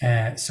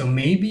 so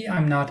maybe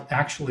I'm not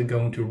actually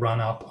going to run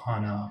up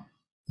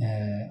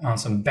on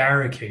some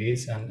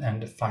barricades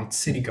and fight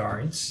city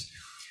guards,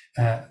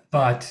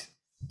 but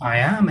I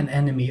am an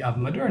enemy of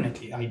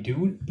modernity. I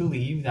do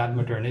believe that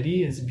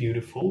modernity is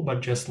beautiful,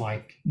 but just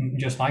like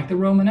the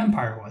Roman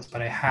Empire was.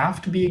 But I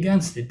have to be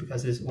against it,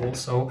 because it's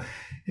also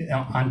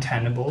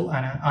untenable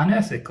and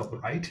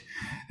unethical, right?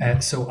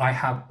 So I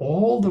have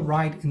all the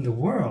right in the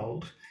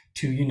world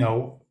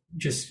to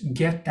just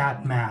get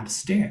that mad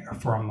stare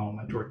for a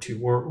moment or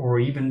two, or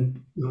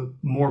even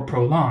more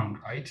prolonged,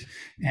 right?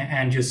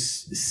 And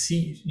just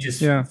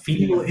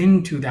feel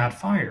into that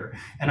fire.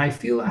 And I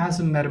feel,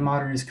 as a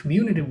metamodernist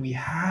community, we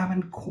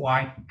haven't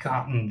quite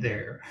gotten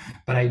there.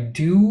 But I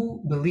do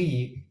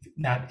believe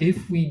that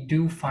if we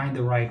do find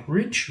the right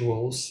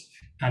rituals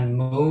and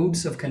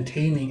modes of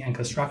containing and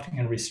constructing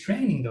and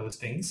restraining those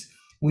things,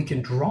 we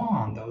can draw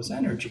on those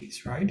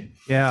energies, right?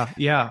 Yeah.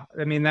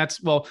 I mean,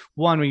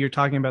 one, when you're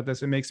talking about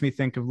this, it makes me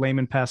think of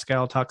Layman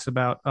Pascal talks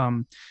about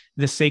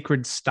the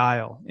sacred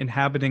style,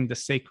 inhabiting the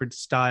sacred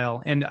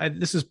style. And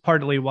this is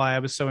partly why I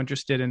was so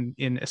interested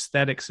in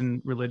aesthetics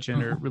and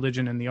religion, or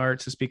religion and the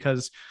arts, is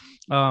because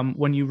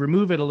when you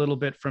remove it a little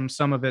bit from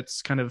some of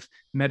its kind of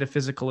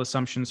metaphysical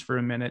assumptions for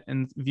a minute,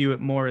 and view it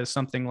more as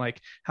something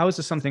like, how is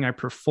this something I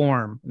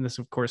perform? And this,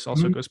 of course,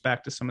 also goes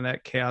back to some of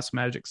that chaos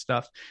magic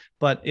stuff.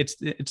 But it's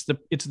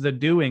the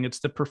doing, it's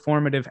the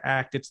performative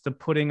act, it's the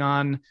putting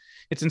on,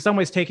 it's in some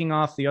ways taking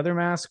off the other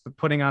mask, but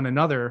putting on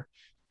another,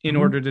 in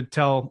order to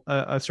tell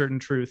a certain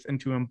truth and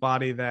to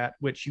embody that,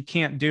 which you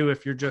can't do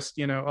if you're just,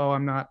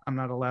 I'm not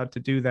allowed to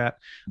do that.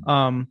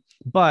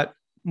 But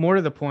more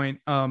to the point,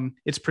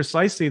 it's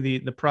precisely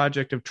the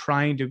project of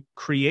trying to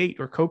create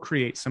or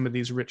co-create some of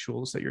these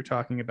rituals that you're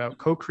talking about,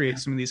 co-create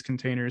some of these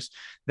containers,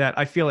 that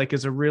I feel like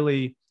is a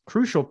really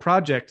crucial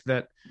project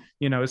that,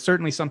 is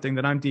certainly something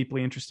that I'm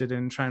deeply interested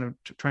in, trying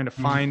to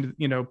find,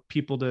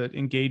 people to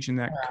engage in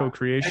that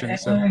co-creation.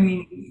 So I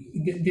mean,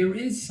 there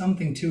is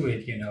something to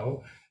it,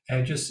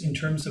 just in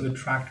terms of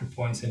attractor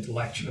points,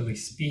 intellectually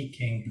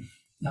speaking.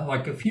 Now,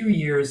 like a few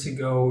years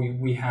ago,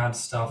 we had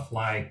stuff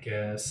like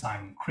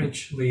Simon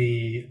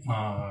Critchley,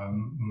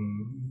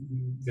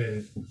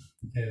 the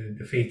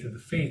Faith of the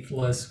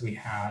Faithless. We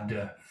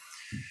had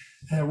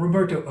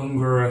Roberto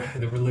Unger,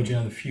 The Religion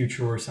of the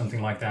Future, or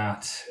something like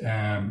that.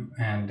 And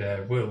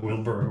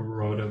Wilbur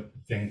wrote a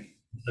thing,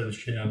 The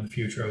Religion of the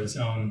Future, of his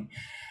own.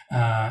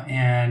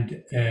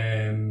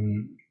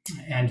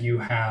 and you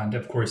had,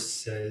 of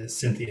course,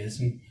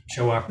 Syntheism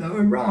show up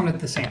around at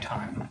the same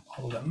time,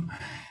 all of them.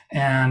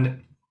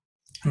 And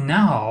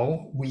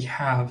now we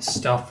have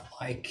stuff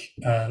like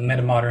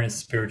metamodernist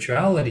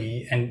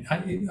spirituality, and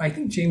I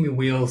think Jamie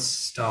Wheel's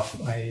stuff.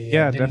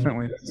 Yeah, didn't,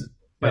 definitely.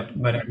 Yep.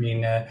 but I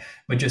mean,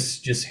 but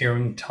just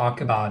hearing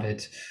talk about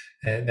it,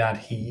 that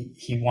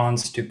he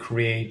wants to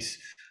create,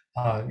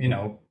 you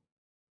know,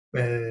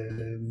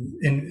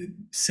 in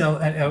so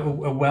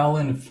a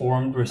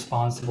well-informed,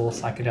 responsible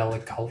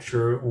psychedelic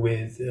culture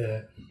with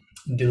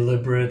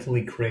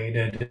deliberately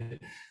created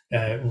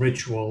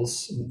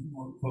rituals,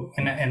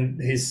 and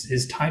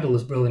his title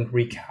is brilliant.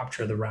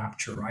 Recapture the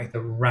rapture, right?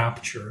 The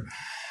rapture,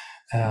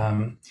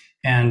 and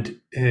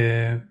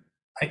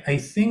I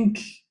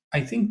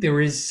think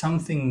there is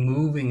something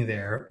moving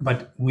there,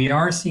 but we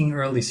are seeing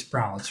early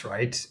sprouts,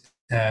 right?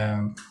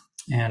 And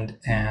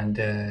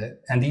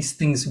these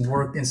things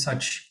work in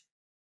such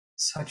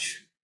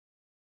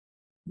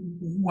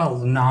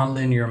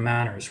non-linear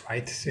manners,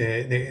 right?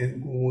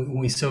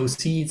 We sow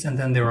seeds, and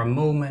then there are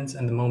moments,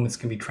 and the moments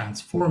can be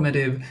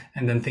transformative,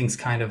 and then things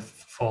kind of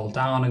fall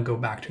down and go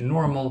back to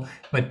normal,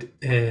 but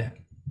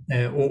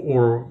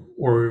or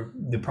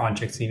the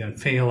projects even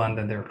fail, and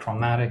then they're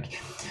traumatic.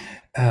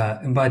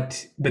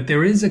 But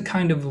there is a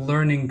kind of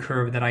learning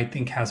curve that I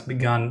think has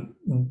begun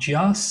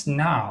just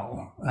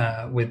now,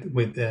 with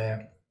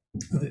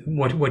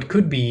what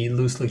could be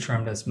loosely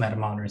termed as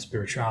metamodern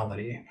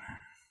spirituality.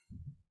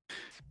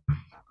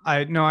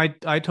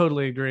 I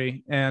totally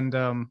agree, and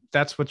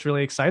that's what's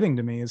really exciting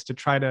to me, is to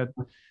try to,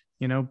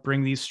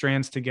 bring these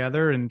strands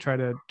together and try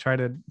to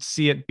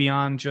see it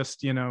beyond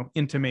just,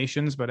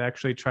 intimations, but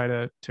actually try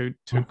to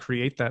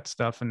create that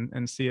stuff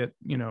and see it,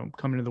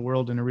 come into the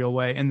world in a real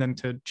way, and then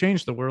to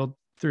change the world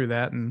through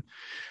that and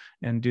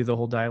do the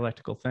whole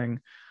dialectical thing.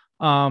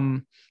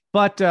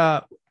 But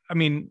I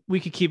mean, we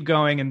could keep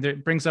going, and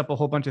it brings up a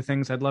whole bunch of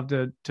things I'd love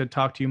to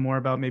talk to you more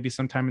about. Maybe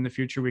sometime in the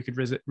future we could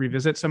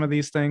revisit some of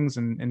these things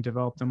and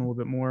develop them a little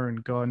bit more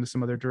and go into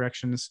some other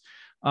directions.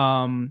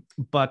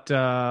 But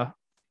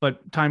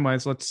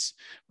time-wise, let's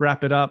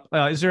wrap it up.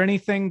 Is there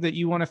anything that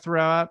you want to throw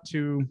out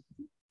to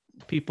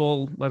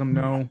people? Let them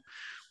know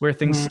where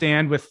things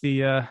stand with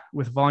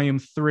with Volume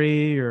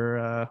 3,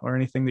 or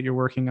anything that you're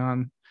working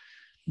on.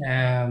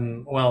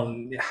 Let's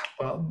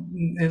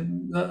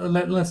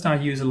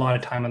not use a lot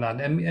of time on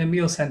that.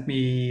 Emil sent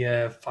me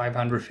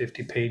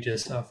 550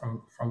 pages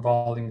from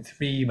Volume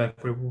 3, but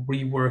we're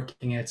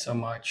reworking it so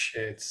much.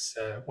 It's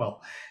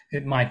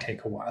it might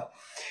take a while.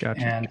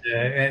 Gotcha.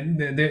 And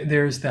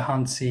there's the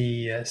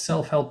Hansi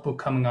self-help book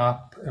coming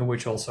up,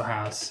 which also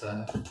has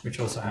at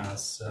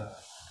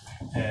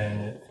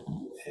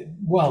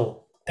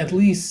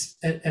least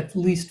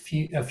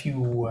a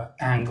few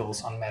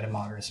angles on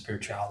metamodern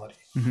spirituality.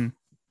 Mm-hmm.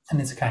 And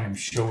it's a kind of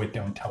show it,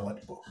 don't tell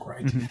it book,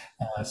 right?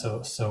 Mm-hmm.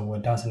 So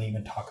it doesn't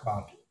even talk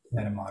about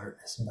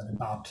metamodernism, but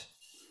about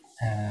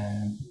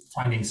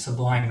finding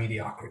sublime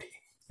mediocrity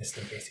is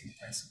the basic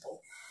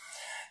principle.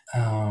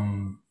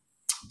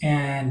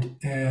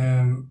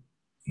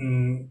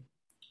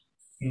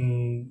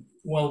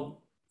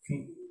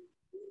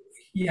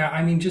 Yeah,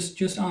 I mean,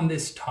 just on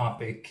this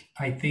topic,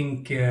 I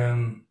think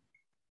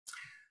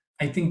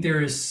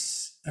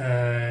there's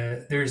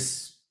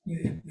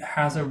it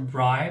has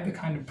arrived a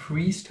kind of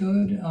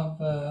priesthood of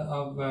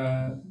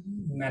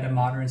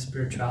metamodern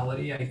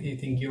spirituality. I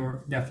think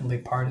you're definitely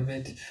part of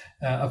it.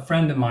 A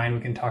friend of mine, we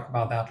can talk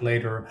about that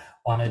later,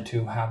 wanted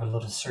to have a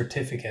little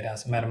certificate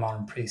as a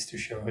metamodern priest to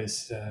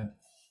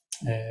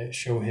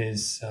show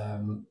his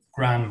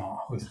grandma,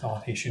 who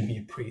thought he should be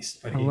a priest.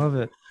 But I love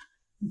it.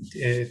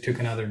 Took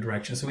another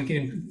direction, so we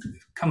can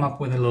come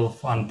up with a little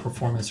fun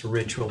performance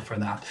ritual for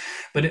that.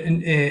 But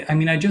I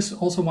mean, I just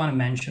also want to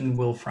mention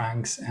Will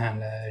Franks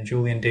and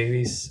Julian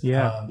Davies,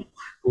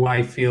 who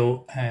I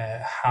feel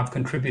have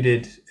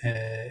contributed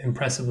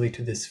impressively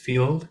to this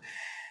field,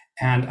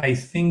 and I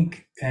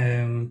think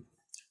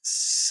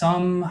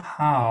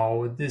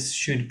somehow this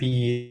should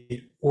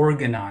be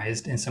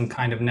organized in some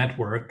kind of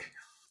network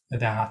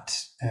that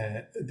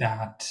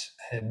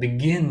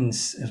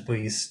begins at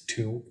least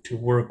to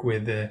work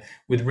with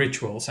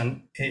rituals.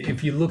 And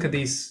if you look at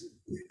these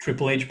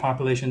Triple H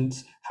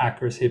populations,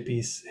 hackers,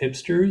 hippies,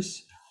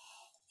 hipsters,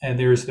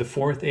 there's the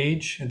fourth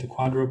H, the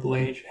quadruple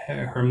H,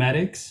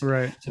 hermetics.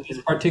 Right. So this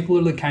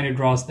particularly kind of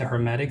draws the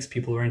hermetics.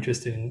 People are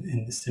interested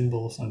in the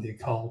symbols and the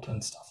occult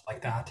and stuff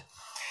like that.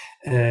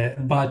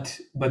 But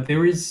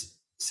there is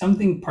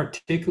something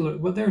particular.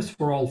 Well, there's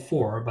for all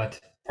four, but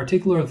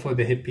particularly for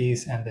the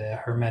hippies and the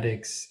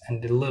hermetics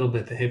and a little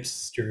bit the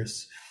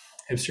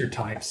hipster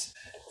types,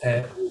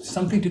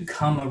 something to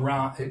come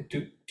around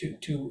to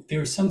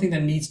there's something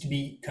that needs to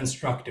be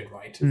constructed,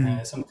 right?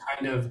 Some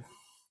kind of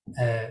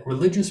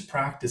religious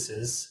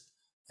practices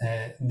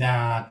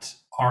that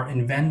are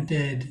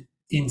invented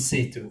in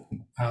situ,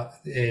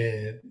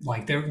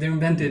 like they're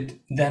invented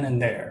then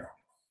and there,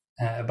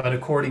 but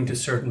according to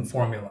certain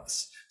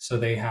formulas. So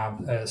they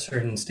have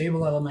certain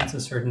stable elements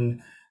and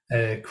certain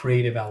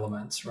creative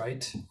elements,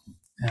 right?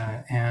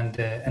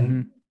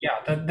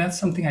 yeah, that's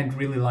something I'd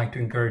really like to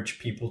encourage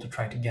people to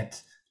try to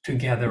get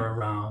together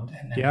around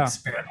and Yeah.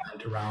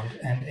 experiment around.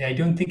 And I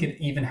don't think it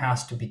even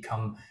has to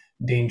become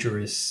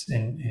dangerous,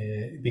 and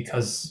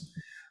because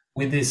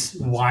with this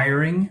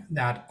wiring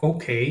that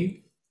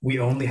okay, we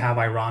only have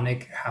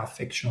ironic, half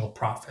fictional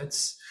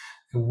prophets.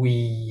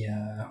 We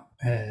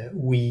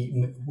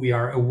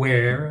are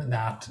aware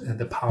that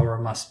the power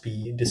must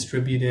be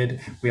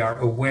distributed. We are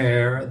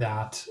aware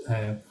that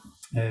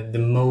the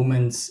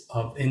moments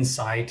of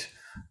insight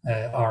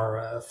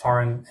are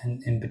far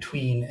in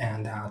between,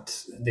 and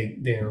that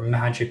they're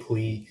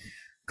magically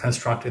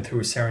constructed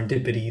through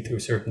serendipity, through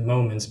certain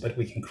moments, but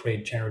we can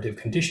create generative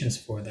conditions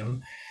for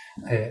them.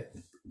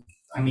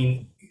 I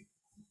mean,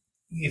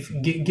 if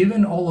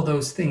given all of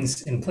those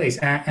things in place,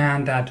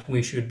 and that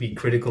we should be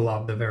critical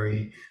of the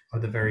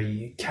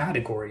very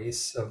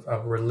categories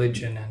of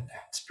religion and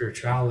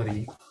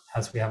spirituality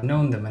as we have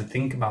known them, and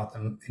think about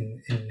them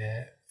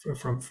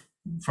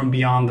from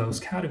beyond those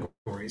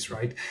categories,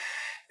 right?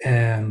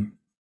 Um,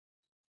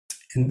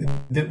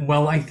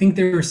 well, I think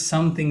there's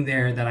something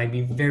there that I'd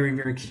be very,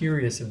 very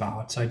curious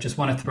about. So I just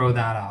want to throw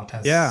that out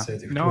as Yeah.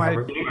 No,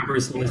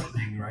 whoever's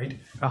listening, right?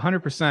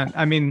 100%.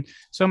 I mean,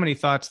 so many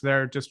thoughts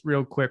there. Just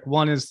real quick.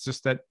 One is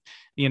just that,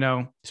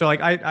 so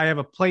like I have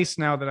a place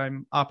now that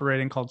I'm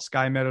operating called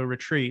Sky Meadow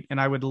Retreat,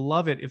 and I would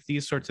love it if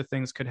these sorts of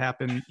things could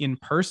happen in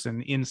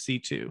person in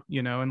situ,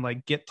 and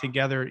like get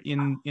together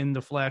in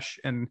the flesh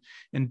and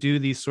do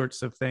these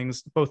sorts of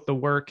things, both the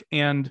work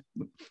and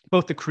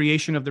both the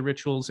creation of the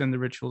rituals and the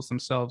rituals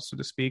themselves, so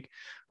to speak.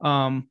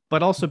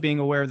 But also being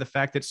aware of the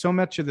fact that so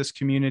much of this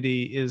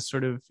community is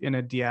sort of in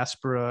a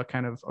diaspora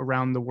kind of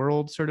around the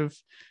world sort of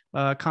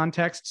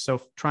context.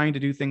 So trying to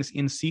do things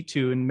in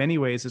situ in many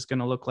ways is going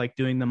to look like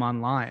doing them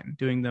online,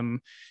 doing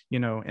them,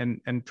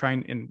 and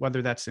trying, and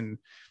whether that's in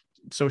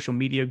social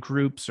media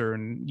groups or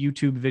in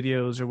YouTube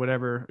videos or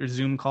whatever, or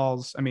Zoom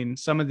calls. I mean,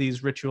 some of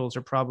these rituals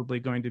are probably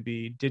going to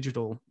be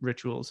digital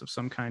rituals of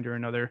some kind or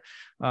another,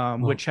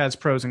 which has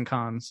pros and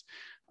cons.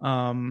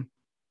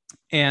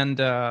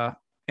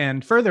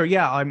 And further,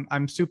 yeah,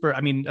 I'm super. I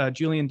mean,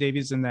 Julian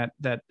Davies in that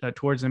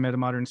Towards the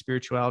Metamodern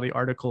Spirituality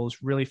article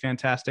is really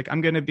fantastic.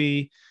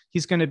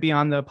 He's going to be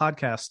on the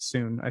podcast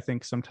soon, I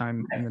think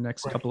sometime in the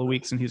next couple of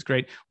weeks, and he's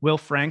great. Will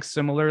Franks,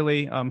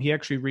 similarly, he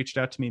actually reached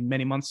out to me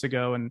many months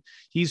ago, and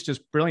he's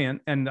just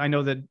brilliant. And I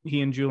know that he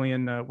and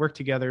Julian work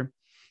together.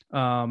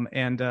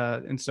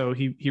 And so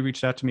he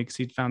reached out to me because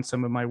he'd found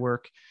some of my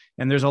work,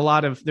 and there's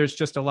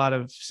just a lot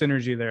of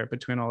synergy there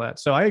between all that.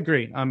 So I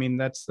agree. I mean,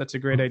 that's a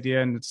great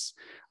idea. And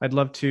I'd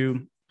love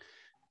to,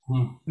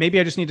 maybe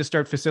I just need to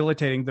start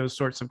facilitating those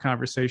sorts of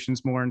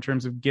conversations more in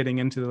terms of getting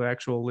into the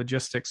actual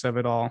logistics of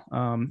it all.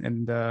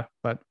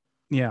 But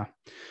yeah.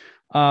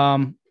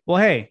 Well,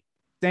 hey,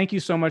 thank you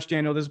so much,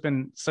 Daniel. This has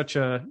been such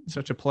a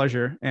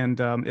pleasure. And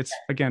it's,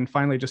 again,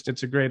 finally,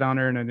 it's a great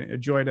honor and a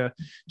joy to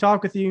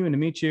talk with you and to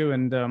meet you.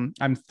 And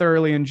I'm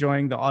thoroughly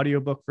enjoying the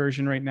audiobook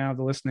version right now,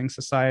 The Listening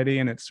Society,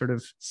 and it's sort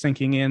of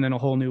sinking in a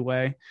whole new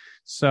way.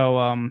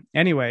 So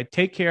anyway,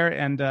 take care.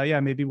 And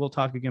yeah, maybe we'll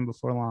talk again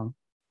before long.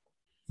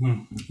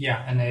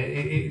 Yeah, and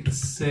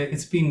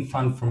it's been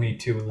fun for me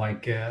too.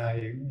 Like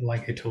I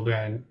told you, I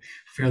had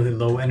fairly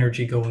low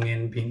energy going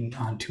in, being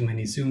on too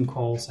many Zoom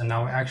calls, and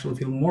now I actually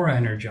feel more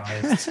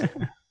energized.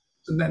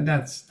 So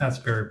that's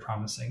very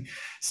promising.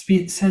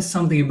 Says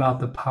something about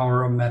the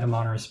power of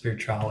metamodern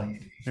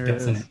spirituality,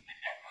 doesn't it?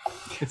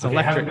 It's okay,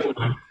 electric.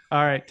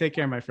 All right, take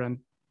care, my friend.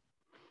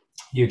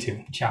 You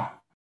too. Ciao.